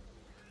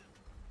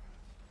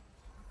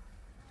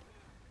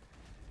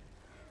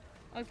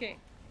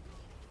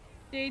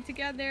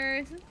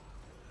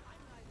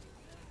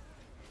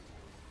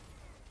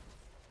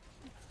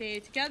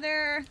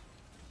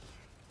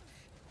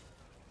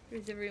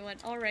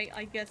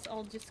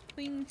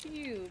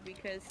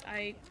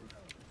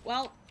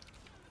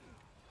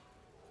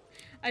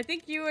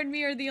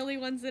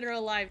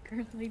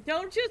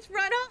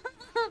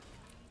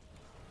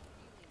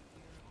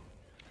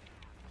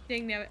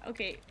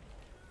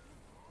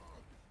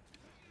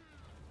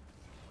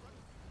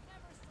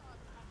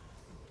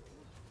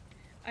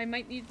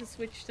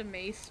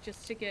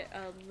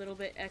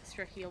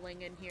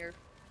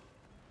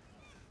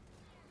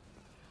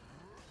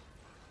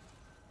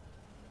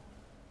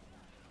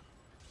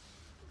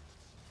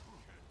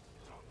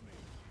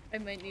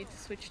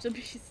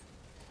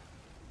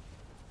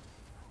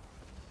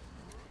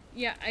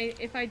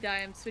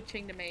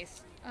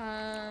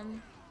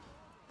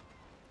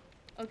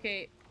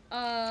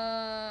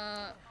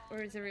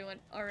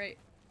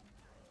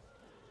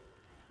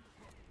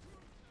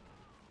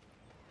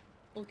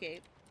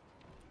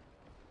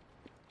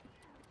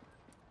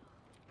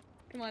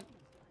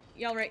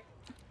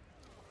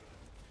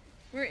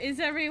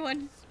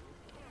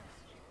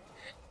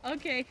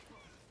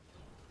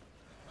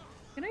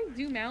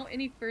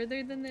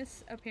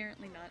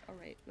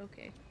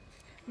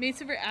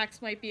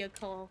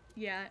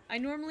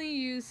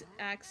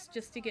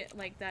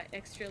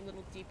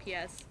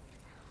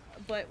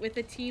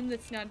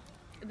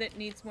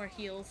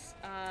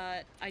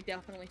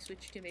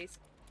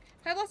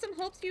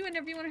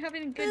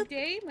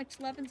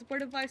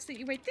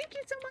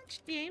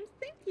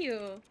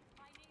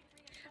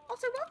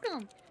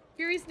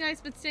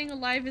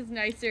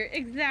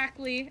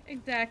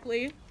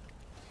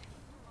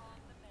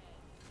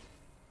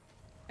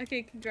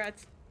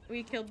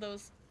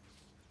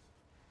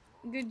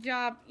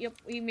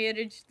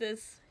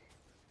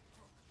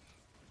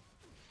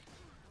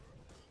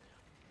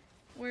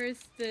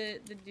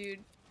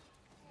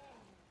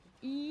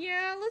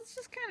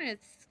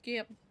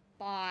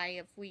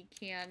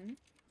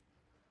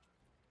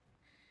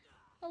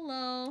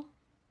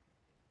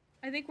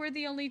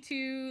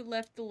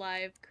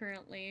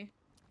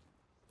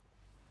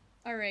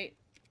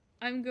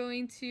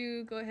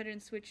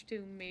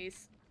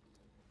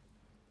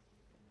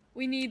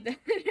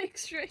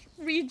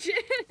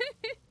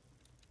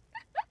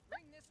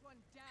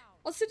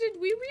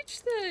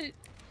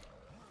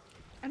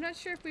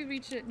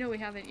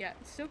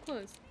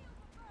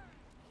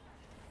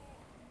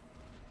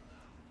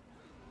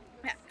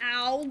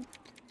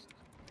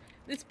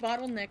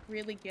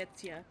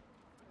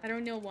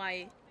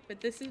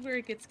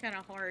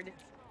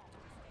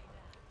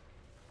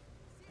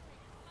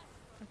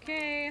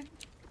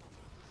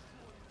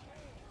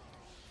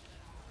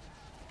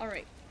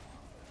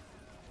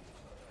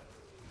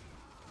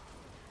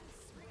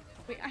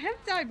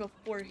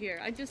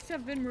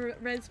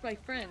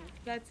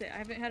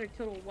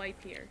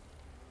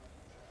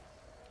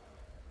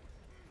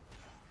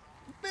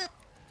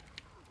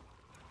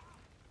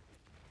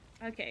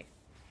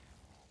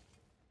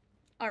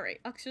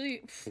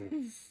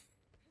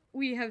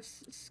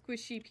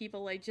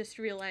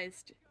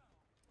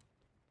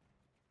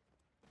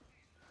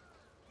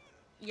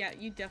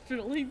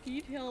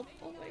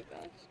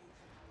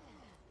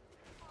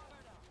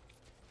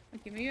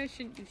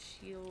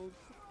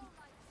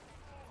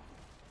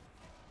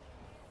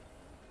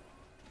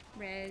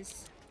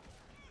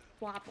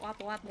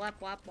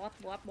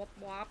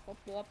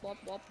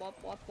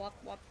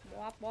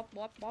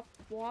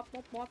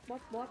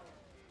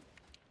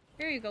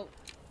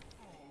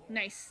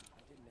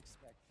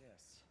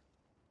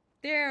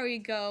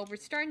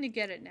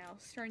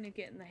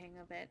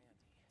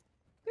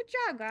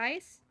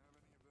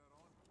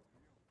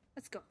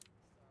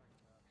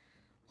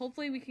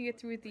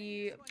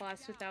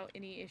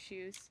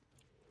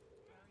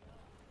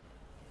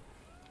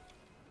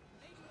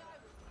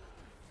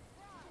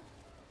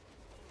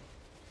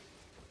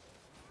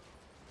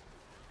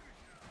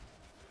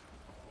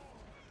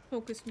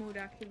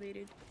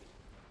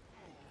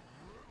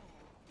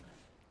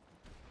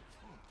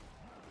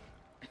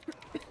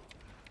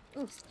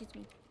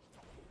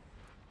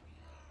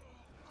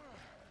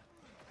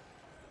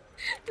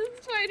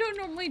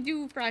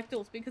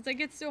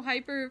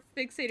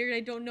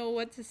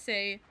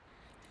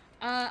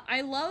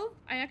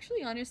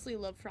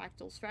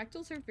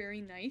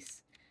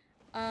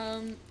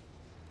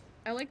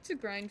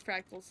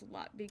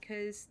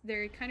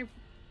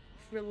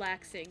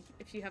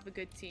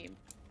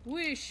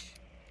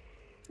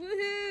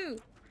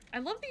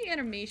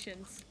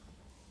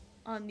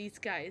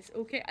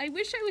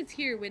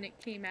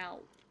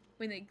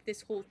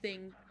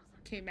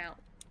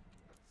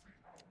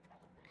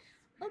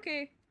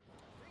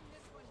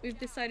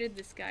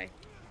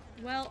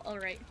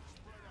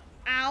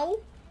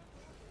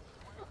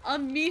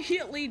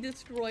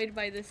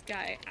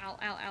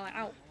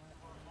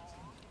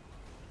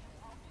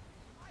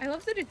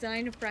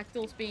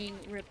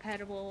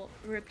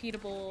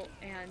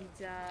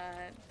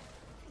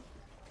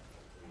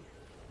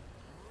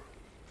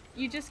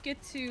 you just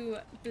get to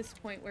this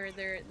point where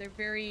they're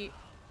very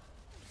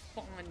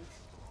fond.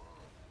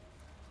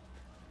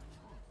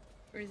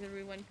 Where's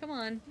everyone? Come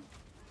on.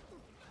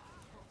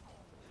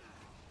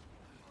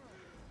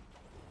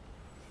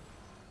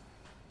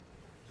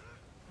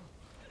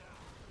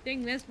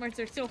 Dang, this smarts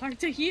are so hard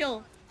to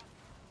heal.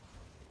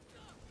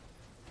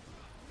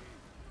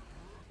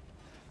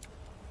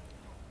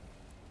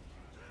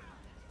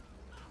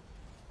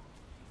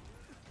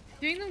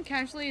 Doing them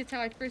casually is how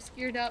I first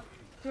geared up.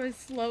 It was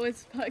slow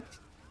as fuck.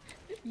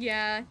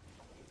 Yeah.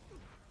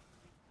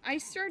 I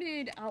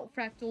started out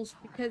fractals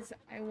because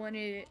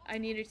I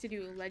needed to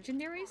do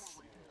legendaries.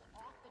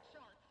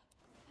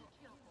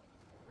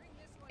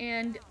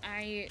 And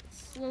I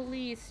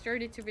slowly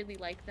started to really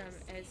like them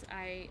as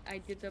I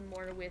did them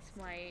more with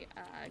my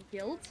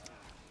guild.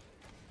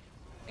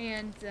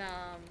 And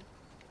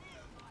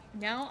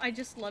now I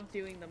just love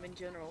doing them in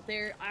general.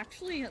 They're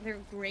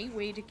a great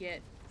way to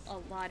get a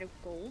lot of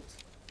gold.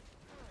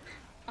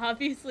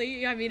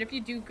 Obviously, I mean, if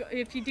you do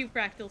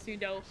fractals, you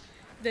know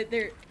that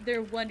they're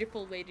a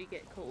wonderful way to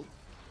get gold.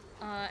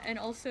 And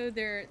also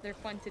they're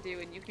fun to do,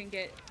 and you can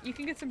get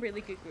some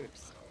really good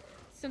groups.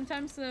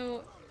 Sometimes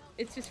though,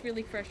 it's just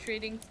really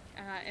frustrating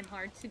and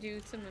hard to do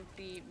some of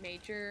the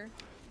major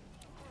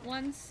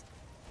ones.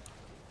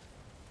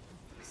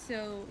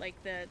 So like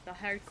the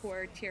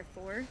hardcore tier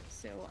 4.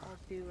 So I'll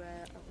do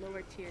a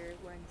lower tier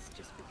ones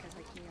just because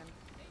I can.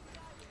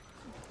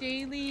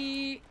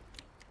 Daily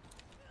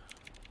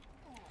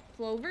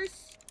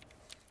clovers?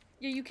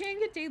 Yeah, you can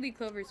get daily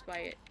clovers by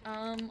it.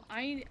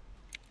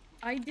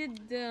 I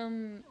did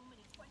them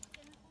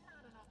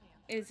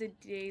as a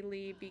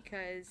daily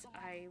because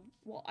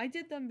I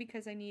did them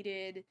because I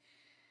needed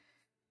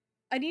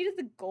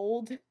the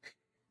gold,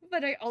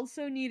 but I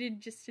also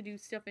needed just to do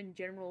stuff in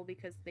general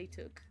because they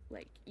took,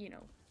 like, you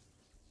know,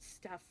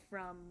 stuff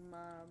from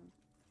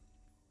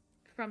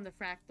the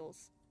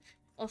fractals.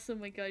 Also,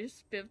 my gosh,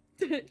 Spiff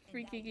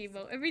freaking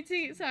emo. Every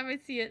time I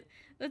see it,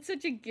 that's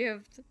such a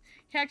gift.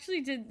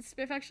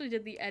 Spiff actually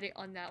did the edit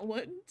on that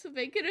one to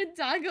make it a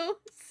doggo.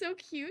 So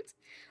cute.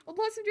 Oh,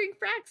 plus I'm doing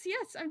fracs.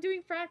 Yes, I'm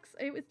doing fracs.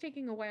 It was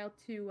taking a while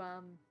to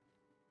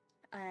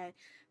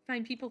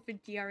find people for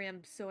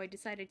DRM, so I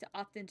decided to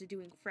opt into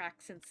doing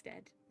fracs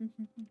instead.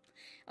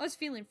 I was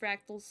feeling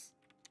fractals.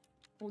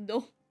 Oh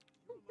no.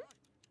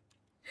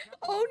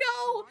 Oh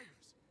no!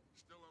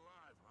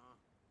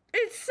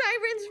 It's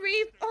Siren's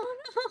Reef! Oh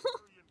no!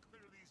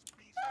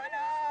 Oh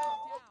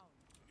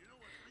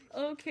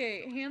no!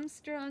 Okay,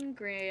 Hamstrung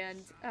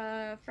Grand.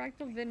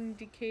 Fractal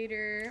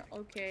Vindicator.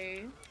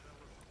 Okay.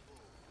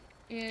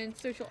 And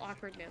Social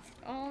Awkwardness.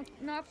 Oh,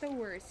 not the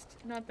worst.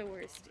 Not the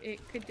worst.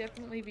 It could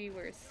definitely be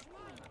worse.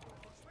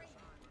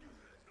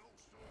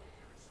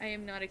 I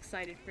am not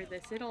excited for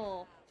this at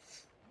all.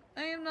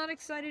 I am not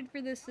excited for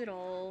this at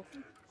all.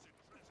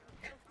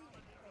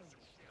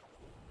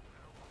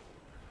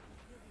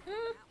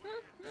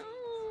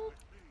 No.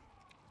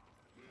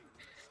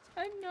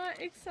 I'm not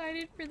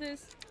excited for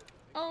this.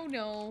 Oh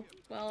no.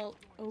 Well,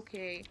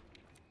 okay.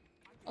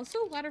 Also,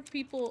 a lot of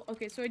people...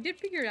 Okay, so I did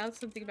figure out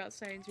something about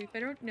Science Reef. I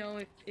don't know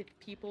if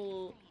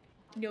people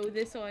know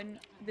this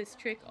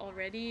trick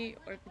already,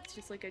 or if it's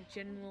just like a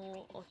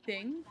general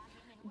thing.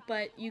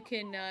 But you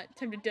can,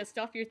 time to dust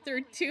off your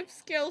third tube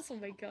skills. Oh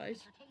my gosh.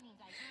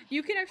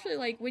 You can actually,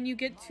 like, when you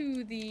get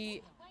to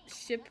the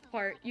ship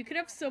part, you can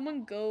have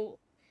someone go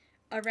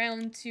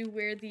around to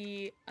where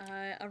the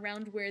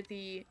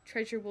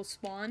treasure will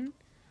spawn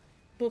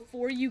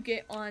before you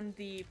get on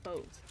the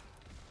boat.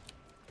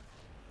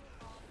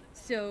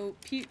 So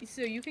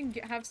you can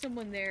have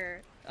someone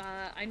there.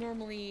 I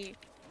normally,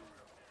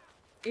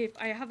 if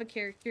I have a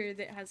character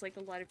that has like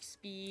a lot of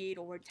speed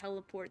or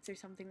teleports or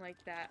something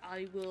like that,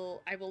 I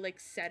will like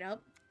set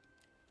up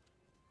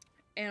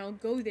and I'll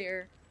go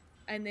there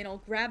and then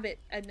I'll grab it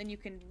and then you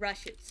can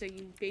rush it, so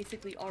you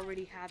basically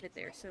already have it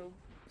there. So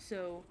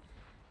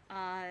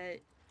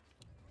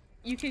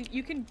you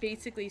can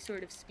basically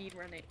sort of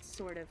speedrun it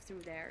sort of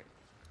through there.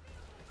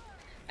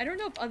 I don't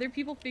know if other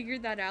people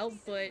figured that out,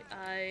 but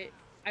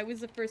I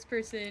was the first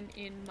person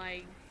in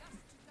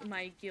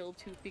my guild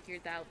who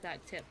figured out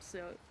that tip,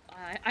 so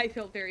I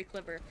felt very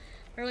clever.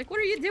 They're like, "What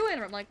are you doing?"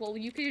 And I'm like, "Well,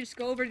 you can just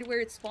go over to where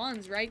it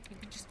spawns, right? You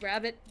can just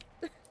grab it."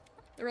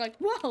 They're like,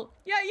 "Whoa,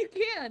 yeah, you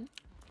can."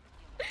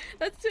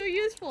 That's so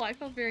useful. I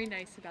felt very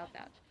nice about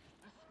that.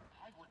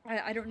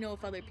 I don't know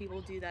if other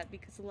people do that,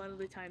 because a lot of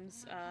the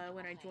times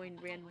when I join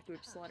random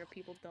groups, a lot of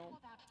people don't.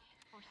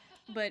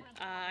 But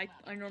I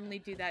normally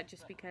do that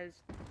just because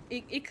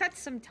it cuts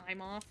some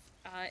time off,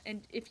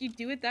 and if you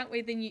do it that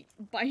way, then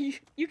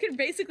you can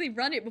basically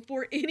run it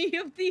before any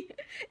of the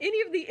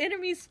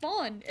enemies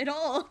spawn at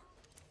all.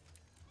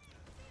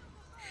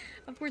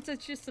 Of course,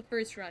 that's just the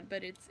first run,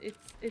 but it's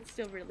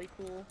still really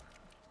cool.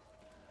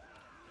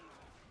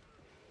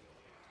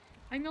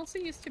 I'm also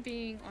used to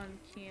being on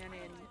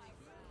canon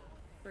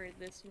for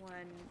this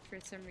one for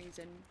some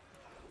reason,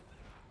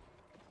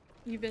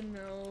 even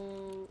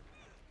though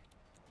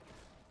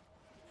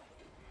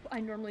I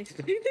normally play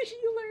the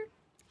healer.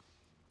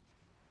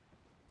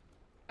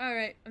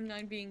 Alright, I'm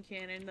not being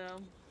canon though.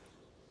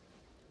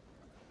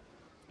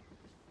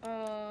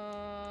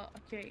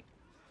 Okay.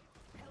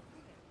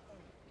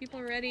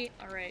 People ready?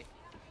 Alright.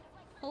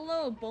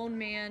 Hello, Bone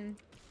Man.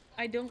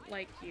 I don't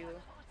like you.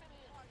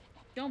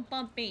 Don't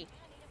bump me.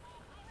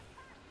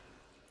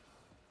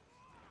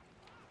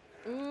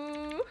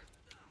 Ooh.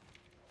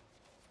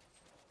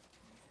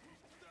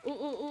 Ooh, ooh,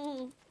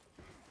 ooh.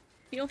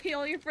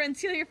 Heal your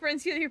friends, heal your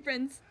friends, heal your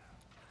friends.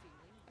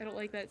 I don't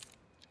like that.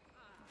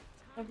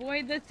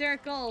 Avoid the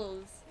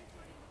circles.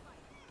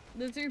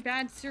 Those are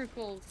bad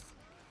circles.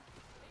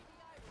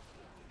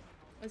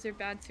 Those are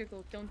bad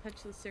circles. Don't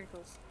touch the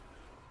circles.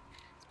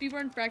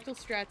 Speedrun fractal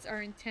strats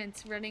are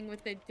intense. Running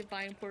with a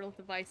divine portal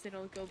device,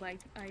 it'll go by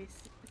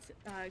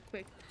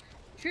quick.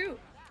 True.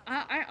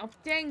 Oh,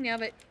 dang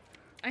nabbit.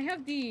 I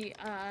have the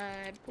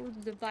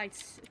portal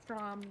device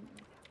from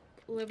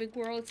Living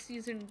World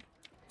Season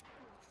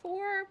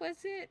 4, was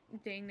it?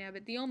 Dang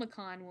nabbit. The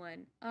Omicron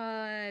one.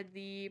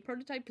 The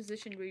prototype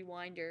position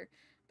rewinder.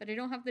 But I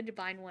don't have the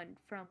divine one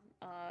from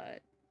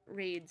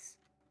raids.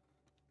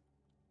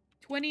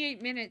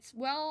 28 minutes.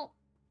 Well,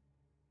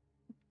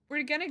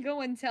 we're gonna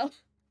go until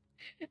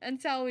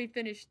until we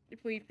finish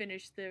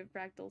the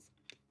fractals.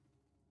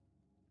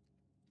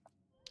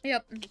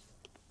 Yep.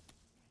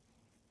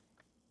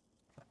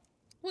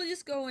 We'll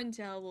just go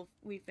until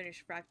we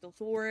finish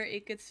fractals, or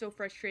it gets so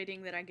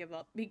frustrating that I give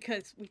up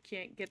because we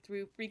can't get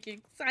through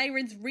freaking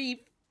Siren's Reef.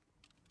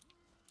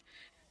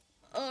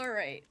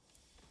 Alright.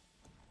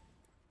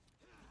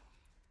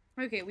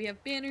 Okay, we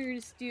have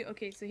banners, dude.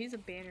 Okay, so he's a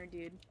banner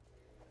dude.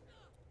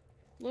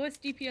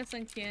 Lowest DPS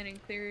on cannon,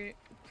 clear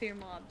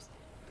mobs.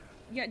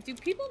 Yeah, do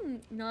people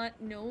not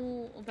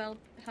know about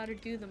how to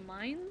do the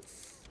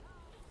mines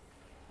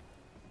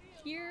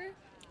here?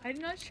 I'm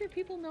not sure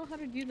people know how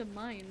to do the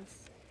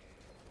mines.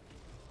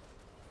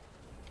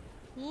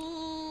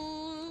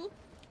 Ooh.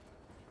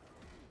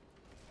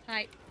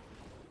 Hi.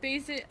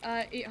 Base it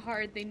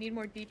hard. They need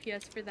more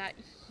DPS for that.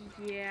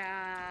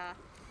 Yeah.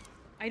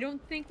 I don't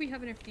think we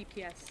have enough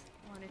DPS,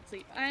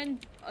 honestly.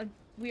 And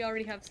we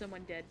already have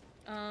someone dead.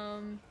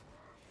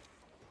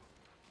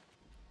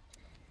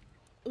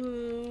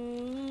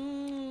 Ooh.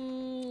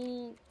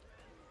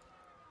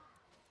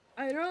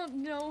 I don't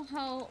know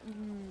how...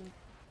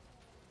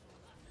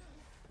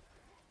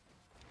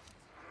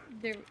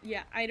 There,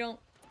 yeah, I don't...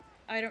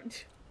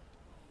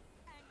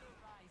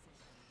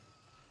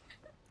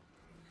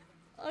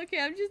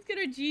 Okay, I'm just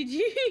gonna GG.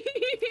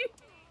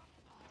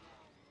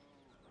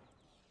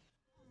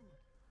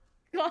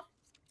 God.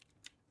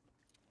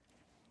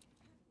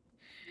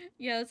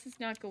 Yeah, this is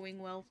not going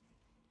well.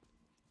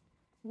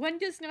 One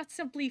does not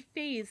simply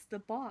phase the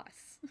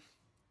boss.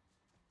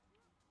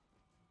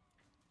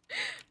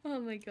 Oh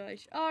my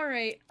gosh.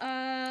 Alright,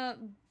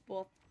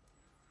 buff.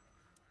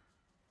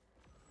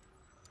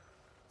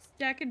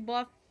 Stack and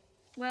buff.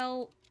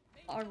 Well,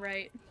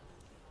 alright.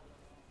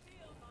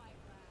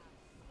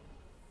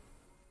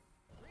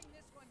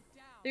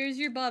 There's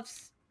your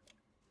buffs.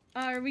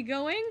 Are we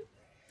going?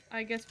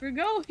 I guess we're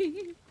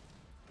going.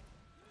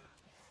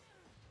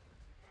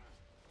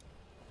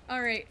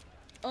 Alright.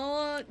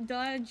 Oh,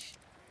 dodge.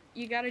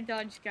 You gotta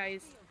dodge,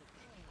 guys.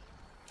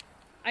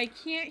 I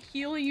can't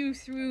heal you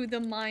through the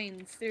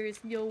mines. There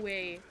is no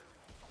way.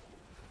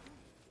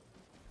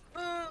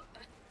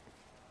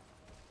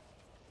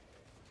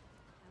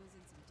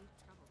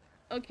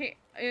 Okay,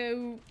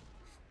 I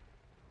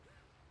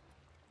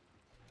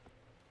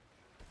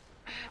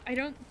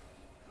don't...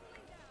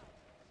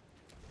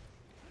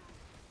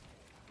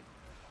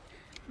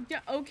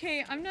 Yeah,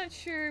 okay, I'm not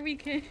sure we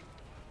can...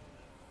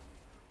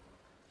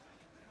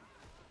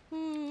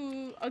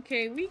 Ooh,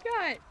 okay, we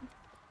got...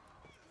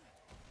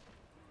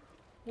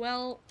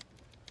 Well...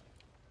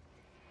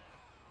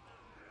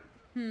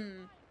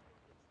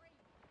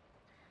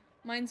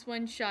 Mine's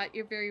one shot,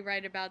 you're very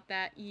right about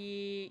that.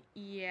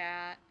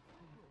 Yeah.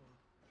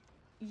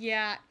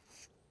 Yeah.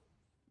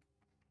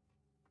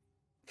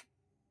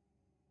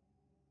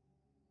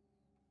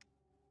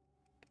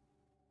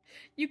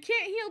 You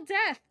can't heal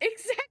death!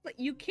 Exactly!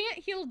 You can't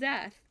heal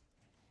death.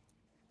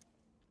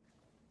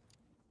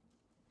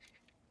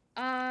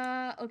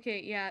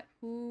 Okay, yeah.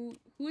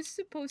 Who's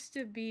supposed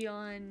to be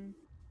on...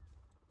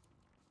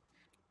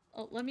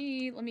 Oh, let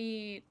me...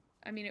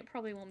 I mean, it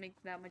probably won't make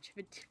that much of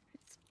a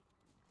difference.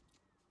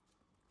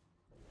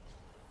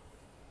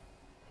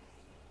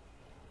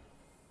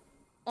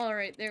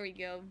 Alright, there we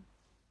go.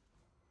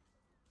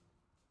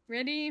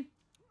 Ready?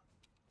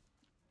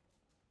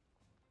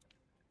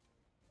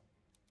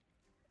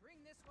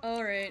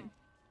 Alright.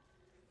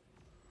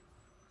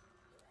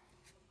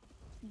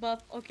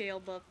 Buff. Okay, I'll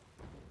buff.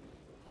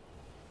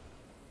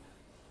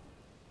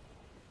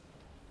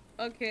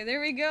 Okay, there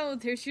we go.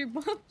 There's your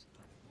buff.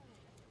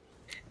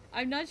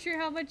 I'm not sure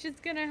how much it's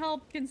gonna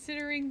help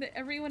considering that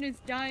everyone is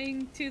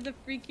dying to the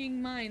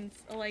freaking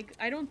mines. Like,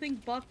 I don't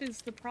think buff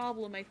is the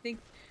problem. I think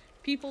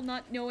people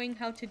not knowing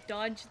how to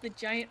dodge the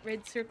giant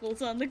red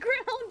circles on the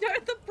ground are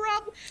the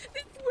problem.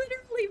 It's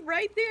literally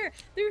right there.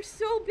 They're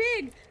so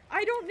big.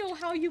 I don't know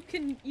how you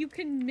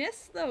can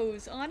miss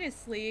those,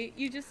 honestly.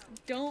 You just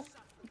don't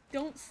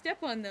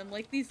step on them.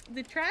 Like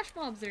the trash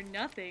mobs are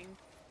nothing.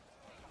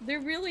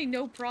 They're really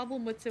no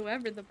problem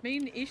whatsoever. The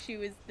main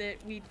issue is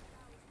that we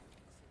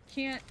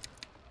can't...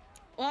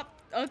 Oh,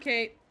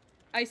 okay.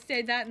 I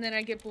say that and then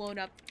I get blown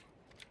up.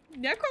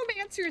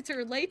 Necromancers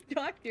are late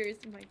doctors.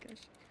 Oh my gosh.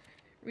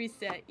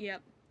 Reset,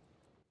 yep.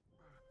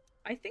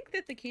 I think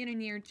that the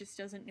cannoneer just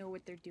doesn't know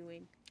what they're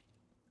doing.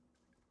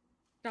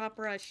 Stop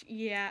rush,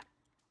 yeah.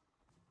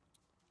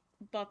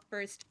 Buff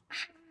burst.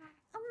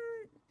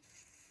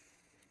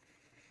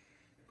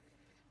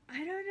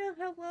 I don't know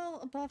how well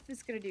a buff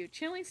is gonna do.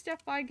 Channeling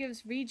step 5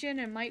 gives regen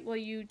and might while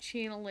you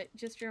channel it.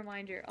 Just a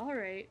reminder.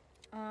 Alright.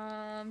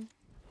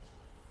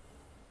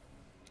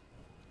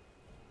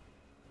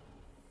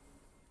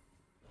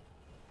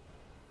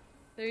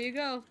 There you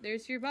go.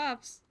 There's your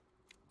buffs.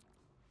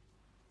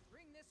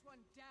 Bring this one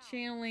down.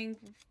 Channeling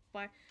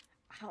 5.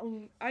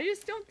 I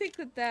just don't think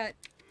that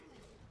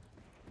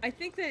I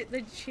think that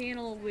the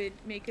channel would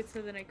make it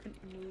so that I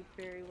couldn't move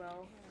very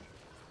well.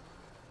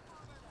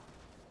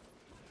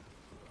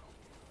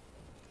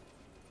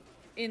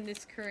 In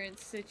this current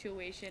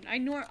situation. I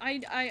know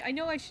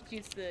I should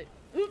use the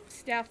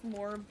staff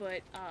more,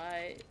 but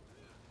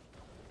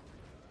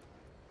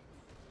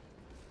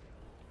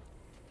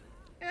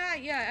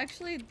yeah,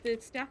 actually the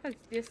staff has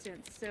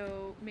distance,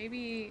 so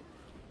maybe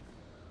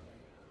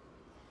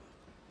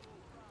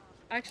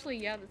actually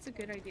yeah, that's a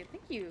good idea.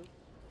 Thank you.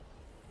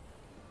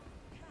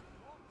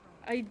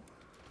 I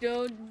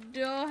don't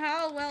know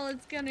how well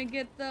it's gonna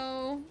get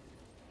though.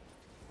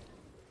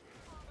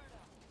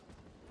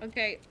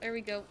 Okay, there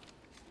we go.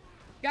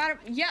 Got him.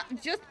 Yeah,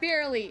 just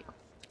barely.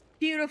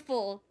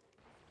 Beautiful.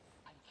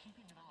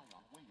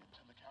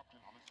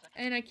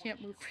 And I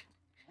can't move.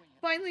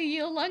 Finally,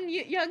 you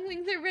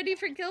younglings are ready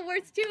for Guild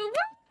Wars 2. Woo!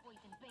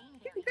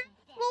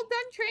 Well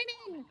done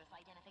training.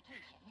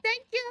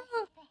 Thank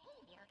you.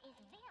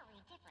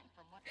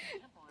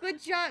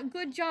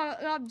 Good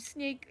job,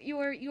 Snake. You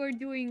are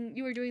doing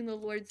the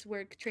Lord's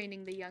work,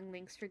 training the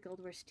younglings for Guild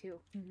Wars 2.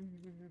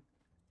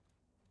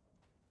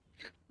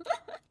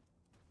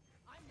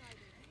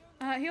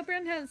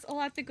 Healbrand has a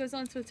lot that goes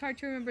on, so it's hard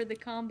to remember the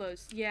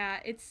combos. Yeah,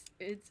 it's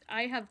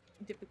I have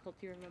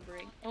difficulty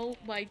remembering. Oh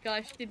my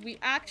gosh, did we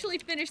actually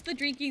finish the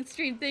drinking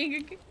stream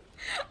thing?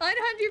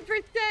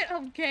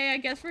 100%! Okay, I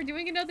guess we're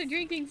doing another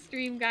drinking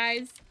stream,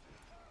 guys.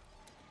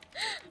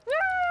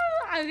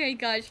 Woo! Okay,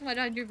 gosh,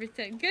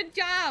 100%. Good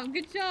job,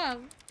 good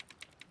job.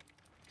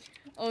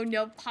 Oh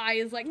no, Pi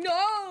is like,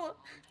 no!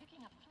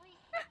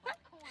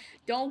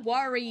 Don't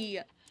worry.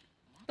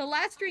 The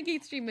last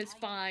drinking stream was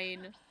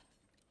fine.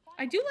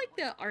 I do like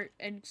the art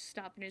and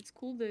stuff, and it's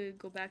cool to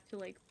go back to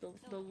like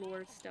the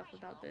lore stuff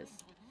about this.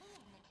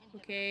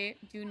 Okay,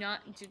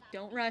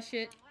 don't rush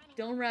it.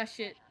 Don't rush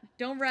it.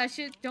 Don't rush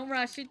it. Don't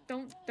rush it.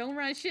 Don't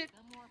rush it.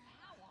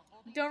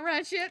 Don't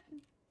rush it.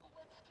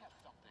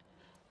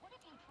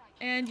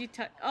 And you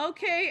touch.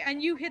 Okay,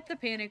 and you hit the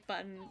panic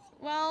button.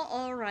 Well,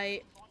 all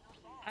right.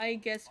 I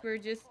guess we're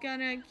just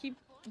gonna keep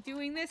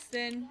doing this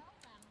then.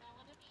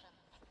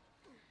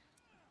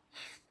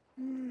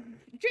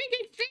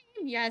 Drinking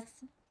stream, yes.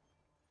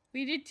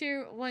 We did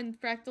tier 1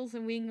 fractals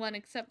and wing 1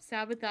 except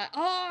Sabatha.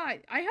 Oh,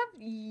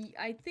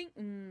 I think,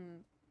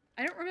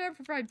 I don't remember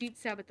if I beat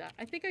Sabatha.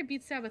 I think I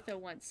beat Sabatha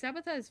once.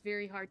 Sabatha is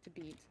very hard to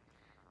beat.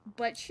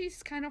 But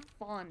she's kind of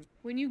fun.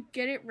 When you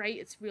get it right,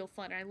 it's real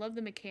fun. I love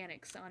the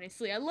mechanics,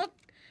 honestly. I love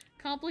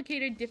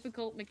complicated,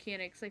 difficult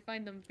mechanics. I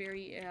find them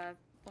very,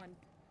 fun.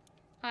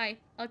 Hi.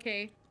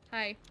 Okay.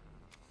 Hi.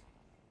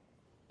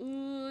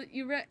 Ooh,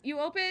 you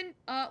open?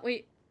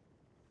 Wait.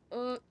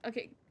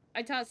 Okay.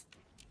 I tossed.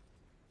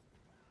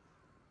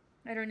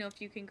 I don't know if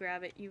you can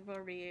grab it. You've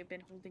already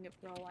been holding it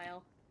for a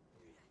while.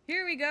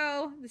 Here we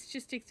go. This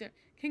just takes a...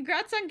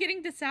 Congrats on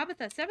getting to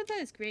Sabatha.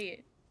 Sabatha is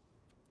great.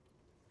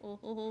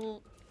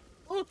 Oh.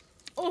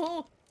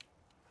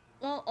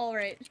 Well,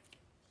 alright.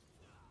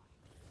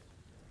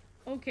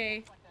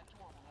 Okay.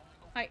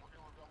 Hi.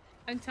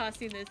 I'm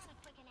tossing this.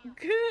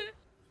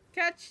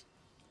 Catch.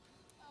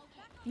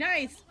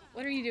 Nice.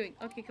 What are you doing?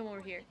 Okay, come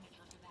over here.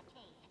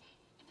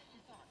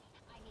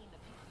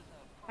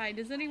 Hi,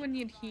 does anyone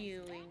need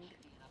healing?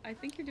 I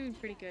think you're doing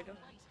pretty good.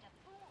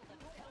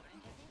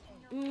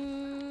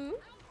 Ooh.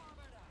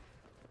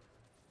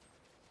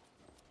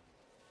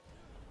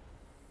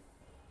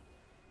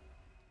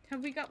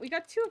 We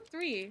got 2 of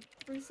 3.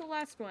 Where's the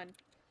last one?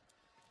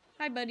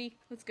 Hi, buddy.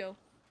 Let's go.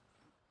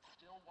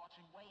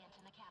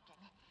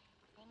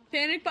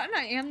 Panic button?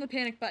 I am the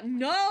panic button.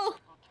 No!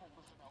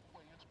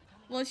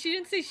 Well, she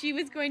didn't say she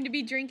was going to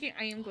be drinking.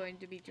 I am going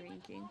to be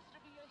drinking.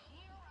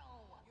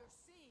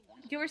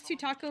 Guild Wars 2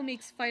 Taco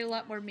makes fight a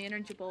lot more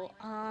manageable.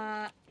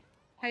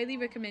 Highly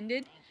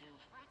recommended.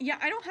 Yeah,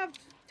 I don't have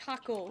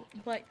Taco,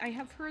 but I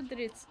have heard that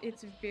it's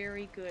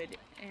very good,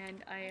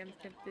 and I am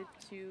tempted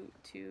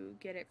to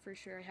get it for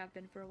sure. I have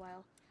been for a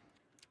while.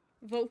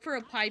 Vote for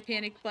a pie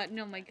panic button.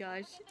 Oh my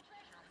gosh.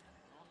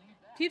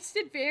 Peeps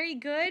did very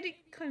good.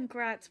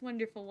 Congrats.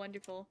 Wonderful,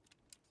 wonderful.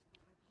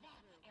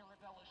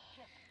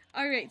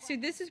 Alright, so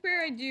this is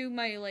where I do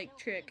my, like,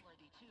 trick.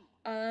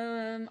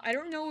 I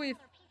don't know if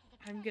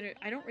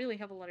I don't really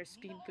have a lot of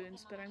speed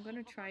boons, but I'm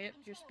gonna try it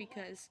just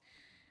because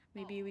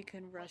maybe we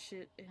can rush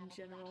it in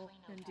general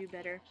and do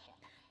better.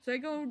 So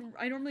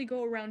I normally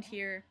go around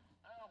here,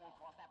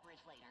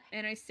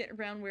 and I sit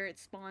around where it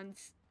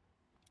spawns.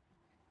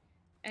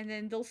 And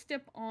then they'll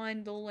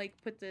they'll, like,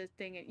 put the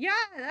thing in. Yeah,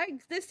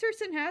 this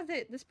person has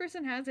it. This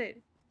person has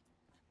it.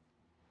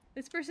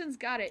 This person's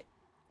got it.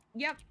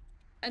 Yep.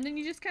 And then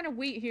you just kind of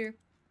wait here.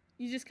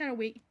 You just kind of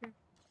wait here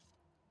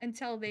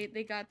until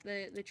they got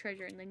the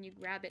treasure, and then you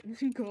grab it and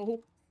then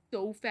go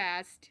so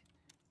fast.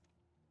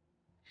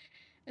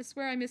 I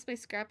swear I miss my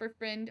scrapper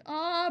friend.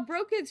 Aw,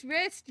 broke its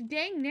wrist.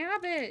 Dang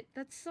nabbit.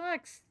 That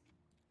sucks.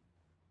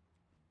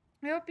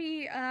 I hope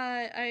he's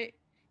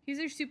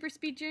our super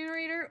speed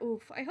generator.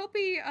 Oof. I hope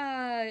he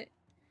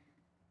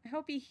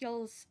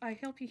heals. I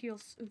hope he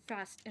heals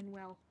fast and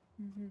well.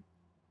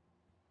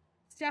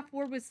 Staff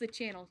War was the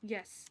channel.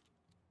 Yes.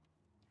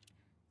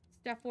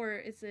 Staff War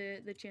is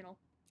the channel.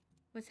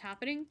 What's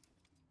happening?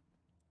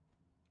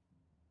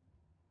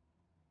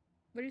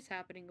 What is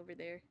happening over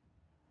there?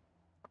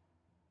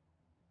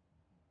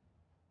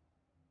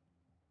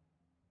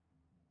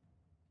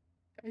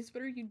 Guys,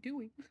 what are you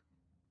doing? I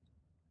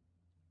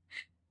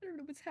don't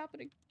know what's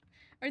happening.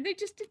 Are they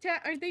just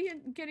Are they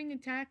getting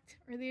attacked?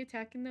 Are they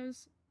attacking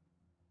those?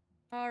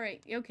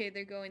 Alright, okay,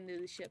 they're going to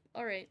the ship.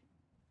 Alright.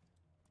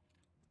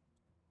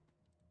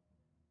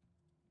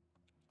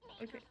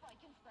 Okay.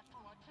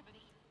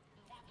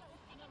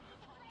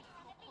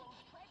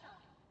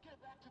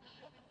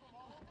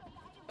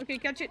 Okay,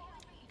 catch it.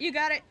 You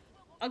got it.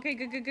 Okay,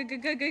 good.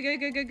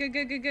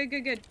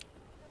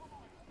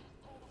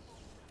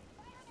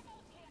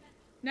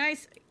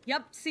 Nice.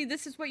 Yep. See,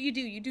 this is what you do.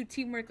 You do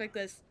teamwork like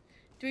this.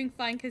 Doing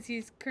fine because he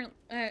is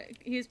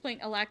playing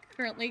Alak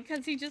currently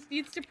because he just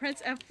needs to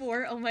press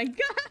F4. Oh my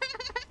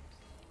god.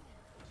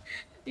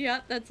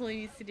 Yeah, that's all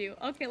he needs to do.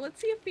 Okay,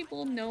 let's see if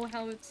people know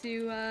how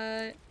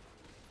to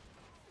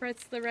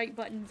press the right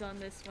buttons on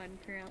this one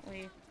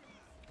currently.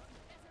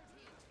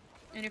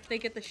 And if they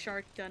get the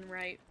shark done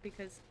right,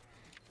 because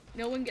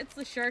no one gets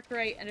the shark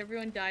right and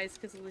everyone dies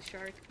because of the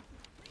shark.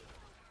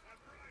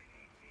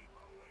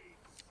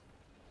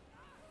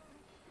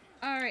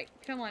 Alright,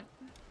 come on.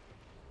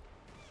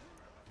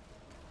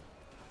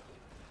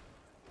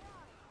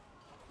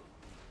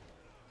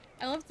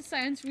 I love the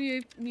science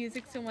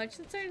music so much.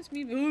 The science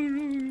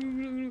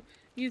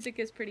music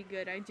is pretty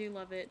good. I do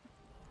love it.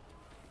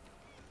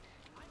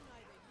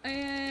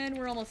 And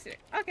we're almost there.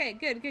 Okay,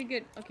 good.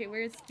 Okay,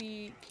 where's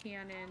the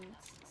cannons?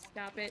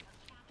 Stop it.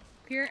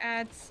 Clear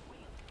ads.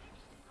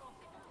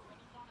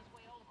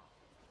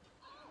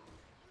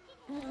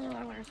 Oh,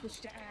 I want to switch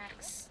to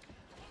axe.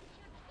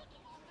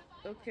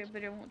 Okay,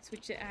 but I won't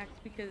switch to axe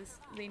because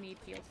they need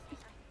heals.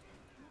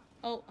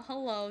 Oh,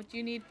 hello. Do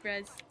you need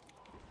res?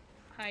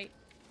 Hi.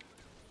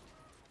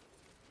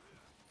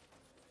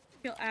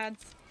 Kill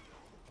ads.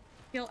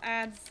 Kill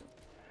ads.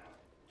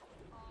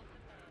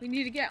 We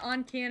need to get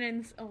on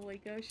cannons. Oh my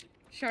gosh.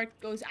 Shark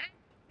goes, ah!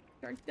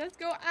 Shark does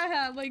go,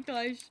 ah! My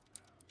gosh.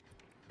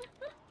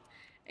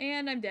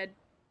 And I'm dead.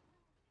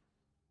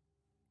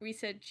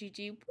 Reset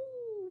GG.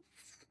 Woof.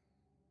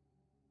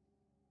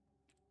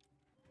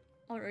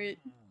 Alright.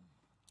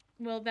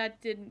 Well,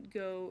 that didn't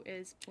go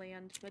as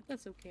planned, but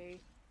that's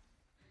okay.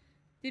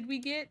 Did we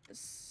get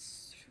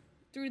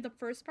through the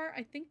first part?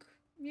 I think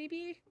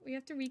maybe we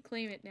have to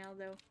reclaim it now,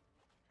 though.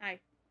 Hi.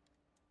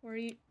 Or are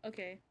you?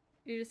 Okay.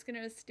 You're just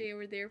gonna stay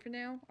over there for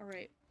now?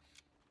 Alright.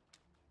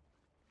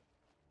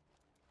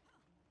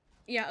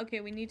 Yeah, okay,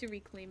 we need to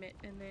reclaim it,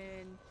 and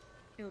then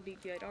it'll be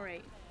good.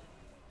 Alright.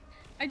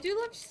 I do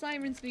love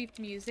Siren's Leaf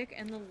music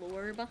and the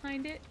lore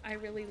behind it. I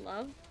really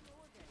love.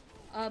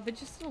 But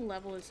just the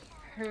level is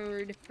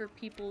hard for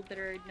people that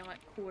are not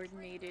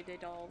coordinated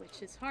at all,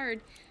 which is hard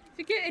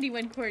to get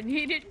anyone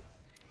coordinated.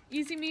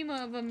 Easy meme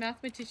of a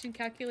mathematician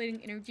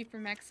calculating energy for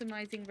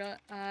maximizing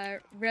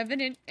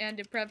revenant, and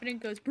a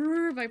prevenant goes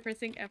brrr by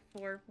pressing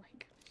F4. My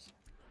gosh.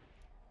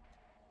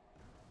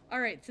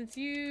 Alright, since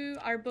you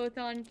are both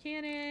on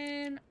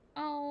cannon,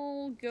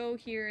 I'll go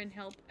here and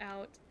help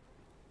out.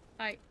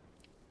 Hi.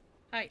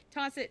 Hi.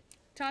 Toss it.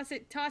 Toss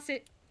it. Toss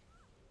it.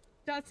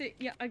 Toss it.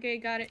 Yeah, okay,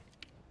 got it.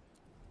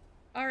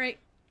 Alright.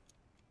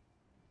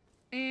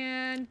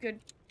 And good.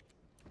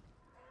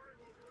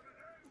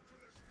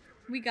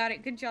 We got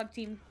it. Good job,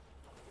 team.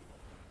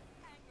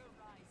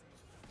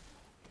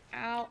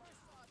 Ow.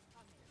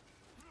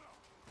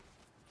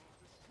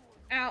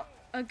 Ow.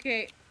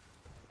 Okay.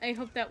 I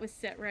hope that was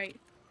set right.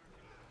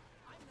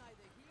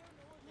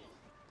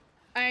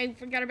 I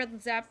forgot about the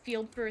zap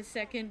field for a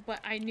second, but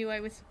I knew I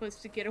was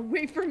supposed to get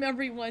away from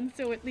everyone,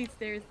 so at least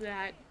there's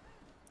that.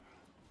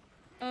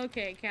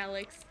 Okay,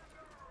 Calyx.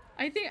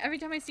 I think every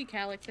time I see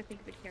Calyx, I think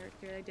of the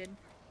character I did.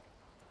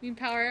 Meme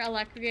power,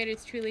 Alacriate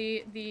is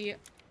truly the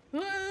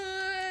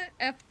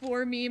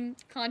F4 meme,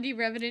 Condi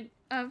Revenant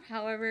of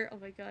however, oh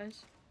my gosh.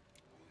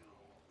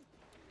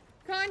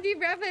 Condi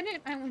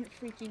Revenant! I want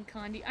freaking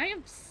Condi. I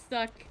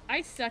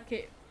suck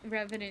at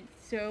Revenant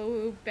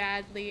so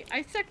badly.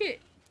 I suck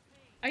it.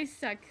 I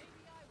suck.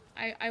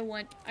 I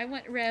want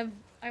Rev.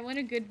 I want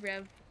a good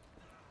Rev.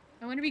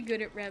 I want to be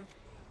good at Rev.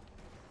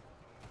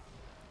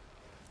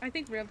 I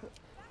think Rev,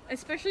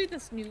 especially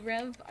this new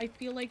Rev, I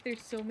feel like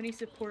there's so many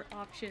support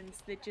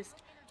options that just,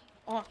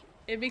 oh,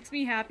 it makes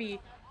me happy.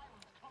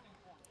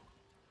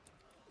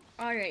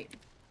 Alright.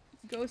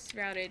 Ghost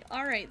routed.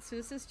 Alright, so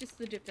this is just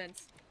the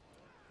defense.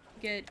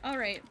 Good.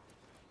 Alright.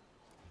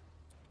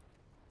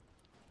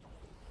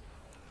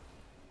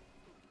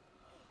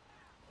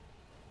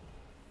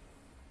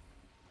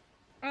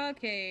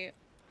 Okay.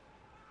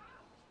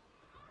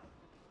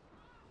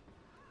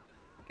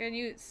 Can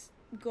you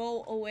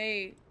go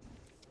away?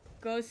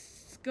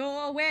 Ghosts,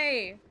 go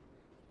away!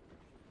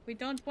 We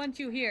don't want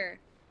you here.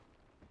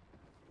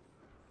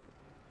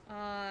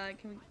 Can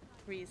we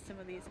freeze some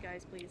of these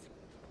guys, please?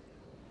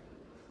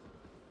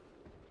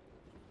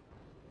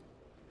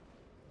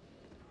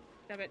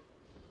 Damn it.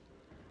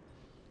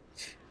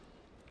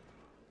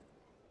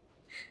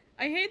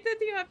 I hate that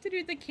you have to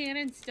do the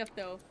cannon stuff,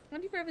 though.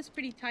 24 is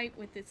pretty tight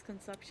with its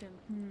consumption.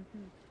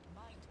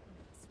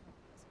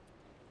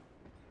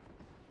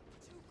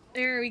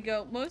 There we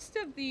go. Most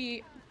of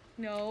the...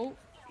 No.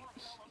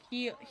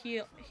 Heal.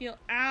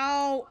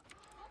 Ow!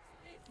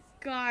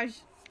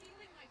 Gosh.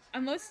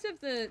 Most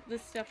of the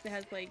stuff that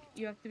has, like,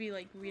 you have to be,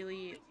 like,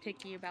 really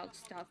picky about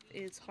stuff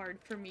is hard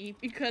for me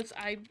because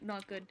I'm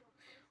not good.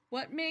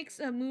 What makes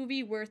a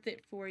movie worth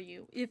it for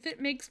you? If it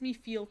makes me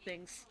feel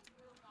things.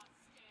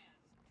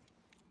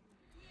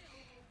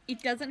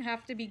 It doesn't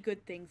have to be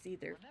good things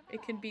either.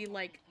 It can be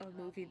like a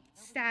movie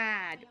that's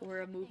sad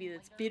or a movie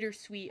that's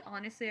bittersweet.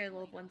 Honestly, I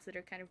love ones that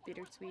are kind of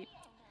bittersweet.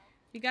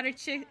 We got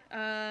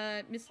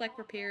a mislike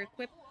repair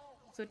equip,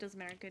 so it doesn't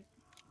matter. Good.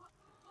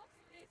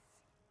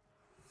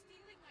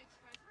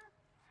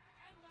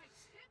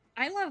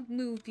 I love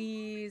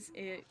movies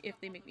if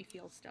they make me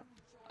feel stuff.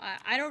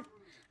 I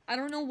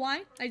don't know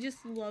why. I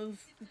just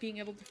love being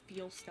able to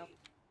feel stuff.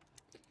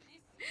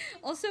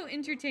 Also,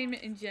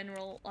 entertainment in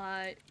general.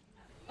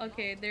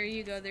 Okay, there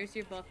you go. There's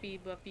your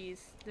buffies.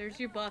 There's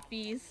your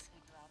buffies.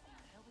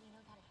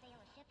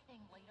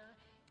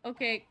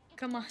 Okay,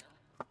 come on.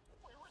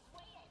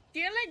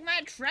 Stealing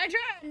my treasure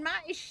and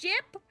my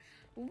ship?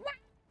 What?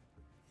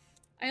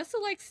 I also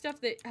like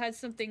stuff that has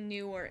something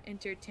new or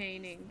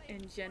entertaining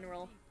in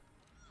general.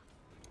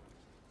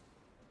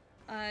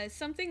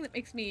 Something that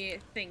makes me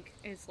think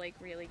is, like,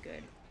 really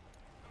good.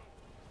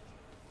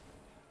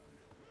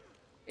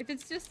 If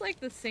it's just, like,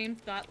 the same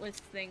thoughtless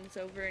things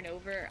over and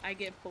over, I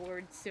get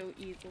bored so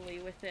easily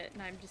with it,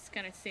 and I'm just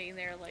kind of sitting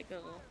there like,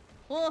 oh.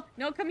 Oh,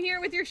 no, come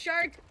here with your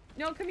shark!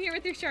 No, come here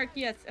with your shark!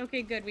 Yes,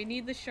 okay, good. We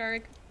need the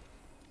shark.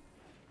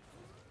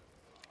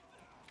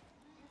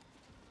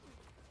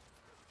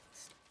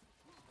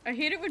 I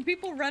hate it when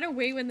people run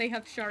away when they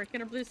have shark,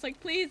 and I'm just like,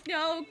 please,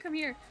 no, come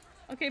here.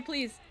 Okay,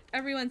 please,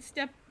 everyone,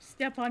 step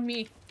on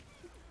me.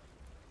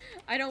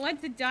 I don't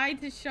want to die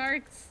to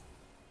sharks.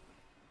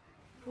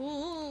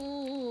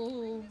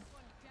 Ooh.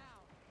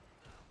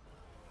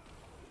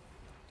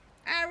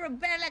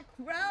 Arabella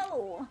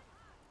Crow.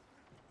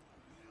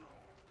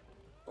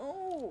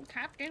 Oh,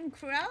 Captain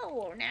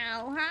Crow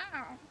now,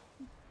 huh?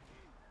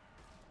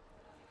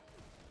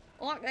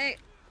 Okay.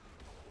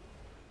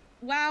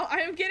 Wow,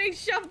 I'm getting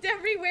shoved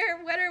everywhere.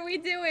 What are we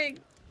doing?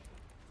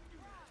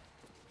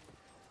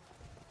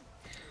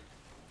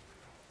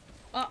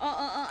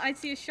 I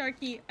see a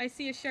sharky. I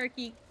see a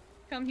sharky.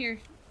 Come here.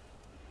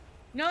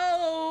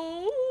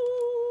 No!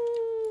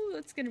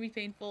 That's gonna be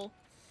painful.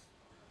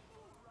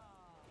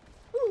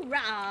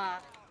 Hoorah!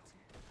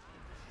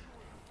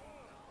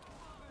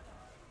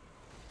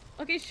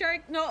 Okay,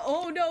 shark. No.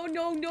 Oh, no,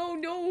 no, no,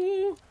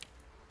 no.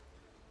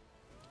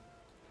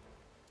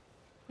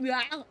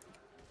 Ah.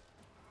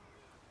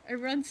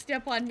 Everyone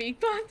step on me.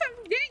 Dang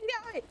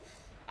it!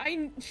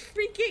 I'm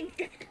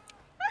freaking...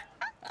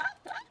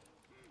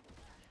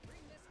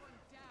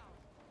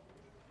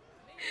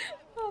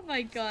 Oh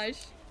my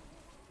gosh.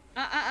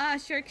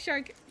 Shark.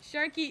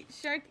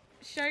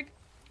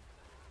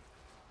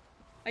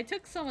 I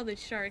took some of the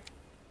shark.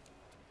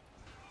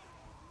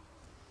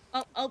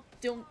 Oh,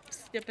 don't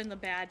step in the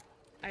bad.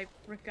 I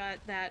forgot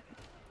that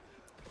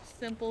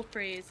simple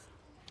phrase.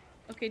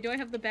 Okay, do I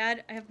have the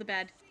bad? I have the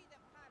bad.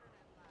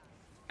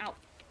 Ow.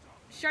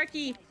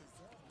 Sharky!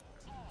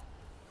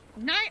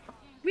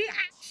 We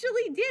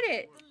actually did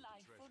it!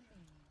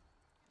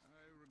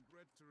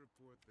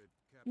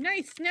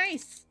 Nice,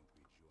 nice!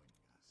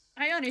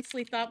 I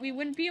honestly thought we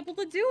wouldn't be able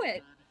to do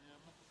it.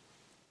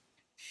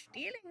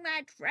 Stealing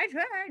my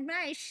treasure and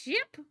my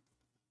ship?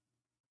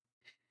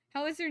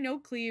 How is there no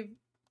cleave?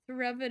 The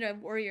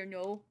Revenant warrior,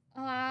 no.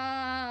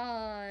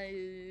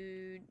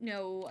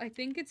 No, I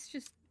think it's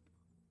just...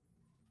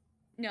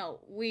 No,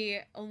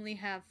 we only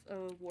have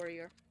a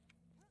warrior.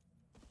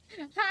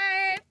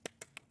 Hi!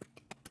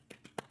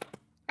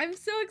 I'm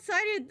so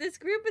excited! This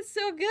group is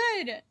so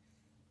good!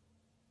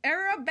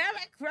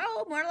 Arabella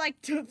Crow! More like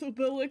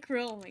Arabella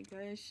Crow. Oh my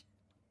gosh.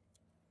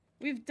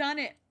 We've done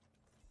it.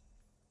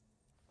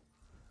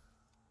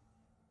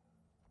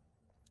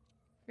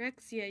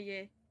 Rex,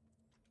 yeah.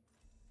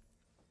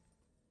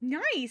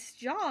 Nice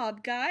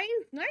job, guys!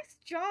 Nice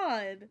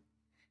job!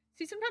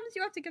 See, sometimes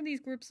you have to give these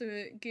groups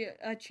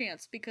a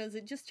chance, because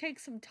it just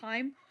takes some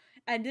time,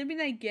 and then when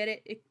they get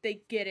it,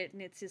 they get it,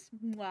 and it's just,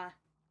 mwah.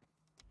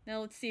 Now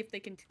let's see if they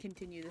can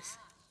continue this.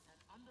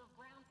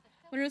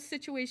 One of those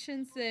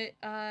situations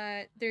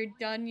that, they're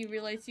done, you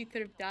realize you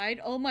could have died?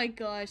 Oh my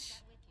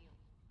gosh.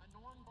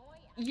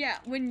 Yeah,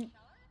 when...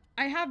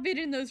 I have been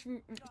in those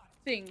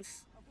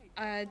things.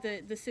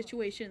 The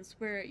situations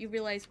where you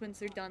realize once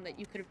they're done that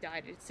you could have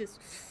died. It's just...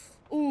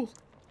 Ooh.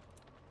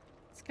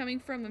 It's coming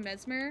from a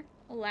mesmer.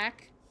 A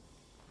lack.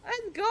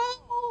 Let's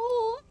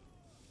go!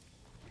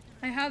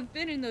 I have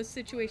been in those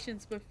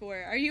situations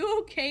before. Are you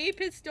okay,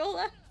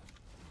 Pistola?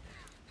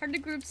 Hard to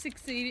group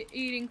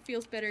succeeding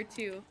feels better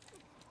too.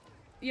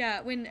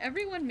 Yeah, when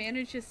everyone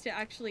manages to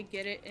actually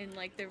get it in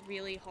like the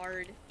really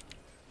hard,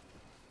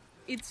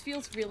 it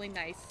feels really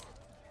nice.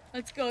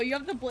 Let's go. You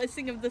have the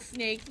blessing of the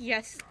snake.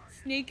 Yes,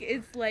 snake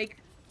is like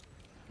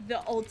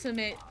the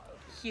ultimate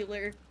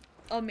healer.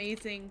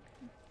 Amazing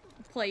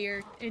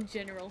player in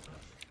general.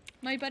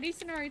 My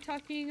buddies and I are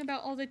talking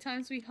about all the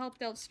times we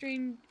helped out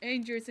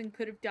strangers and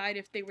could have died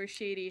if they were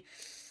shady.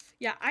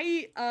 Yeah,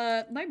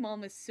 my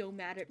mom is so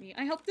mad at me.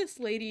 I helped this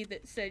lady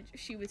that said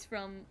she was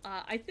from,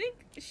 I think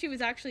she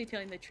was actually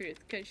telling the truth,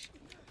 because,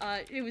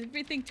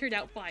 everything turned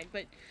out fine,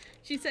 but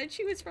she said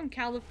she was from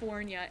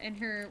California, and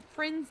her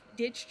friends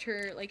ditched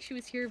her, like, she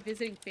was here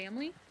visiting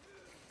family,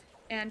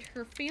 and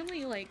her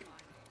family, like,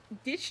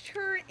 ditched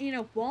her in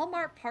a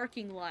Walmart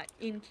parking lot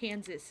in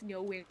Kansas,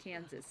 nowhere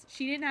Kansas.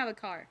 She didn't have a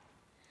car.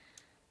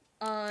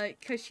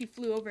 Cause she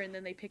flew over and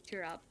then they picked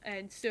her up.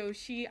 And so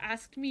she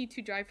asked me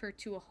to drive her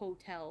to a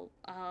hotel.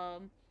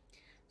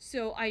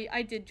 So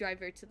I did drive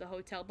her to the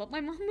hotel, but my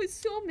mom was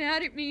so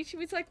mad at me. She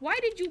was like, why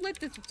did you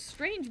let this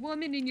strange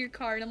woman in your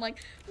car? And I'm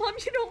like, Mom,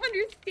 you don't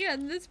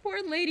understand. This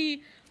poor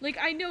lady, like,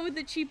 I know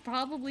that she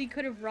probably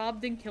could have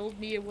robbed and killed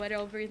me or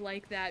whatever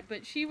like that,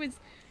 but she was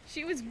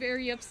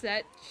very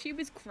upset. She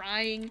was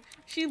crying.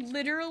 She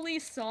literally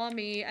saw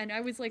me, and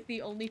I was, like,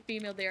 the only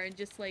female there, and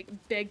just, like,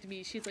 begged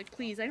me. She's like,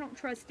 please, I don't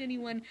trust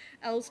anyone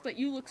else, but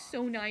you look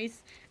so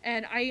nice,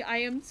 and I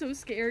am so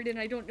scared, and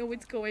I don't know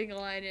what's going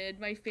on, and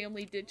my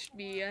family ditched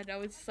me, and I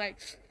was just like,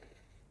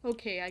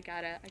 okay, I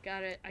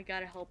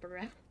gotta help her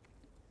out.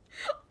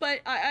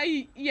 But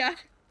yeah.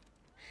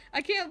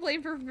 I can't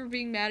blame her for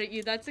being mad at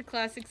you. That's a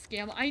classic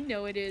scam. I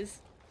know it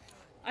is.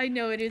 I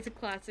know it is a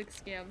classic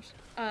scam.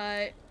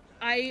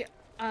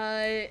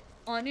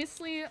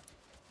 Honestly,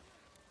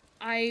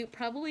 I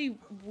probably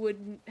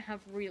wouldn't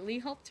have really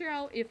helped her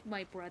out if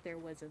my brother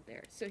wasn't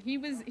there. So he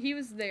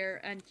was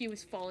there, and he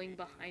was falling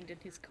behind in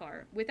his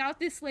car without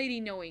this lady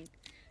knowing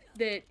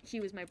that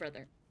he was my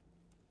brother.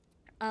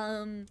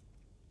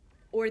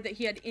 Or that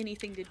he had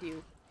anything to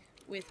do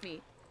with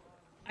me.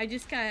 I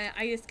just kind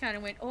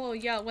of went, oh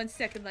yeah, 1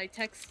 second. I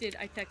texted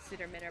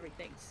her and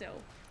everything. So,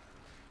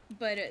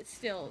 but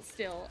still,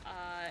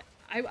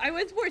 I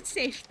was more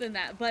safe than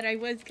that, but I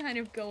was kind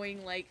of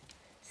going, like,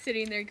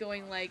 sitting there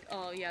going, like,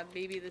 oh yeah,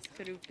 maybe this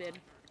could have been,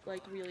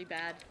 like, really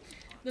bad.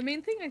 The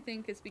main thing, I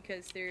think, is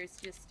because there's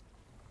just...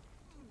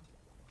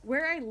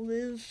 Where I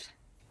live,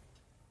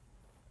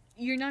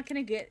 you're not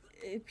gonna get...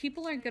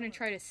 People aren't gonna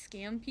try to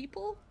scam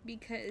people,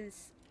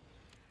 because,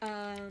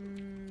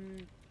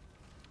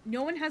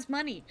 no one has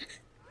money.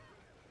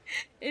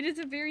 It is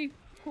a very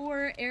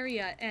poor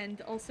area,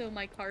 and also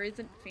my car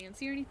isn't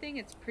fancy or anything.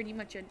 It's pretty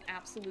much an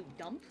absolute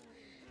dump.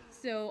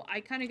 So I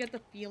kind of got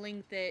the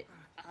feeling that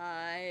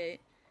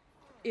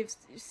if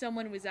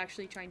someone was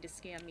actually trying to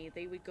scam me,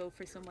 they would go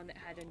for someone that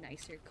had a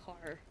nicer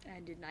car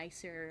and a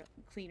nicer,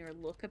 cleaner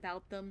look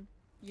about them,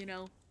 you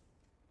know?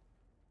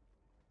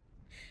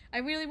 I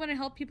really want to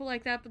help people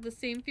like that, but the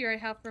same fear I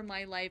have for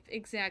my life.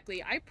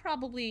 Exactly. I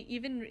probably,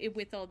 even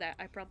with all that,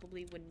 I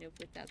probably wouldn't have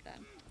with that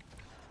then.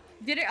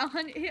 Did it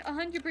hit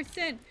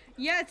 100%?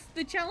 Yes,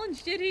 the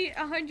challenge did hit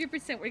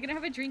 100%. We're gonna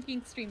have a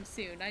drinking stream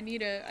soon. I need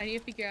to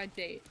figure out a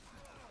date.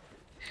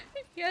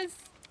 Yes.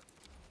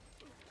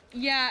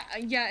 Yeah,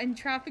 and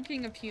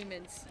trafficking of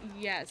humans.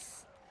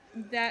 Yes.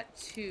 That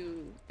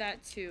too.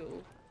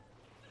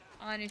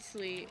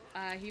 Honestly,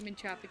 human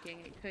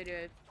trafficking,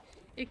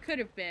 it could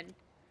have been.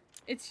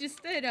 It's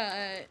just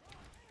that,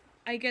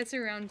 I guess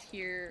around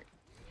here,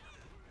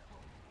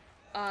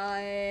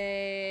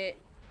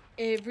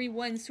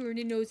 everyone sort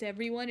of knows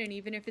everyone, and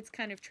even if it's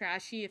kind of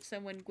trashy, if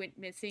someone went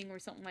missing or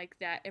something like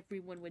that,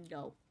 everyone would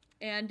know.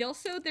 And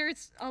also,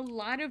 there's a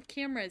lot of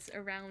cameras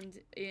around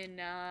in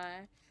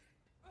the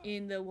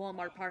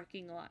Walmart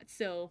parking lot,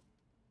 so...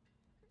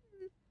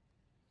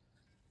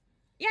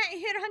 Yeah, it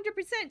hit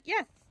 100%,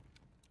 yes!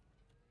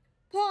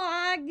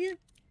 Pog!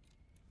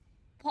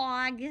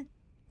 Pog!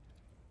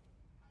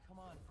 Come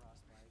on,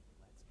 Frostbite.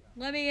 Let's go.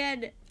 Let me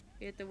in!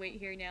 We have to wait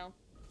here now.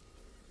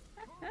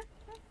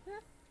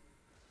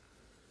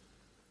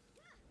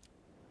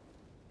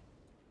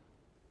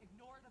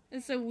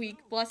 It's a week.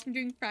 Blossom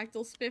doing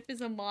Fractal Spiff is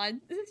a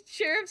mod.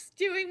 Sheriff's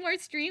doing more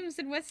streams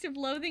and West of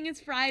Loathing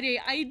is Friday.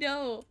 I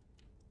know.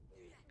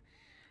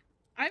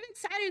 I'm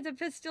excited that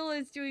Pistola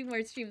is doing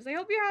more streams. I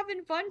hope you're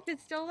having fun,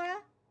 Pistola.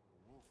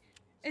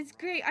 It's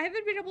great. I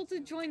haven't been able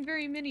to join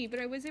very many, but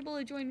I was able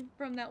to join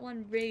from that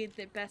one raid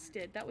that Best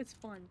did. That was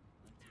fun.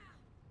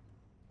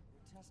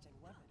 We're testing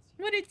weapons.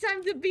 What a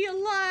time to be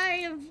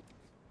alive!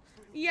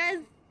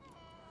 Yes!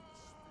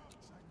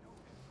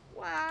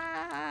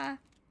 Wow!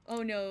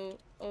 Oh no.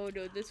 Oh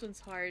no, this one's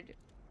hard.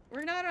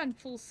 We're not on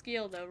full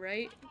scale though,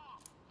 right?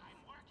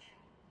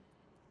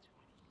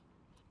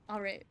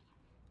 Alright.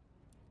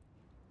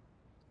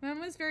 Mom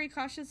was very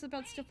cautious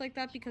about stuff like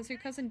that because her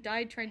cousin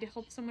died trying to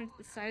help someone at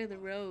the side of the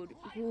road.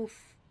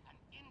 Oof.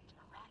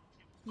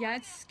 Yeah,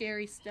 it's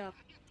scary stuff.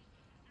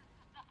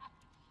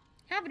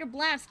 Having a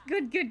blast.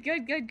 Good, good,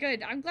 good, good,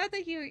 good. I'm glad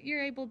that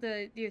you're able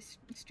to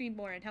stream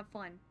more and have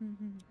fun.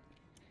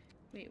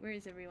 Wait, where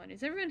is everyone?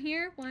 Is everyone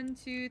here? 1,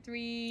 2,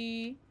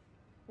 3,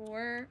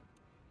 4.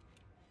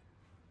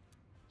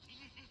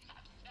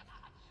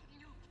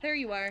 There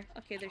you are.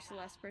 Okay, there's the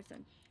last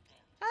person.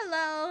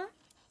 Hello.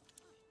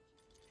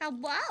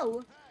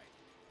 Hello.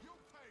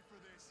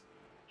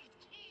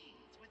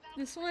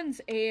 This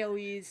one's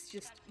AoEs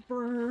just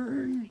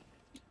burn.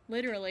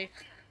 Literally.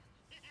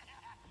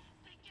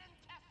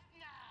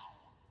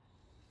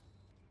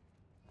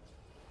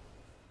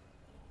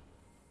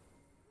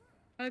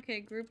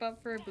 Okay, group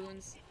up for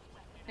boons.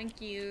 Thank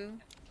you.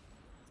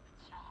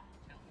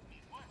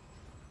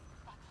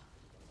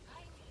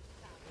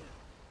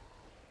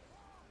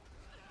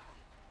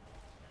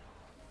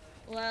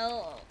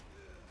 Well...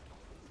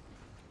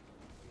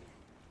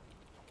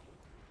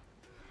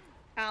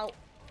 Ow.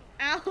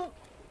 Ow!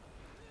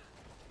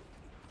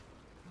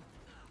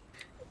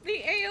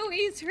 The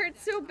AoEs hurt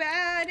so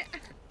bad!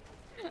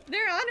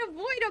 They're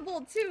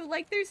unavoidable too!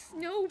 Like, there's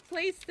no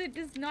place that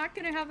is not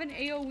gonna have an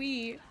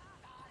AoE.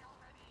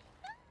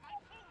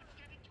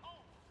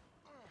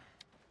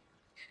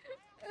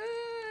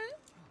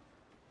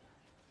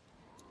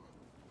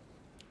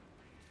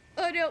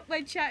 Oh no,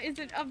 my chat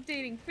isn't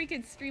updating.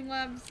 Freaking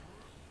Streamlabs.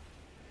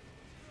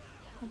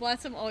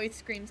 Blossom always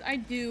screams. I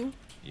do.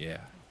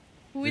 Yeah.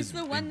 Who This is is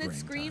the big one that brain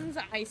screams?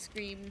 time. I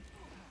scream.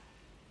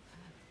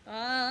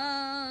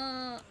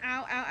 Ow,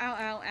 ow, ow,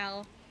 ow,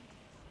 ow.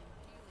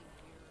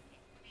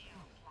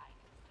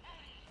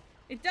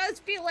 It does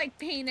feel like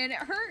pain and it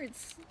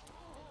hurts.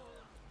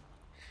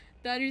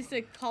 That is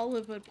the call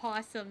of a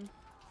possum.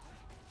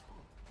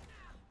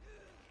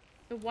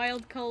 The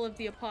wild call of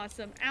the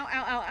opossum. Ow,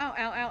 ow, ow, ow,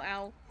 ow, ow,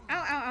 ow.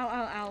 Ow, ow, ow,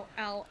 ow, ow,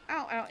 ow,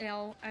 ow, ow,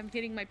 ow. I'm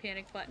hitting my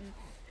panic button.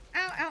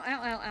 Ow, ow,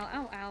 ow, ow, ow,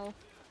 ow, ow.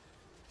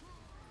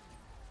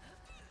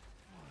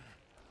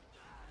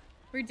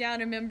 We're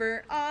down a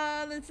member.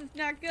 Oh, this is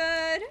not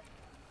good.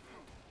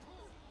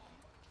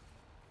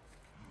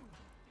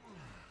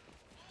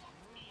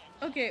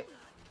 Okay.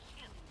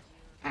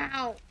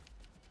 Ow.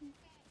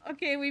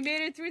 Okay, we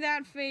made it through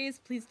that phase.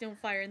 Please don't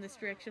fire in this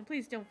direction.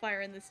 Please don't fire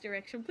in this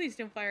direction. Please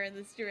don't fire in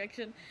this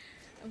direction.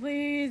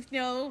 Please,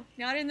 no.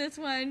 Not in this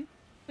one.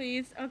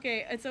 Please.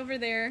 Okay, it's over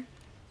there.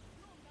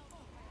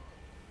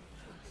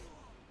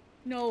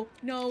 No,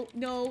 no,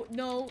 no,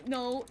 no,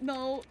 no,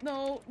 no,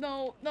 no,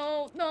 no,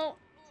 no, no.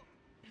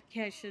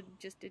 Okay, I should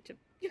just ditch him.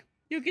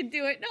 You can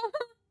do it. No.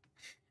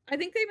 I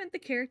think they meant the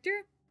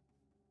character.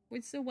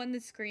 Which is the one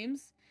that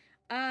screams.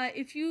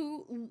 If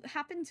you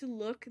happen to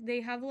look,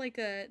 there's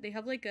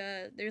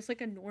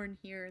like a Norn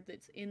here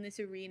that's in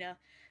this arena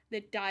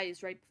that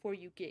dies right before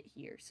you get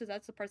here. So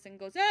that's the person who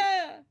goes,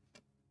 ah!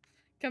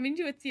 Coming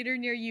to a theater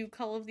near you,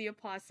 Call of the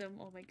Opossum.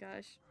 Oh my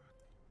gosh.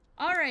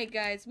 Alright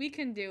guys, we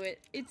can do it.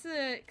 It's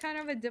a kind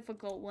of a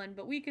difficult one,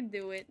 but we can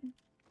do it.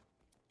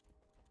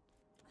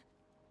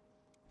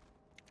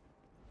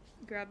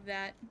 Grab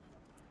that.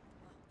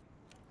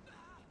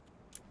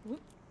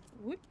 Whoop,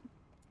 whoop.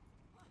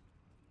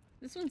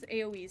 This one's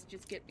AoEs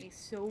just get me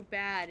so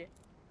bad.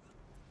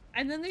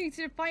 And then there's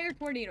a fire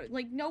tornado.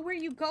 Like, nowhere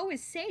you go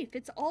is safe.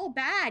 It's all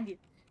bad.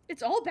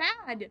 It's all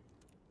bad.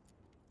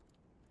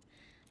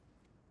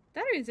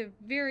 That is a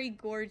very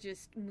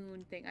gorgeous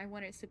moon thing. I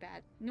want it so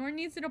bad. Norn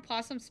needs an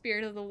opossum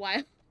spirit of the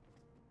wild.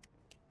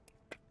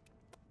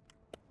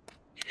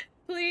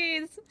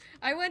 Please.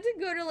 I want to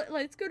go to,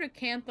 let's go to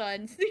Kantha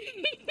and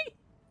see,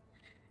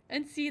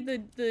 and see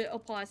the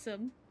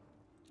opossum.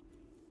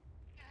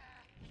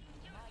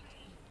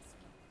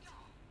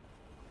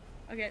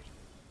 Okay.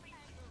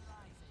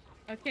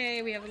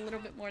 Okay, we have a little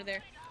bit more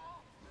there.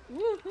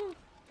 Woohoo!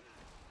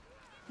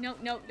 Nope,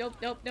 nope, nope,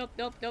 nope, nope,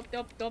 nope, nope,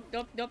 nope, nope,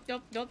 nope, nope,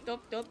 nope, nope,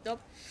 nope, nope,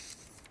 nope.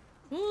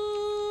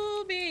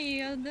 Ooh,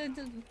 me.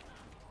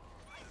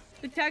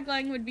 The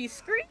tagline would be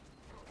scream.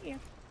 Yeah.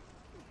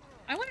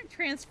 I want to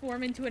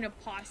transform into an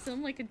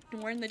opossum, like a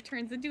Norn that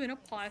turns into an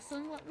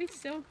opossum. That'd be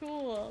so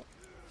cool.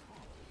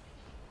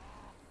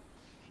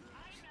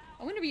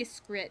 I want to be a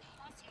Skrit.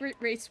 Skrit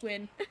race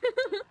win.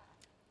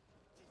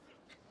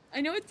 I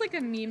know it's like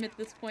a meme at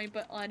this point,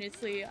 but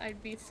honestly,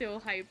 I'd be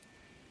so hyped.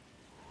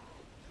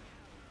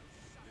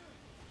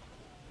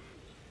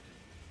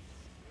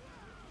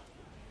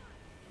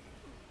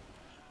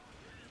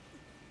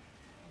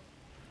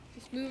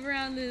 Just move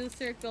around in the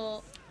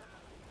circle.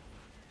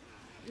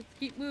 Just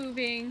keep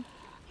moving.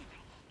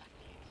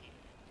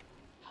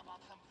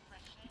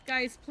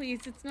 Guys,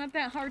 please, it's not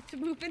that hard to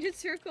move in a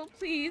circle,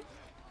 please.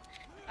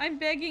 I'm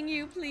begging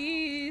you,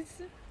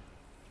 please.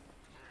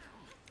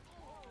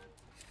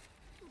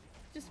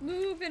 Just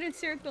move in a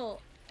circle.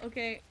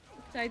 Okay,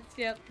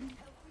 sidestep.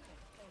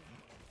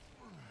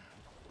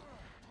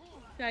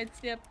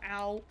 Sidestep,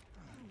 ow.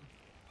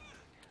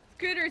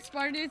 Good or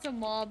smart as a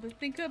mob.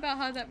 Think about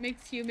how that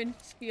makes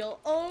humans feel.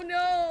 Oh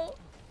no!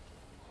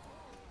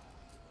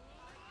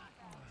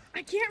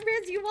 I can't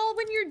res you all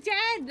when you're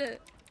dead!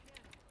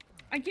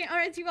 I can't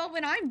res you all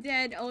when I'm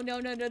dead! Oh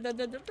no, no, no, no,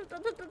 no, no, no, no,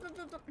 no,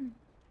 no,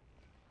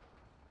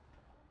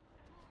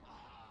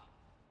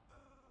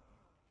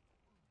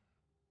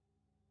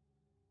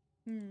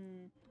 no.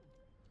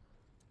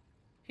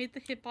 Hate the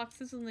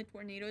hitboxes and the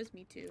tornadoes,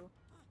 me too.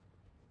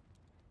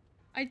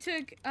 I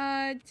took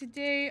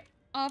today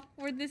off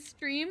for this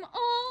stream.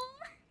 Oh,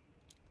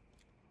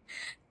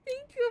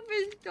 thank you,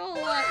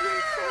 Pistola.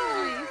 You're so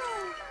nice.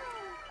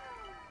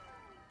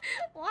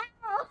 Wow.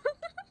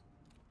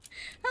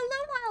 Hello,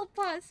 Wild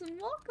Possum.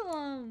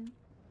 Welcome.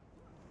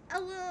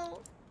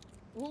 Hello.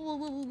 Whoa, whoa,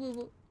 whoa, whoa, whoa,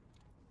 whoa.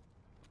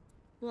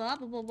 Blah,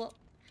 blah, blah, blah.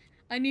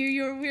 I knew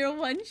you were real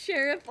one,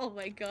 Sheriff. Oh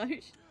my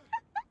gosh.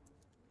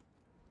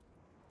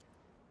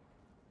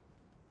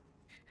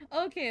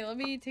 Okay, let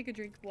me take a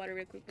drink of water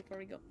real quick before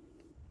we go.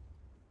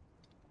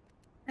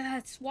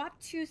 Swap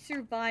to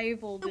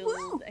survival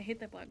build. I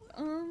hate that bug.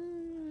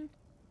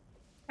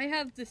 I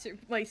have the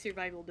my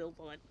survival build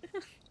on.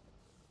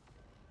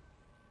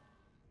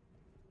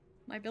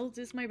 My build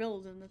is my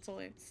build, and that's all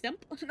I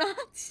stemp. Not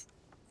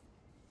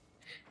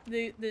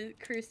the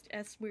cursed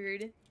S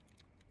word.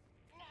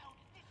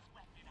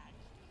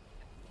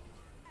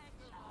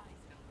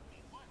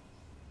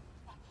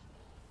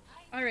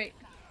 All right.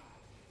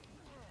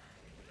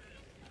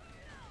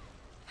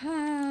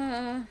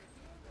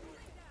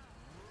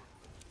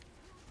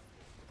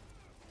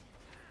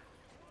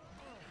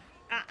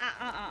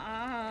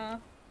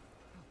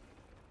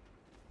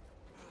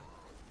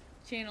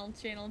 Channel,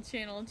 channel,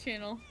 channel,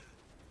 channel.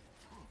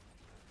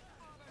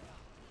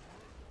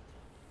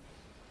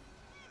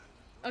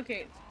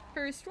 Okay,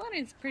 first one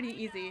is pretty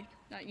easy.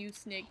 Not you,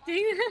 snake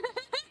thing.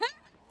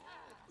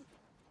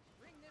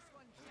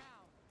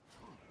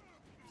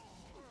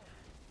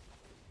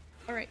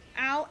 Alright,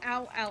 ow,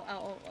 ow, ow,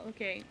 ow,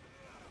 okay.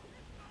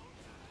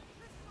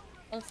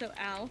 Also,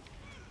 ow.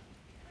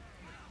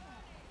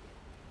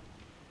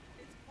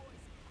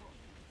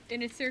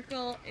 In a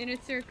circle, in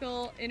a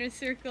circle, in a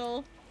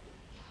circle.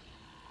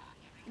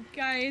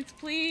 Guys,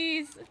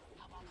 please.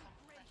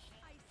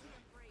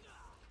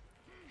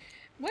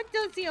 What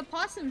does the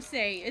opossum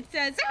say? It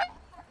says...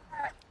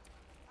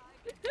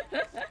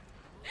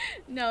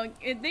 No,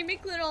 they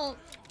make little...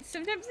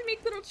 Sometimes they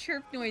make little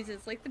chirp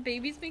noises. Like the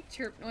babies make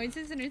chirp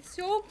noises and it's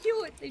so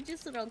cute. They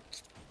just little...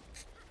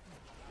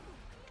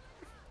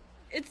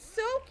 It's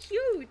so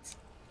cute.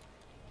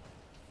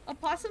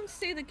 Opossums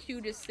say the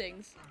cutest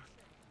things.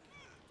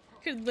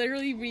 Could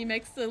literally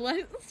remix the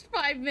last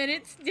 5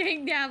 minutes.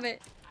 Dang nabbit.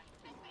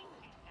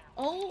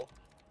 Oh.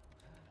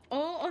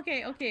 Oh,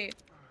 okay, okay.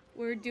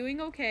 We're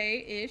doing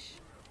okay-ish.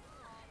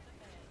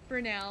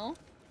 For now.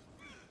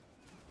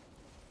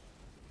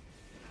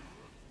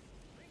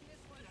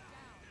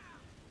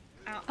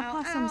 Ow, ow,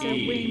 Opossums ow.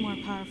 are way more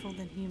powerful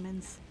than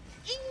humans.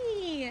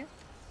 Eee!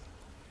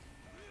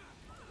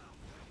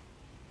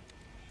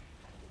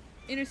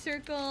 In a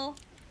circle.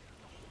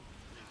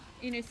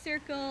 In a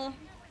circle.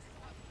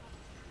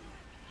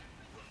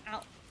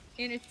 Out.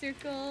 In a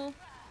circle.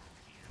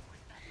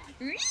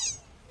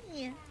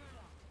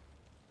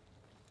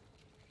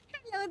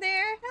 Hello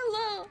there.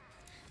 Hello.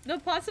 The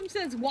possum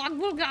says wag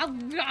wag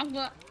wag wag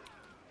wag.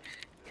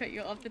 Cut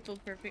you off. That was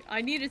perfect.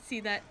 I need to see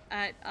that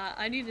at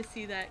I need to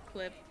see that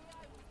clip.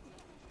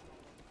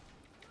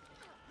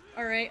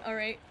 Alright,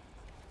 alright.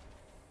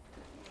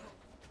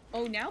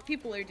 Oh, now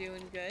people are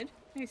doing good.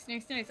 Nice,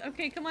 nice, nice.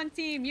 Okay, come on,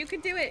 team. You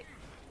can do it.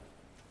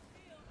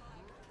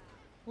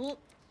 Well,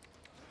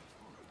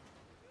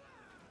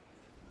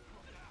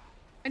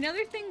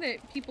 another thing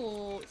that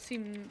people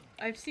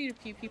I've seen a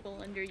few people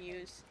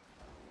underuse,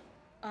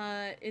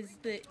 is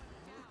that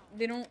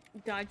they don't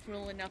dodge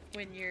roll enough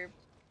when you're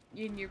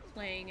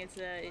playing as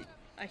a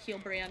heal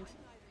brand.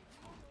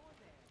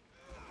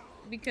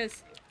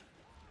 Because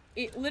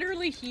it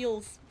literally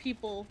heals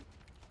people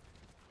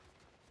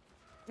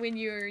when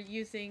you're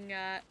using,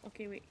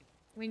 okay, wait.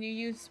 When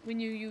you're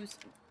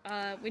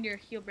a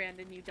heal brand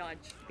and you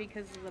dodge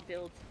because of the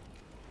build.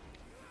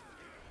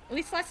 At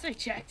least last I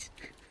checked.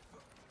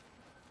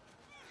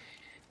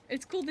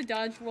 It's cool to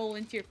dodge roll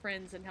into your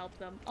friends and help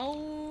them.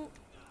 Oh.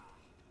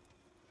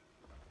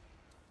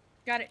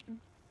 Got it.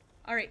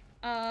 Alright,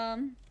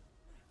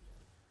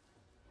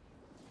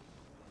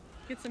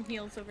 get some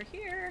heals over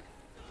here.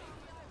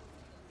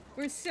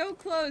 We're so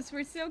close,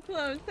 we're so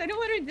close. I don't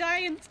want to die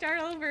and start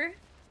over.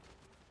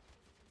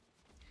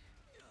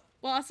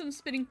 Blossom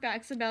spitting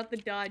facts about the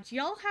dodge.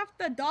 Y'all have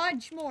to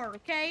dodge more,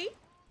 okay?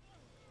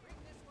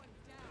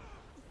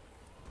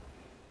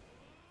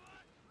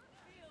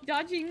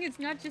 Dodging is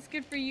not just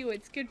good for you,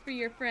 it's good for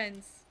your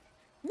friends.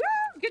 Woo!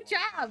 Good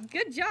job!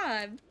 Good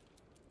job!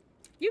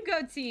 You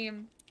go,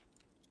 team.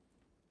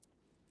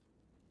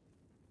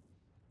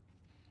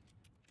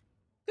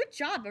 Good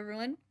job,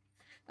 everyone.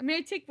 I'm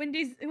gonna take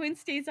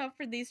Wednesdays off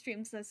for these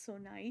streams. That's so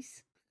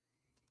nice.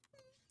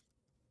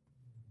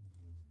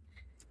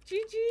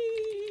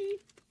 GG.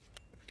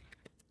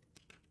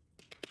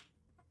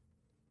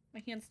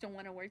 My hands don't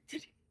want to work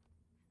today.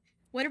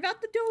 What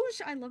about the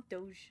Doge? I love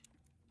Doge.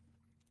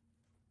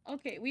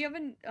 Okay, we have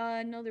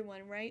another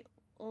one, right?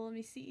 Well, let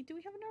me see. Do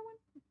we have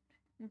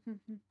another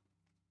one?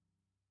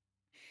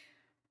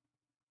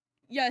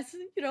 Yes,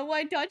 you know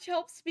why Dutch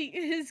helps me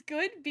is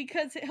good?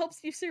 Because it helps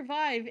you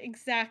survive.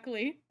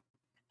 Exactly.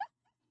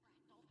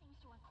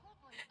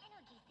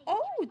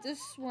 Oh, this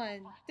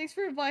one. Thanks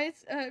for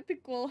advice,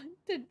 Pickle.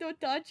 The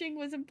dodging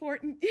was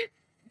important.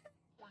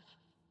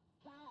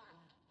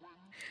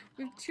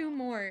 We have 2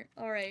 more.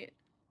 Alright.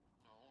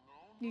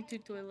 Need to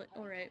toilet.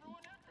 Alright.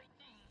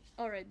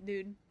 Alright,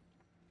 dude.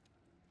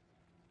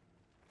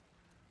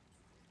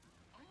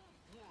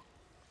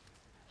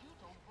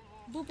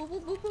 Boop, boop,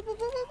 boop, boop, boop, boop, boop,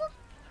 boop.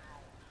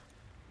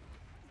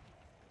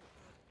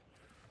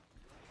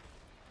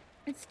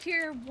 It's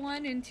tier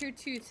 1 and tier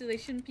 2, so they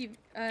shouldn't be,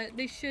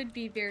 they should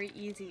be very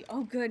easy.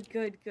 Oh, good,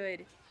 good,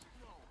 good.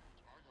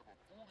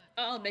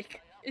 Oh my,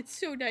 it's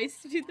so nice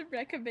to do the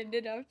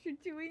recommended after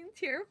doing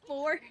tier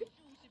 4.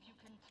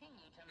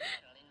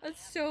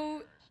 That's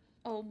so,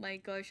 oh my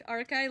gosh.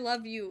 Ark, I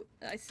love you.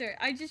 I swear,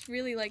 I just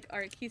really like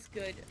Ark. He's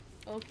good.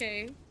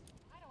 Okay.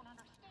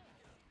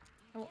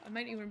 Oh, I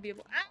might even be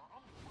able, ah!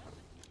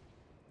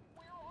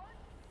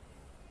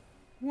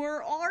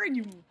 Where are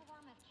you?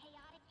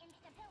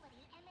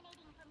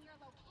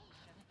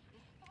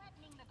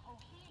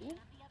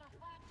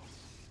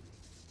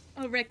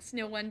 Oh, Rex,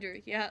 no wonder.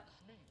 Yeah.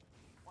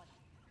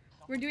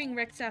 We're doing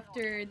Rex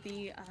after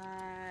the,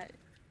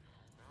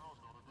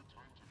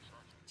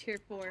 tier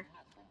 4.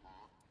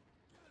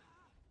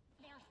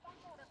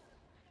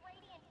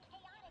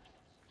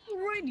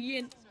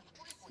 Radiant.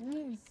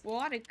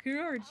 Robotic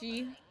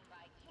energy.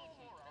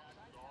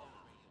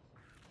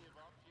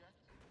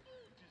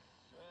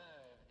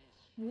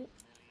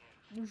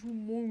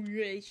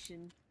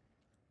 Humiliation.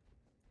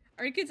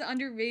 Ark is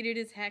underrated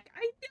as heck.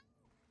 I know!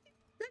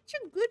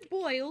 Such a good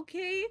boy,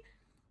 okay?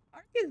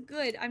 Ark is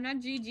good. I'm not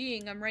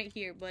GGing. I'm right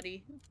here,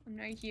 buddy. I'm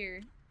right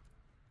here.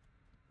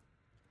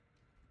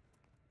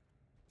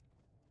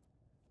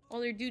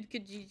 Other dude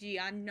could GG.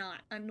 I'm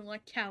not. I'm not a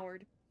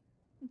coward.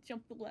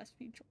 Jump the last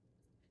feature.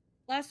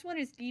 Last one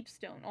is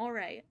Deepstone.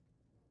 Alright.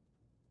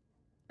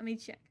 Let me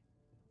check.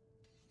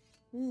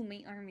 Ooh,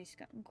 my army's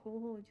gotten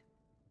cold.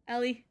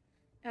 Ellie.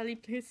 Ellie,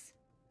 please.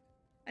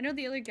 I know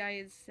the other guy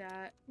is,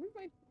 we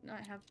might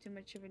not have too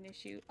much of an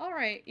issue.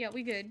 Alright, yeah,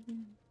 we good.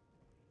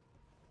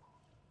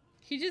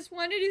 He just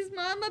wanted his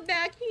mama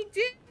back. He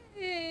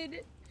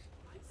did!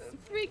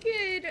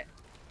 Freaking...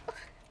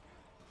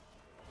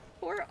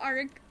 Poor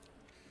Ark.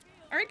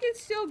 Ark is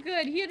so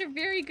good. He had a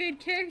very good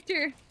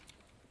character.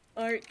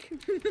 Ark.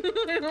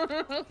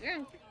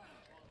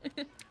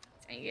 Dang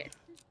it.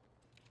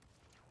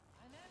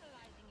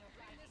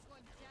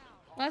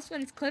 Last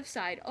one is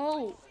Cliffside.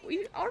 Oh,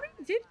 we already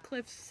did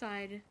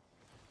Cliffside.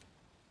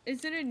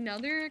 Is it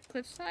another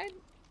Cliffside?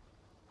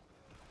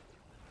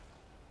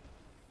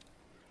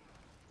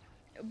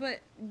 But,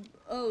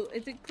 oh,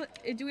 is it,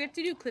 do we have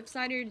to do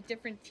Cliffside or a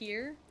different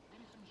tier?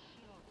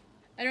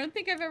 I don't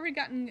think I've ever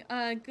gotten,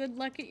 good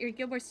luck at your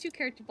Guild Wars 2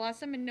 character,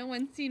 Blossom, and no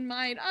one's seen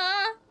mine.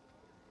 Ah!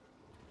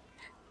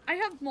 I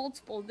have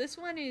multiple. This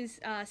one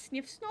is,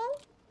 Sniff Snow.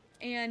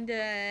 And,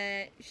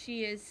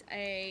 she is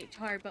a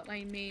Char, but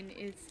my main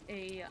is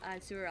a,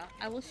 Azura.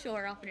 I will show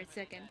her off in a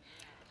second.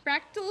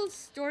 Fractal's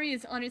story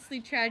is honestly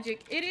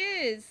tragic. It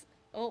is!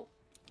 Oh.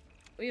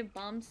 We have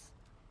bombs.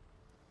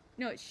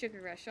 No, it's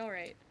Sugar Rush.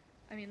 Alright.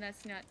 I mean,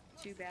 that's not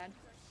too bad.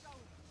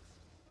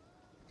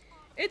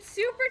 It's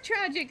super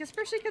tragic,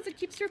 especially because it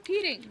keeps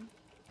repeating.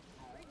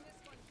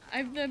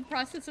 I'm in the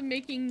process of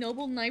making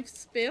Noble Knife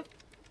Spiff.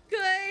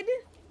 Good!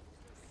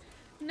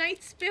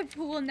 Knight Spiff,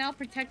 who will now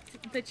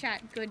protect the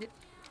chat. Good.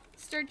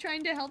 Start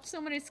trying to help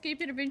someone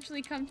escape and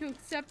eventually come to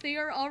accept they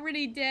are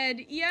already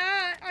dead.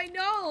 Yeah, I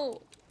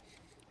know!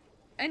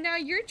 And now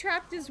you're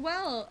trapped as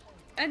well.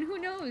 And who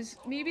knows,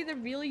 maybe the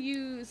real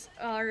yous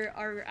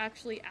are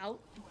actually out,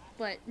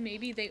 but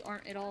maybe they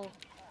aren't at all.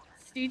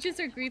 Stages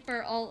of grief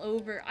are all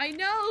over. I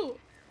know!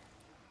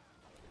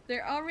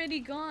 They're already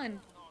gone.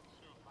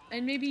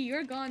 And maybe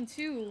you're gone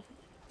too.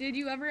 Did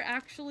you ever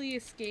actually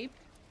escape?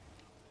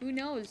 Who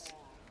knows?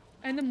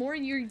 And the more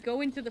you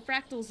go into the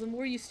fractals, the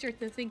more you start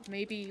to think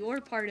maybe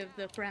you're part of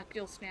the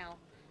fractals now.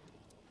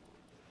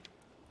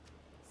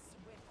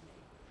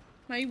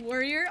 My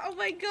warrior? Oh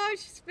my gosh,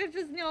 Spiff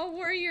is now a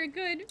warrior.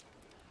 Good.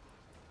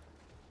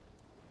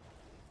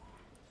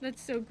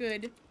 That's so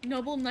good.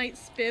 Noble Knight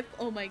Spiff.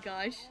 Oh my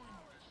gosh.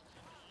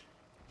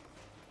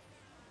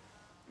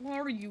 Why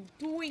are you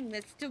doing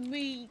this to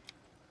me?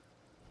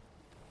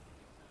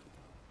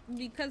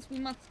 Because we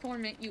must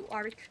torment you,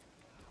 Ark.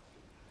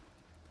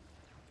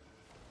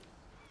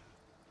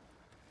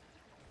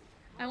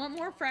 I want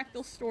more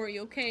Fractal story,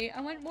 okay? I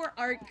want more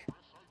Ark.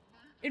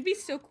 It'd be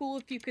so cool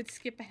if you could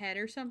skip ahead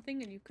or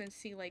something and you can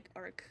see like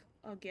Ark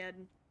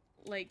again,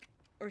 like,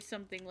 or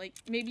something. Like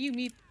maybe you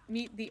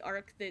meet the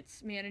Ark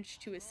that's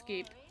managed to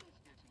escape.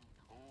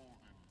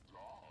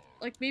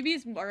 Like maybe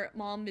his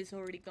mom is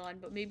already gone,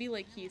 but maybe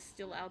like he's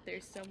still out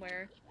there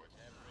somewhere,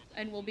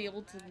 and we'll be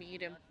able to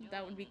meet him.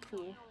 That would be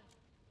cool.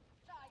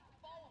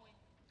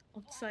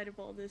 Outside of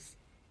all this,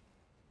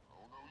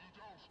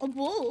 a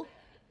bull.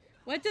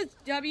 What does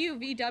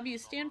WVW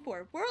stand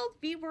for? World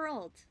v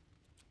World.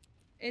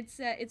 It's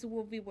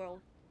World v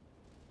World.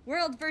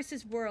 World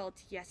versus world.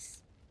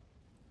 Yes.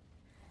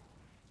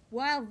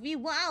 Wild v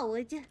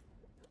Wild.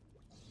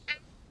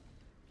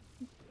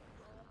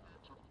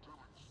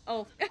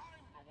 Oh.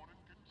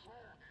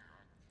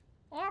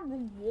 I'm the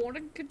one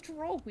in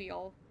control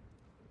wheel.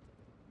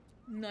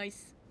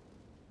 Nice.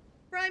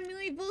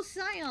 Primeval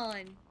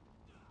Scion.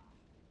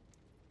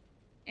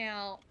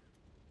 Ow.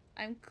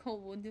 I'm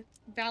cold.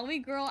 Valley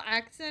Girl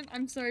accent?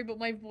 I'm sorry, but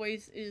my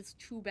voice is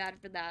too bad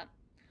for that.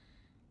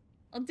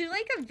 I'll do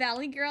like a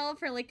Valley Girl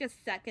for like a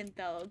second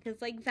though,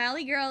 because like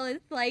Valley Girl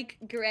is like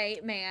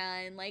great,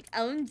 man. Like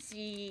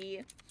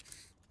OMG.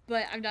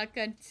 But I'm not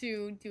going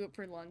to do it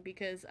for long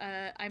because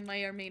I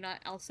may or may not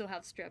also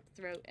have strep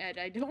throat and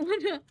I don't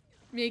want to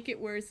make it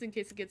worse in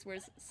case it gets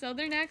worse.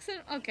 Southern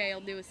accent? Okay, I'll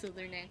do a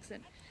Southern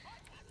accent.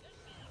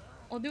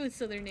 I'll do a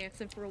Southern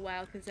accent for a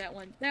while because that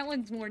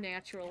one's more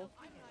natural.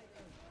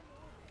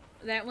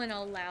 That one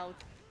I'll allow.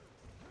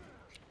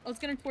 I was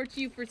gonna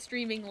torture you for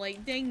streaming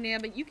late. Dang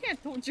nabbit, you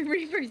can't torture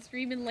me for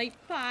streaming late.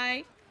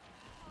 Bye.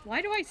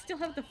 Why do I still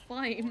have the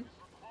flame?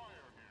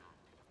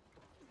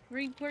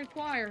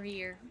 Require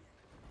here.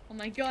 Oh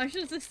my gosh,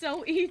 this is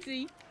so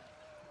easy.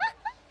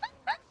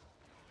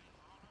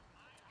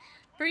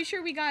 Pretty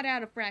sure we got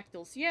out of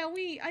fractals. Yeah,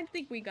 I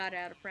think we got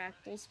out of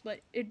fractals,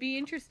 but it'd be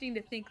interesting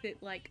to think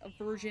that, like, a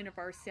version of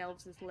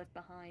ourselves is left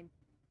behind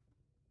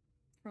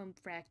from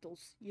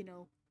fractals, you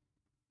know?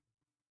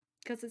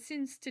 Because it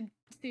seems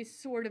to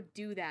sort of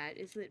do that,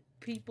 is that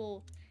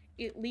people,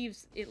 it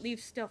leaves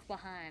stuff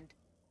behind.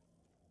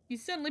 You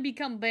suddenly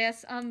become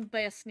best. I'm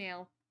best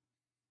now.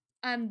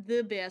 I'm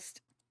the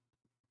best.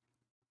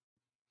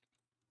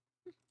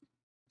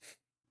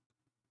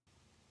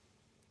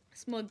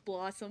 Smug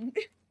Blossom.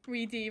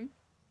 Redeem.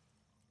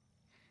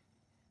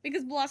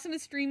 Because Blossom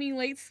is streaming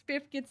late,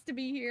 Spiff gets to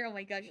be here. Oh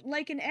my gosh.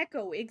 Like an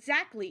echo.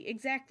 Exactly,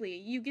 exactly.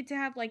 You get to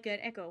have like an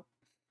echo.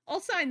 I'll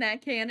sign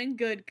that canon.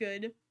 Good,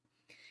 good.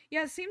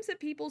 Yeah, it seems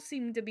that people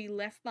seem to be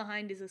left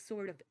behind as a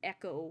sort of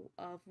echo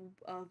of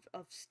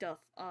stuff,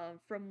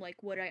 from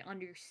like what I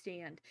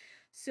understand.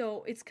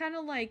 So it's kind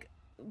of like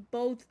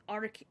both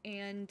Ark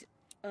and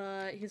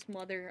his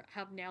mother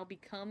have now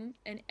become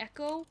an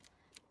echo.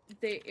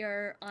 They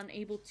are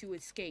unable to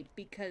escape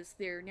because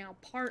they're now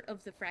part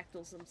of the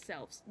fractals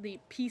themselves, the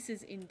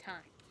pieces in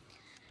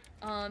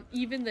time.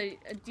 Even the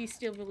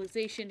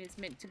destabilization is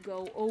meant to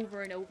go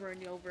over and over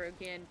and over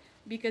again,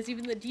 because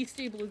even the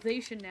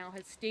destabilization now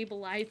has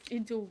stabilized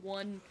into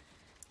one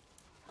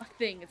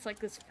thing. It's like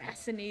this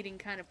fascinating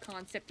kind of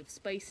concept of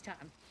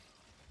space-time.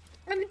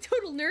 I'm a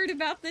total nerd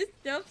about this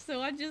stuff,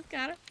 so I just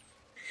gotta...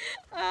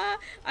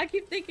 I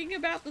keep thinking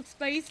about the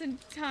space and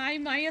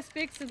time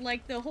aspects and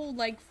like the whole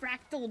like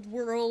fractal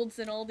worlds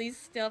and all these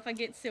stuff. I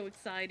get so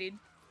excited.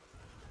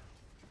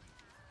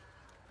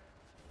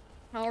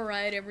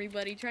 Alright,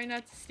 everybody. Try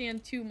not to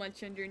stand too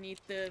much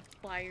underneath the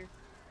fire.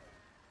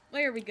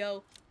 There we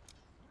go.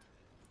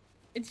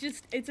 It's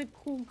just, it's a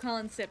cool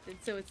concept, and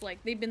so it's like,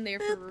 they've been there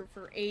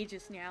for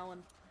ages now,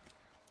 and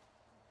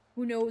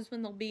who knows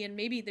when they'll be, and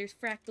maybe there's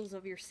fractals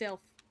of yourself.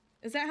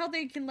 Is that how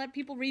they can let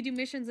people redo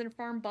missions and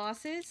farm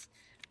bosses?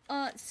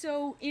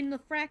 So in the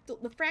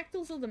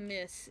fractals of the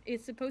Mist,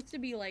 it's supposed to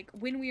be like,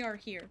 when we are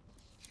here,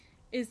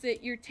 is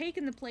that you're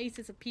taking the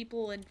places of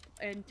people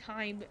and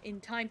time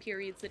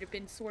periods that have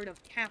been sort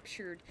of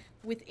captured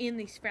within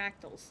these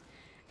fractals.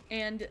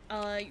 And,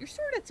 you're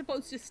sort of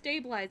supposed to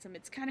stabilize them.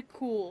 It's kind of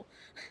cool.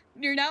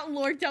 You're not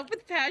lured up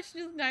with passion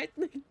is nice.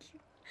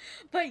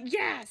 But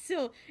yeah,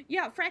 so,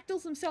 yeah,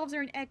 fractals themselves are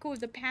an echo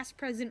of the past,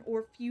 present,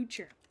 or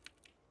future.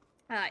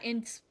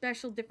 In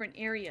special different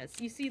areas.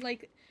 You see,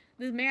 like,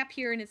 the map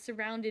here, and it's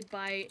surrounded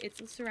by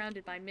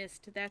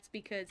mist. That's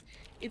because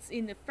it's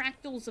in the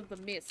fractals of the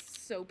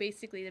mist. So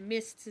basically, the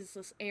mist is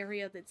this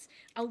area that's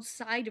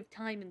outside of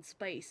time and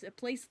space. A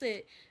place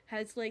that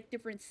has, like,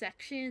 different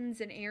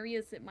sections and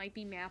areas that might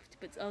be mapped,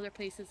 but other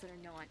places that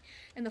are not.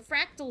 And the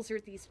fractals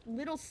are these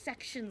little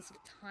sections of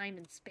time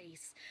and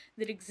space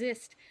that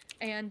exist,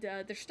 and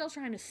they're still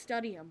trying to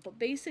study them, but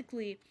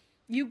basically...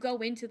 you go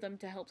into them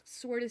to help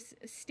sort of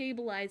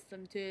stabilize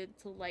them, to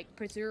like,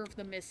 preserve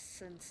the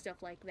mists and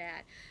stuff like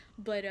that.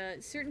 But,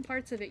 certain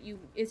parts of it,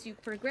 as you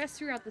progress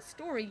throughout the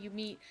story, you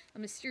meet a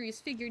mysterious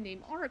figure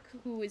named Ark,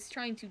 who is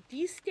trying to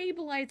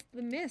destabilize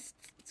the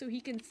mists so he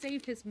can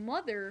save his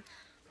mother,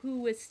 who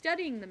was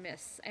studying the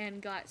mists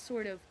and got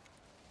sort of,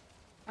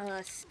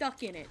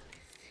 stuck in it.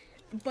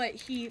 But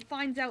he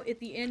finds out at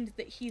the end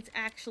that he's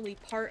actually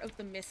part of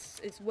the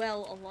mists as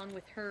well, along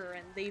with her,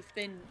 and they've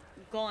been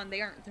gone. They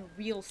aren't their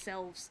real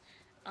selves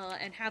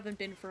and haven't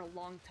been for a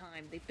long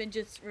time. They've been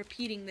just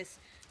repeating this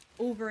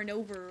over and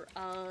over,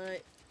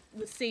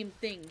 the same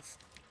things,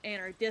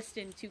 and are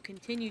destined to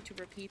continue to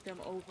repeat them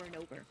over and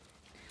over.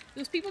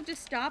 Those people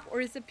just stop,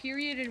 or is the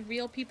period and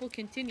real people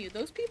continue?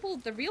 Those people,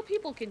 the real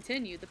people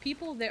continue. The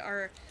people that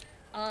are,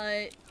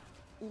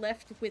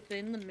 left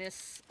within the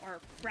mists are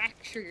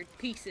fractured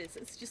pieces.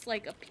 It's just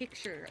like a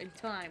picture in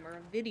time, or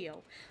a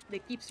video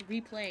that keeps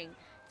replaying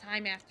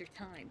time after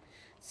time.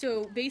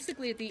 So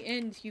basically at the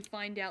end you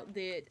find out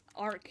that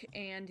Ark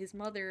and his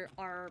mother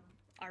are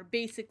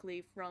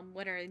basically, from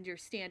what I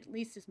understand, at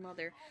least his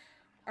mother,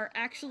 are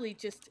actually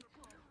just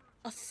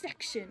a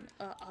section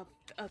of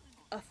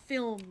a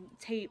film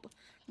tape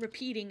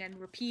repeating and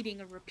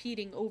repeating and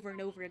repeating over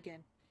and over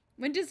again.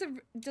 When does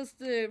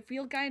the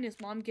real guy and his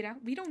mom get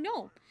out? We don't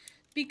know,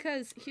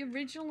 because he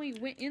originally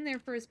went in there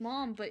for his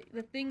mom, but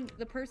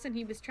the person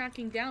he was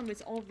tracking down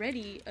was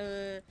already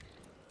a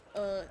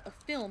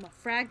film, a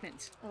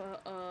fragment,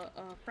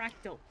 a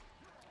fractal.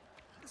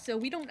 So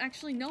we don't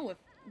actually know if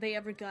they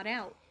ever got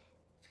out,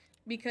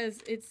 because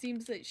it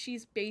seems that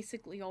she's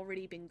basically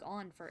already been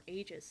gone for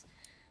ages.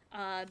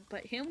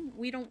 But him,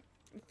 we don't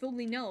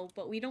fully know,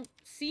 but we don't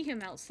see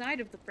him outside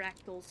of the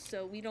fractals,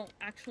 so we don't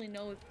actually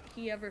know if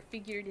he ever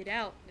figured it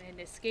out and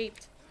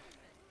escaped.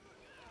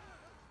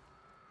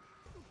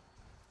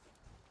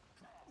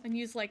 And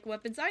use like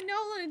weapons. I know,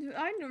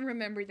 I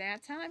remember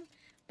that time.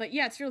 But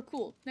yeah, it's real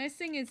cool. Nice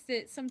thing is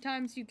that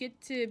sometimes you get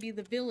to be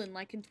the villain,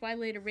 like in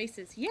Twilight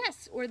Erases.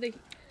 Yes! Or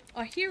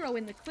a hero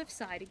in the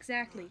Cliffside,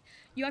 exactly.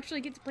 You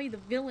actually get to play the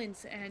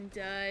villains and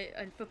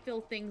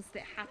fulfill things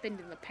that happened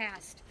in the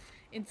past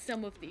in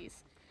some of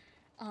these.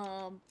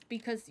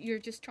 Because you're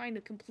just trying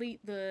to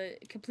complete the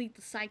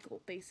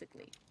cycle,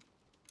 basically.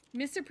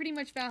 Mr. Pretty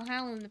much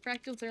Valhalla, and the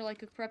fractals are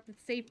like a corrupted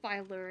save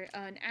file or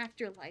an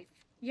afterlife.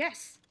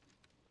 Yes!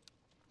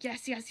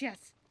 Yes, yes,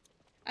 yes.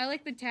 I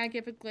like the tag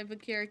epic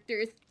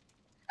characters.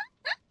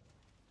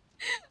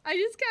 I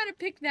just kind of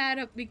picked that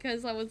up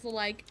because I was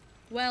like,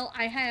 well,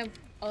 I have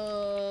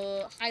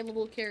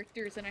high-level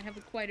characters and I have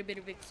quite a bit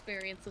of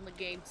experience in the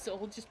game, so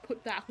I'll just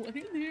put that one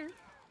in there.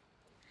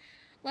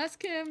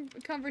 Last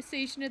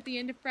conversation at the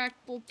end of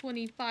Fractal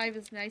 25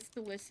 is nice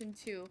to listen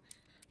to.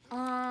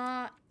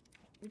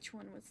 Which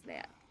one was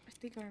that? I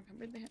think I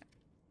remember that.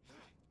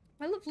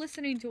 I love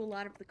listening to a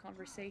lot of the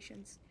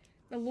conversations.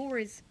 The lore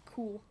is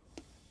cool.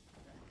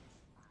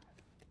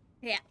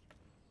 Yeah.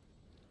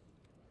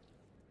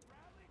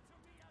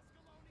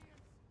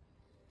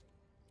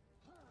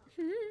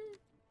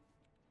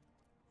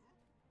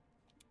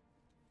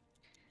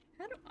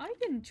 I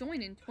didn't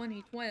join in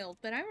 2012,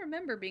 but I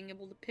remember being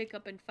able to pick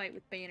up and fight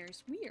with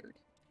banners. Weird.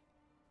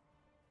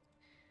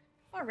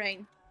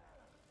 Alright.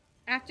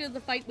 After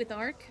the fight with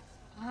Ark?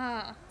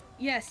 Ah.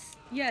 Yes.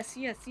 Yes,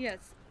 yes,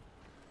 yes.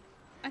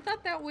 I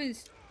thought that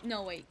was...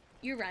 No, wait.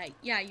 You're right.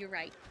 Yeah, you're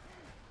right.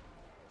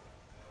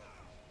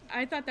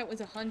 I thought that was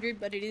 100,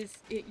 but it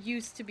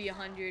used to be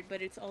 100,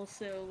 but it's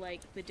also,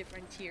 like, the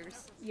different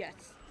tiers.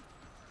 Yes.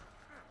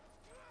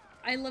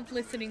 I love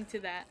listening to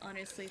that,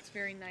 honestly. It's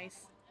very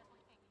nice.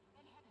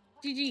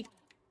 GG.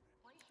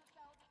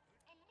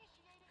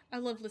 I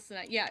love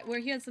listening to that. Yeah, where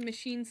he has the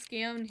machine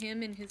scam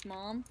him and his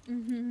mom.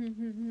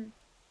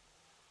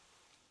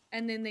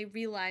 And then they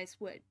realize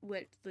what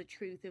the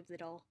truth of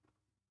it all.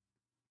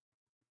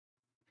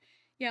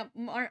 Yeah,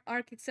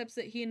 Ark accepts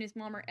that he and his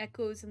mom are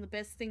echoes, and the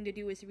best thing to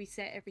do is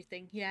reset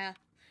everything. Yeah.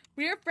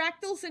 We're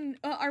fractals, and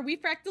are we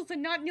fractals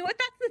and not know it?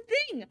 That's the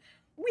thing!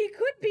 We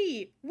could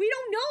be! We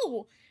don't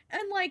know!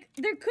 And, like,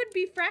 there could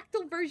be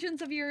fractal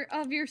versions of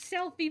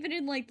yourself even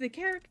in, like, the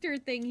character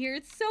thing here.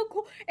 It's so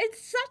cool.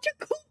 It's such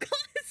a cool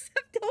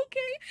concept,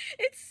 okay?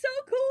 It's so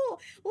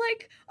cool!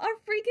 Like, our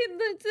freaking,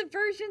 the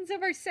versions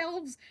of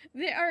ourselves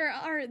that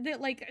are that,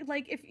 like,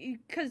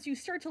 because you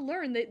start to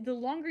learn that the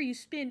longer you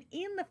spend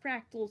in the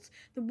fractals,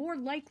 the more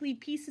likely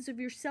pieces of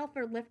yourself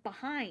are left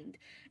behind.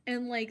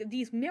 And, like,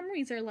 these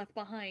memories are left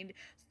behind.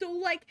 So,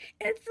 like,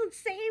 it's the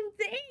same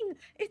thing!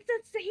 It's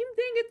the same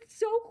thing! It's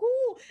so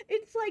cool!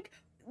 It's like,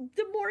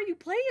 the more you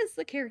play as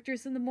the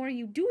characters and the more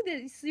you do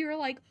this, you're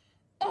like,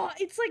 oh,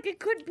 it's like it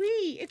could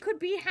be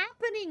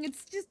happening.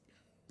 It's just,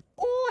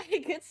 oh,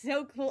 it's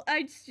so cool.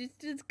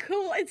 It's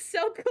cool. It's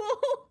so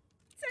cool.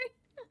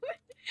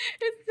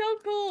 It's so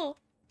cool.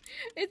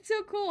 It's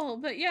so cool.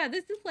 But yeah,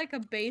 this is like a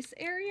base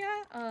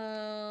area.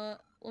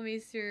 Let me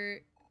see.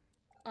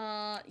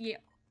 Yeah.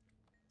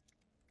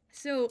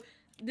 So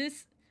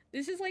this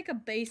is like a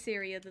base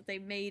area that they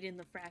made in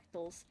the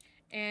fractals.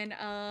 And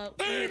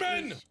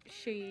Damon!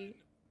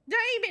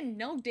 Damon!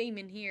 No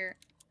Damon here.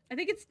 I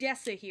think it's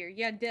Dessa here.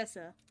 Yeah,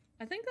 Dessa.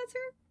 I think that's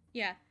her?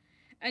 Yeah.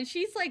 And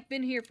she's, like,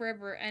 been here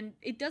forever, and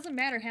it doesn't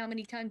matter how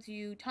many times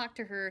you talk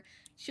to her,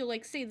 she'll,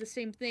 like, say the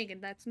same thing,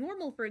 and that's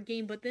normal for a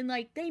game, but then,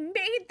 like, they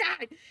made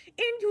that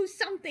into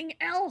something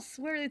else,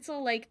 where it's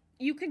all, like,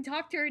 you can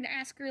talk to her and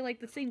ask her, like,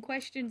 the same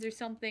questions or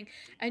something,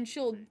 and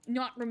she'll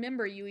not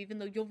remember you, even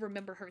though you'll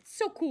remember her. It's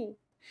so cool.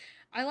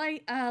 I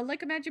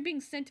like imagine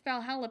being sent to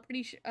Valhalla,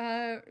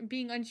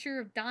 being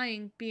unsure of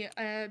dying,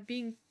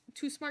 being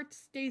too smart to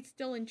stay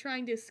still and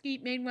trying to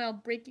escape, meanwhile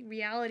breaking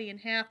reality in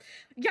half.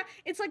 Yeah,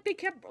 it's like they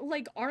kept,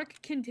 like,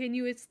 Ark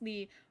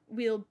continuously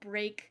will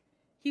break.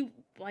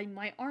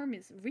 My arm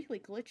is really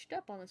glitched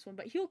up on this one,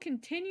 but he'll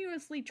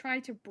continuously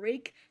try to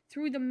break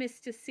through the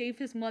mist to save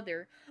his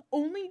mother,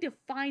 only to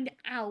find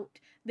out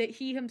that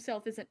he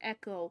himself is an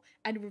echo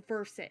and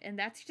reverse it. And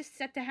that's just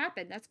set to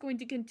happen. That's going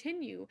to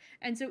continue.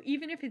 And so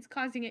even if it's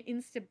causing an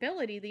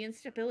instability, the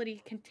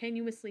instability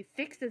continuously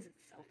fixes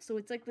itself. So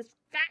it's like this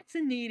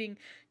fascinating,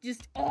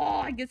 just,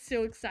 oh, I get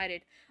so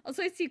excited.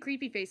 Also, I see a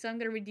creepy face, so I'm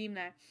going to redeem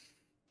that.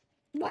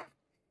 What?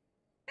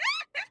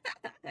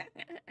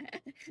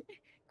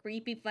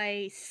 Creepy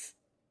face.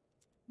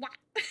 What?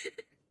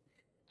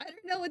 I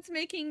don't know what's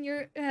making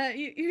your,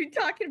 you're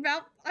talking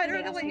about. I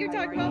don't know what you're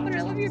talking about, but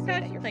I love your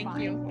passion. Thank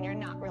you. When you're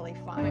not really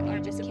fine. My You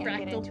arm just is can't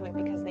get fractal. into it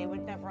because they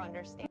would never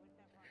understand.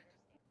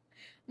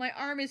 My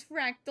arm is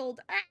fractaled.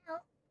 Ow!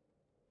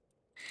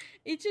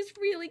 It's just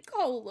really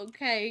cool,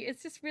 okay?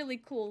 It's just really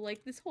cool.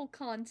 Like, this whole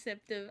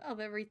concept of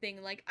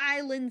everything. Like,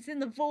 islands in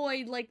the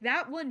void. Like,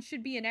 that one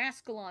should be in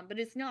Ascalon, but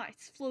it's not.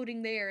 It's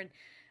floating there.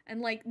 And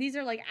like, these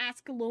are, like,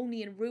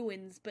 Ascalonian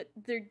ruins, but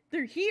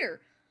they're here.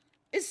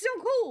 It's so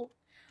cool!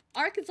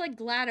 Ark is like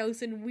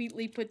GLaDOS and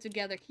Wheatley put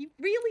together. He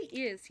really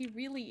is. He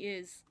really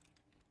is.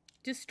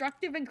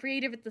 Destructive and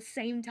creative at the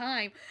same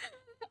time.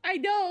 I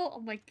know!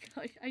 Oh my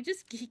gosh, I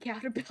just geek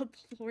out about the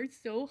lore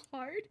so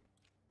hard.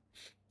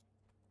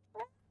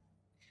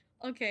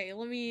 Okay,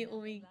 let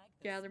me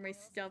gather my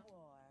stuff.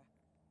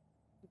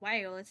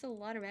 Wow, that's a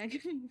lot of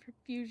agony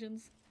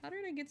perfusions. How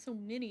did I get so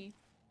many?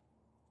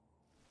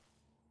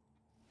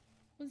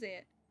 What's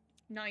that?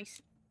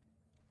 Nice.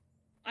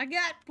 I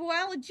got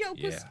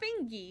Poalajopa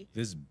Spingy.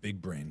 This is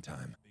big brain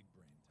time.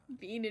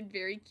 Being in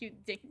very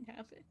cute didn't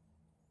happen.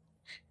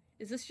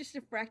 Is this just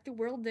a fractal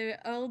world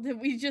that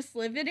we just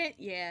live in it?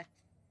 Yeah.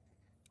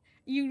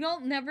 You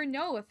don't never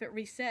know if it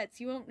resets.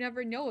 You won't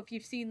never know if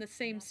you've seen the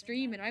same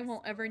stream, and I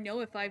won't ever know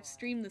if I've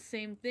streamed the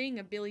same thing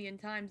a billion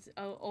times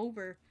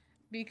over.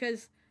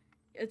 Because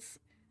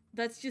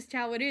that's just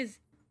how it is.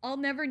 I'll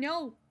never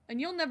know,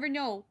 and you'll never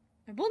know,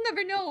 and we'll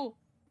never know.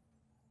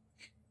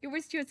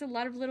 Yours too has a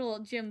lot of little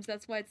gems,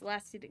 that's why it's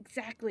lasted.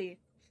 Exactly.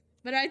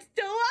 But I'd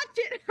still watch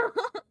it!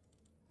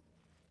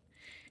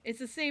 It's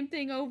the same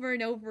thing over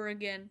and over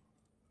again.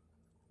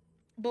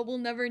 But we'll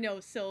never know,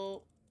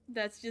 so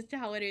that's just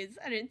how it is.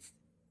 And it's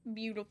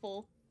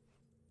beautiful.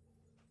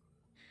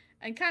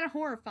 And kind of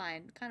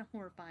horrifying. Kind of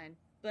horrifying.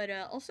 But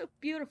also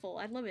beautiful.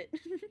 I love it.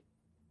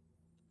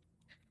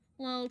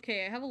 Well,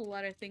 okay, I have a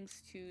lot of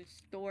things to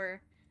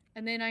store.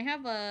 And then I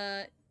have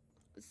a...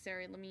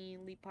 Sorry, let me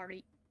leave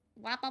party.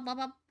 Wap, wap, wap,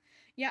 wap.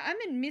 Yeah, I'm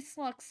in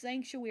Mistlock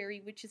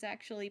Sanctuary, which is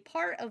actually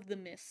part of the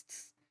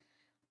Mists.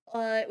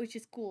 Which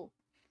is cool.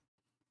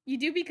 You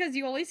do because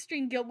you always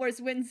stream Guild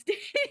Wars Wednesday.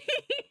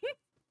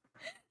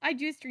 I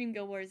do stream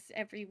Guild Wars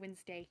every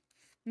Wednesday.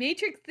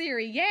 Matrix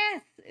Theory,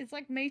 yes! It's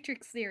like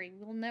Matrix Theory.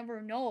 We'll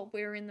never know if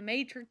we're in the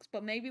Matrix,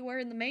 but maybe we're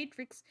in the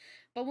Matrix.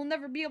 But we'll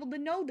never be able to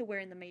know that we're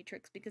in the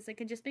Matrix, because they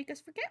can just make us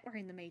forget we're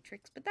in the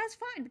Matrix. But that's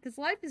fine, because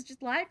life is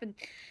just life, and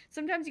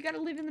sometimes you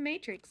gotta live in the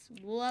Matrix.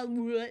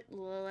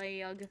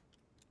 Lag.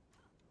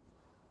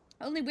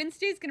 Only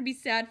Wednesday's gonna be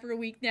sad for a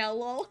week now,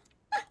 lol.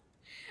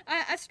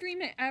 I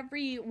stream it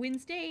every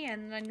Wednesday,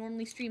 and I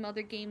normally stream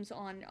other games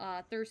on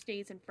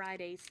Thursdays and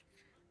Fridays.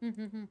 Let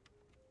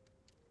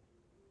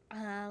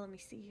me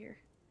see here.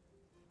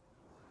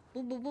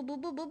 Boop, boop, boop,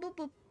 boop, boop, boop, boop,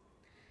 boop.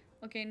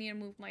 Okay, I need to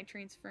move my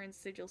transference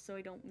sigil so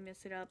I don't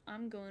mess it up.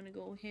 I'm going to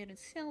go ahead and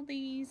sell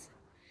these.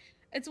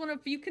 It's one of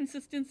the few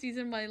consistencies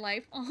in my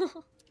life.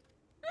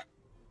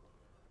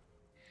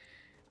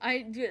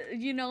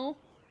 You know,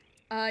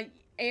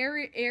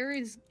 air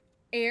is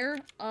air,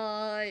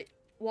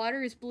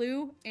 water is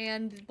blue,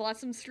 and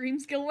Blossom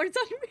streams Guild Wars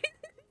on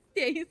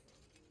Wednesdays.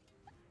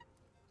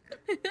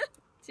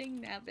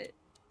 Dang nabbit.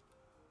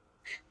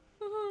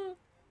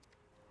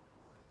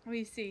 Let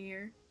me see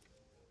here.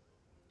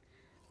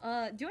 Do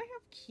I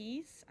have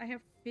keys? I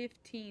have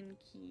 15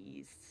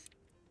 keys.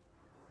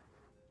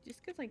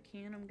 Just because I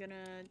can, I'm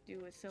gonna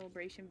do a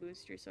celebration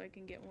booster so I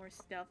can get more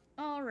stuff.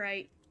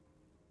 Alright.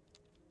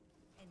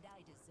 And I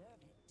deserve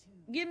it too.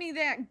 Give me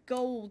that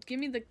gold. Give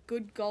me the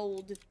good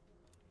gold.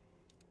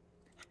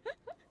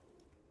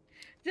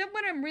 Except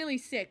when I'm really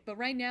sick, but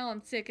right now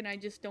I'm sick and I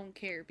just don't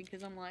care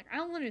because I'm like,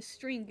 I want to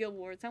stream Guild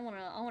Wars. I want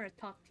to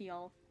talk to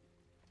y'all.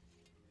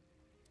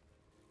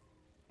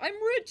 I'm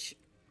rich!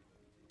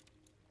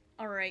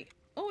 Alright.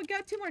 Oh, I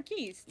got 2 more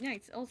keys.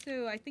 Nice.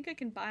 Also, I think I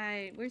can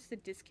buy... Where's the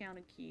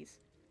discounted keys?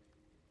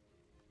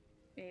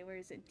 Okay, where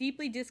is it?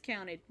 Deeply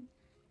discounted.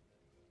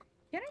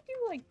 Can I do,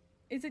 like...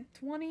 Is it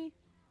 20?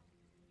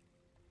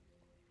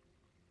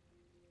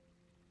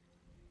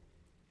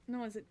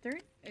 No, is it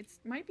 30? It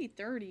might be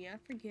 30. I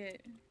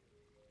forget.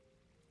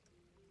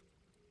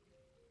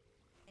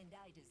 And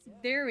I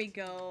deserve There we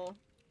go.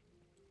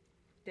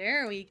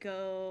 There we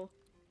go.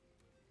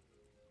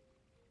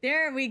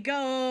 There we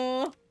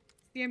go!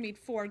 See, I made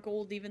 4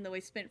 gold even though I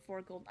spent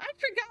 4 gold. I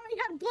forgot I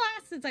had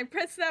glasses! I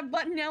pressed that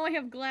button, now I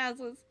have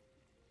glasses.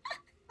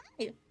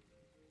 Hi!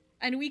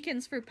 And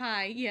weekends for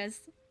pie,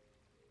 yes.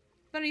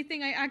 Funny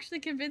thing, I actually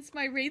convinced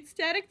my raid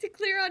static to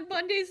clear on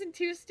Mondays and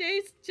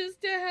Tuesdays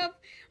just to have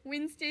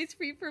Wednesdays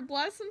free for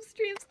Blossom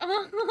streams.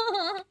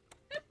 Oh,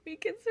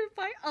 weekends for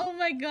pie. Oh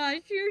my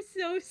gosh, you're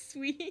so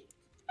sweet.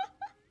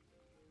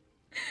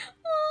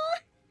 Oh,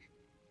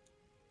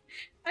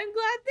 I'm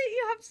glad that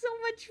you have so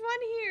much fun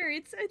here.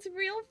 It's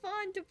real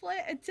fun to play.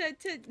 It's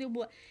real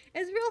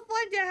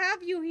fun to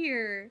have you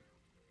here.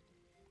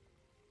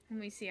 Let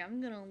me see.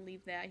 I'm gonna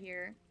leave that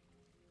here.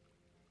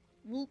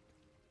 Whoop.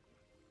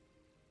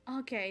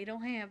 Okay, I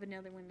don't have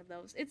another one of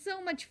those. It's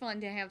so much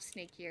fun to have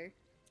Snake here.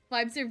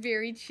 Vibes are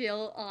very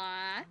chill.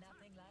 Aww.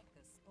 Nothing like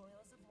the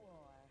spoils of war.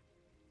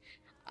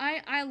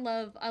 I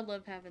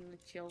love having the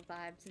chill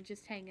vibes and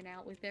just hanging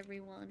out with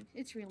everyone.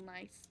 It's real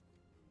nice.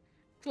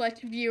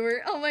 Clutch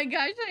viewer. Oh my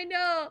gosh, I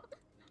know.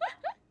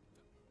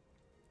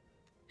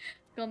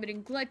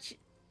 Commenting clutch.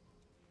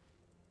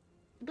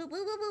 Boop,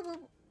 boop, boop, boop, boop.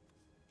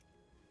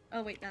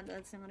 Oh wait, no,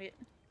 that's not it.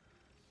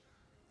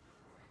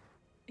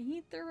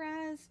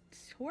 Aetherized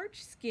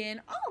torch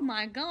skin. Oh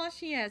my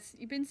gosh, yes.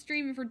 You've been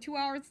streaming for 2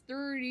 hours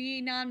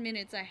 39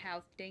 minutes. I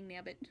have. Dang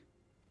nabbit.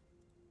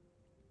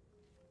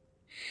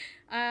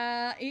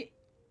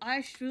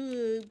 I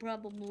should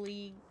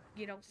probably,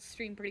 you know,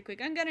 stream pretty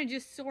quick. I'm gonna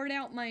just sort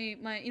out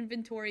my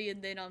inventory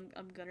and then I'm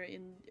gonna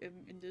end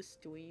the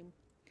stream.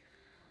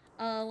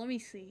 Let me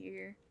see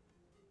here.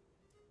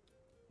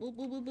 Boop,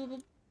 boop, boop, boop,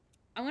 boop.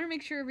 I want to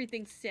make sure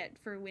everything's set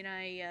for when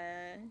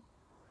I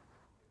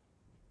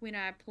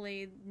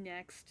play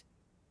next.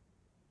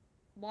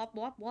 Wop,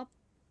 wop, wop.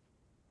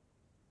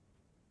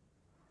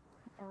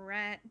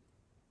 Alright.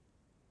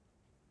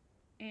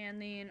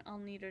 And then I'll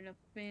need an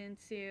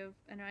offensive,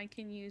 and I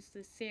can use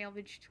the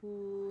salvage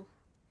tool.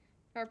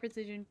 Power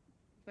precision,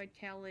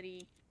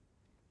 vitality,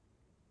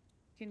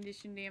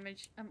 condition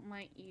damage. I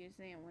might use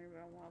that one, but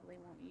I probably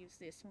won't use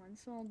this one,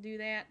 so I'll do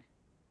that.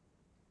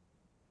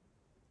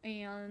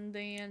 And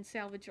then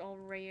salvage all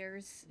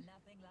rares.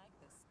 Nothing like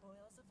the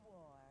spoils of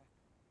war.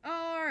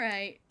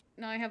 Alright.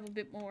 Now I have a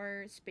bit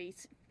more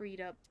space freed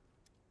up.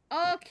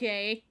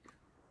 Okay.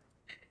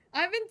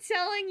 I've been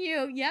telling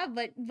you. Yeah,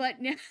 but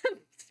now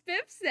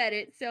Spiff said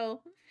it,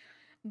 so.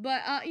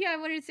 But, yeah, I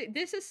wanted to say,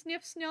 this is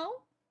Sniff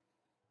Snow.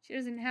 She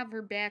doesn't have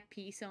her back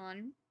piece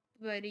on.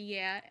 But,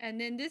 yeah. And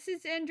then this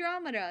is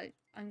Andromeda.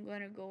 I'm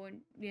gonna go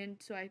in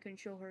so I can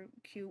show her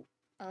cute,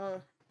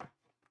 her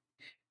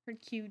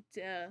cute,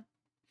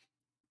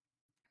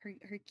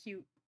 her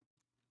cute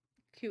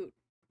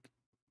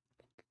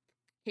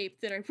cape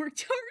that I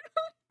worked hard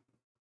on.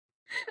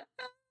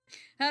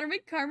 How to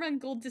make karma and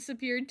gold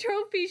disappear.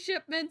 Trophy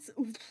shipments.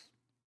 Oof.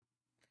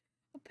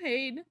 A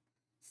pain.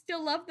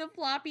 Still love the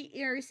floppy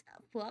ears.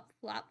 Flop,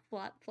 flop,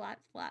 flop, flop,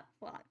 flop,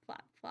 flop,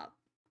 flop, flop.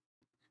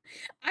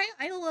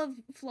 I love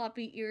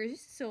floppy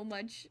ears so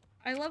much.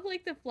 I love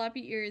like the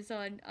floppy ears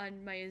on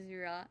my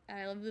Azura.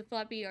 I love the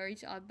floppy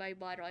ears on my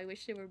bottle. I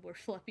wish they were more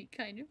floppy,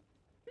 kind of.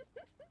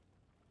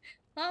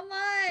 Come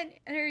on!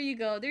 There you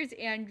go. There's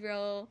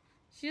Andro.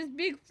 She has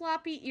big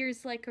floppy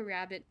ears like a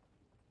rabbit.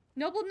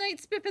 Noble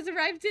Knight Spiff has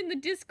arrived in the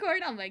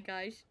Discord. Oh my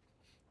gosh.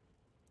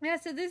 Yeah,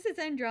 so this is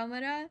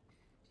Andromeda.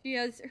 She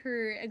has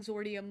her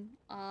exordium.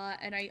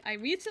 And I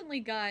recently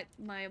got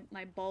my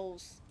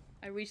bowls.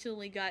 I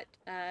recently got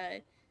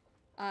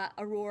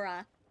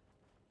Aurora.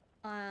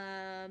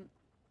 And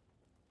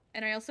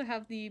I also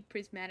have the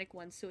prismatic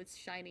one, so it's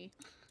shiny.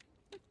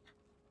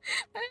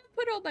 I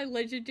put all my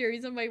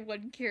legendaries on my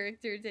one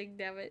character, dang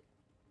damn it.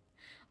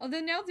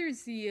 Although now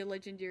there's the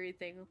legendary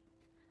thing.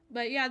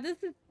 But yeah,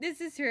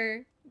 this is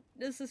her.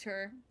 This is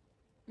her.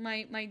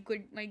 My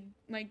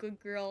good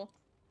girl.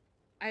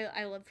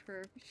 I love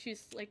her.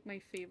 She's like my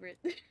favorite.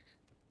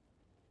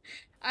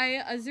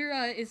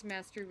 Azura is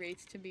master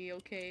race to me,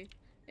 okay?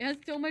 It has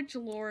so much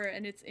lore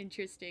and it's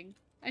interesting.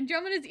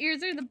 Andromeda's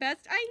ears are the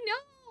best. I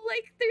know!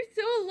 Like, they're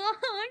so long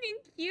and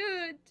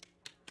cute.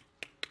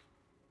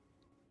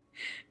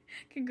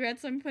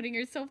 Congrats on putting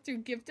yourself through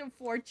Gift of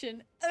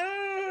Fortune.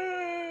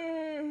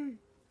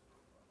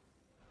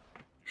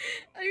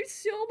 There's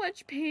so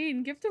much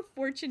pain. Gift of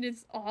Fortune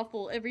is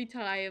awful every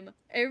time.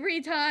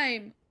 Every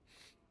time!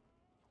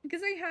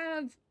 Because I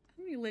have...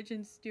 How many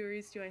Legend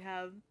stories do I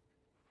have?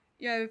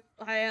 Yeah,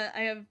 I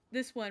have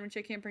this one, which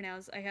I can't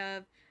pronounce. I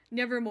have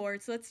Nevermore,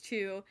 so that's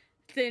 2.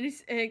 Then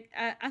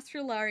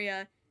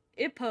Astralaria,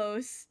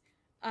 Ippos.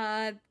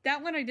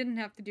 That one I didn't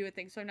have to do a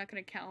thing, so I'm not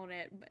going to count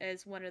it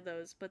as one of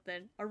those. But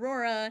then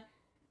Aurora,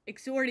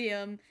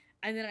 Exordium,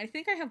 and then I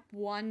think I have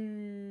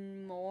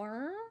one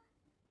more?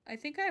 I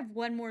think I have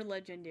one more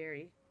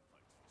legendary.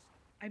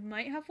 I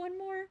might have one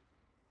more?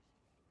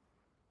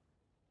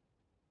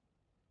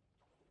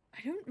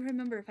 I don't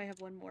remember if I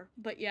have one more,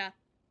 but yeah.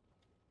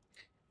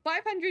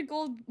 500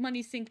 gold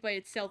money sink by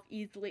itself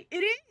easily.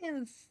 It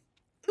is!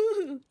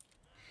 Ooh!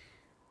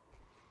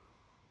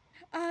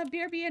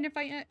 BRB, and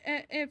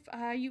if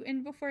you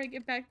end before I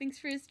get back, thanks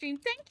for your stream.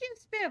 Thank you,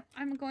 Spiff!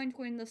 I'm going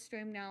to end the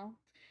stream now.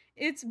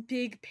 It's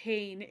big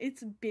pain.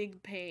 It's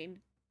big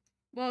pain.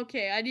 Well,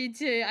 okay, I need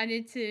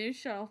to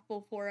shut off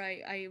before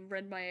I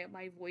run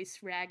my voice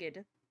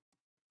ragged.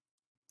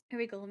 Here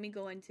we go. Let me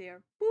go into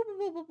here. Boop,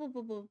 boop, boop, boop,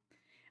 boop, boop.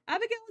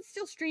 Abigail is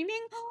still streaming?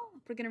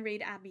 We're gonna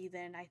raid Abby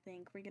then, I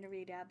think. We're gonna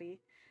raid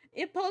Abby.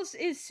 Ippos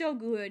is so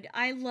good.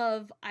 I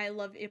love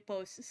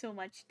Ippos so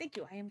much. Thank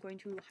you. I am going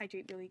to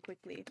hydrate really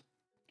quickly.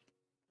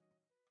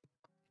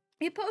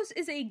 Ippos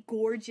is a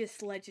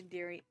gorgeous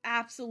legendary.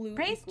 Absolutely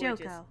Praise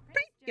gorgeous. Joko.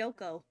 Praise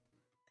Joko.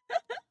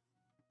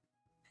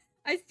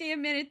 I stay a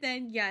minute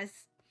then, yes.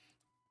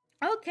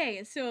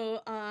 Okay,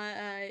 so,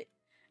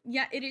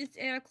 yeah, it is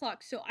 8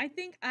 o'clock. So I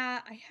think,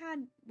 I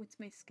had, what's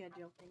my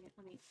schedule? Dang it,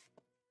 let me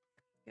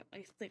get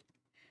my sleep.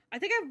 I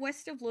think I have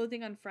West of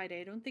Loathing on Friday.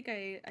 I don't think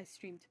I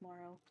stream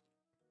tomorrow.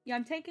 Yeah,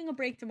 I'm taking a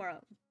break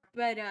tomorrow.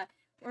 But,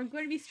 we're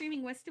going to be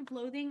streaming West of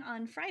Loathing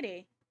on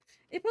Friday.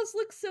 Ippos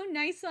looks so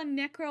nice on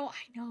Necro.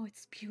 I know,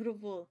 it's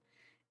beautiful.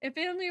 If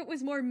only it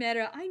was more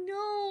meta. I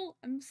know,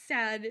 I'm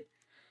sad.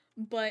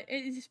 But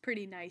it is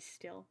pretty nice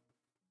still.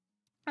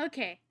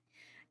 Okay.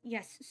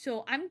 Yes,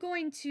 so I'm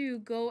going to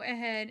go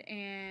ahead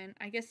and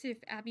I guess if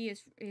Abby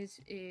is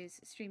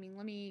streaming,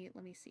 let me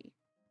see.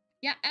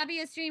 Yeah, Abby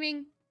is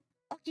streaming.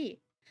 Okay.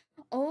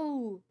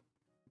 Oh.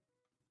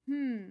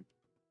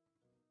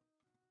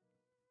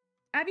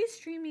 Abby's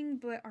streaming,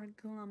 but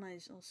Argama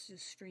is also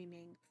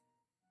streaming.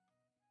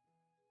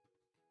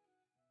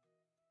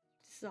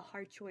 This is a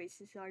hard choice.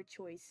 This is a hard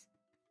choice.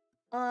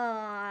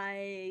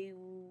 Pi,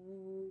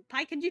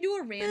 could you do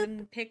a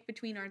random pick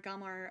between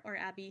Argama or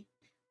Abby?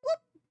 Whoop.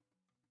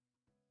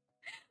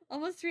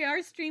 Almost 3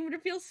 hour stream, but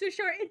it feels so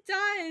short. It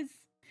does.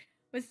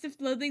 What's the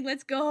Loathing?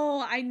 Let's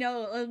go. I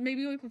know.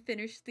 Maybe we can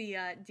finish the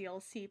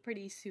DLC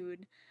pretty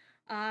soon.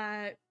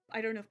 I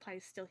don't know if Pi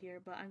is still here,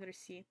 but I'm gonna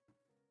see.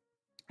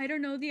 I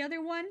don't know the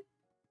other one.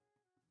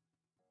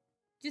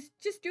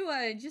 Just do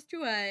a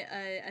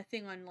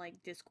thing on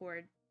like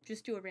Discord.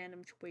 Just do a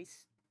random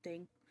choice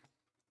thing.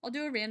 I'll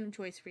do a random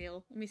choice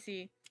reel. Let me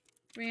see.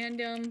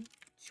 Random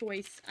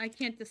choice. I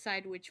can't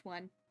decide which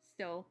one.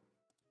 So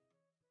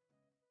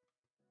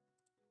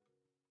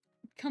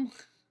come on.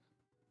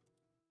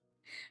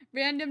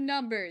 Random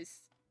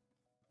numbers.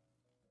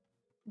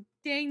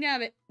 Dang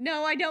nabbit.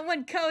 No, I don't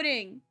want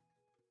coding.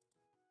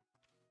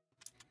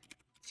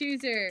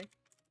 Chooser.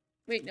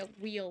 Wait, no,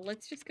 wheel.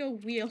 Let's just go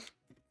wheel.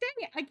 Dang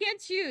it, I can't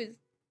choose.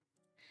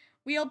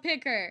 Wheel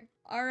picker.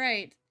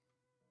 Alright.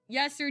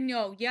 Yes or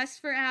no? Yes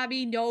for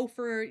Abby, no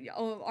for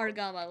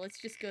Argama.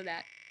 Let's just go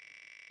that.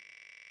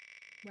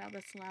 Wow,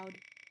 that's loud.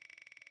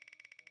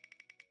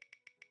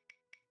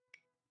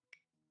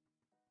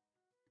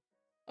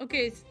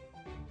 Okay.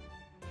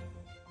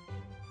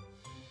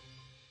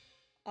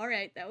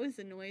 Alright, that was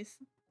a noise.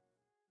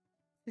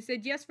 I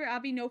said yes for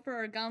Abby, no for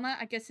Argama.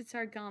 I guess it's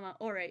Argama.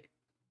 Alright.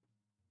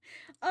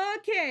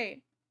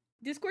 Okay.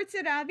 Discord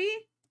said Abby?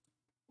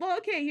 Well,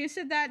 okay, you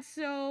said that,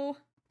 so...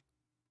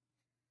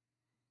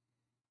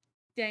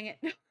 Dang it.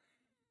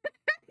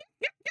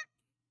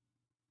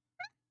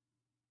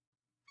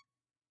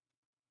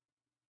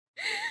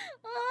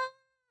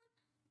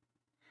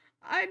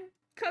 I'm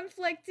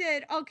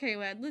conflicted. Okay,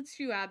 well, let's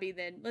do Abby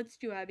then. Let's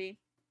do Abby.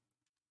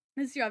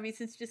 Let's do Abby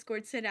since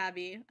Discord said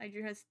Abby. I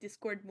trust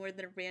Discord more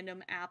than a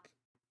random app.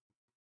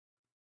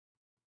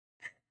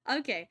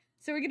 Okay,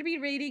 so we're gonna be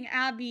rating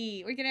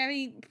Abby. We're gonna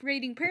be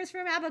rating prayers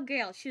from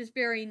Abigail. She was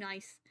very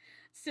nice.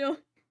 So,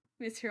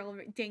 Miss Hurl,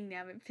 dang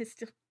nabbit,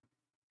 pistol.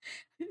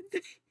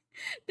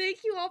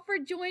 Thank you all for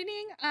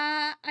joining.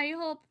 I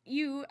hope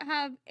you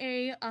have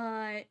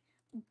a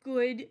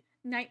good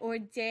night or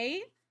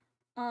day.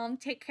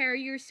 Take care of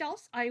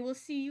yourselves. I will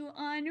see you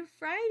on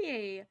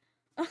Friday.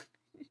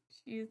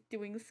 She's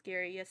doing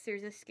scary. Yes,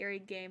 there's a scary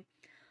game.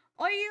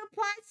 Oh, you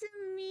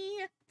possum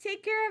me.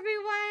 Take care,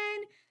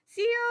 everyone.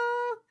 See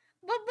you.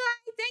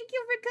 Bye-bye. Thank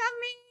you for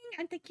coming.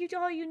 And thank you to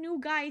all you new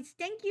guys.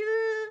 Thank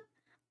you.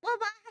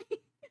 Bye-bye.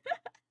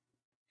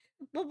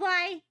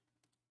 Bye-bye.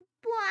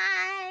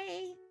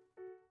 Bye.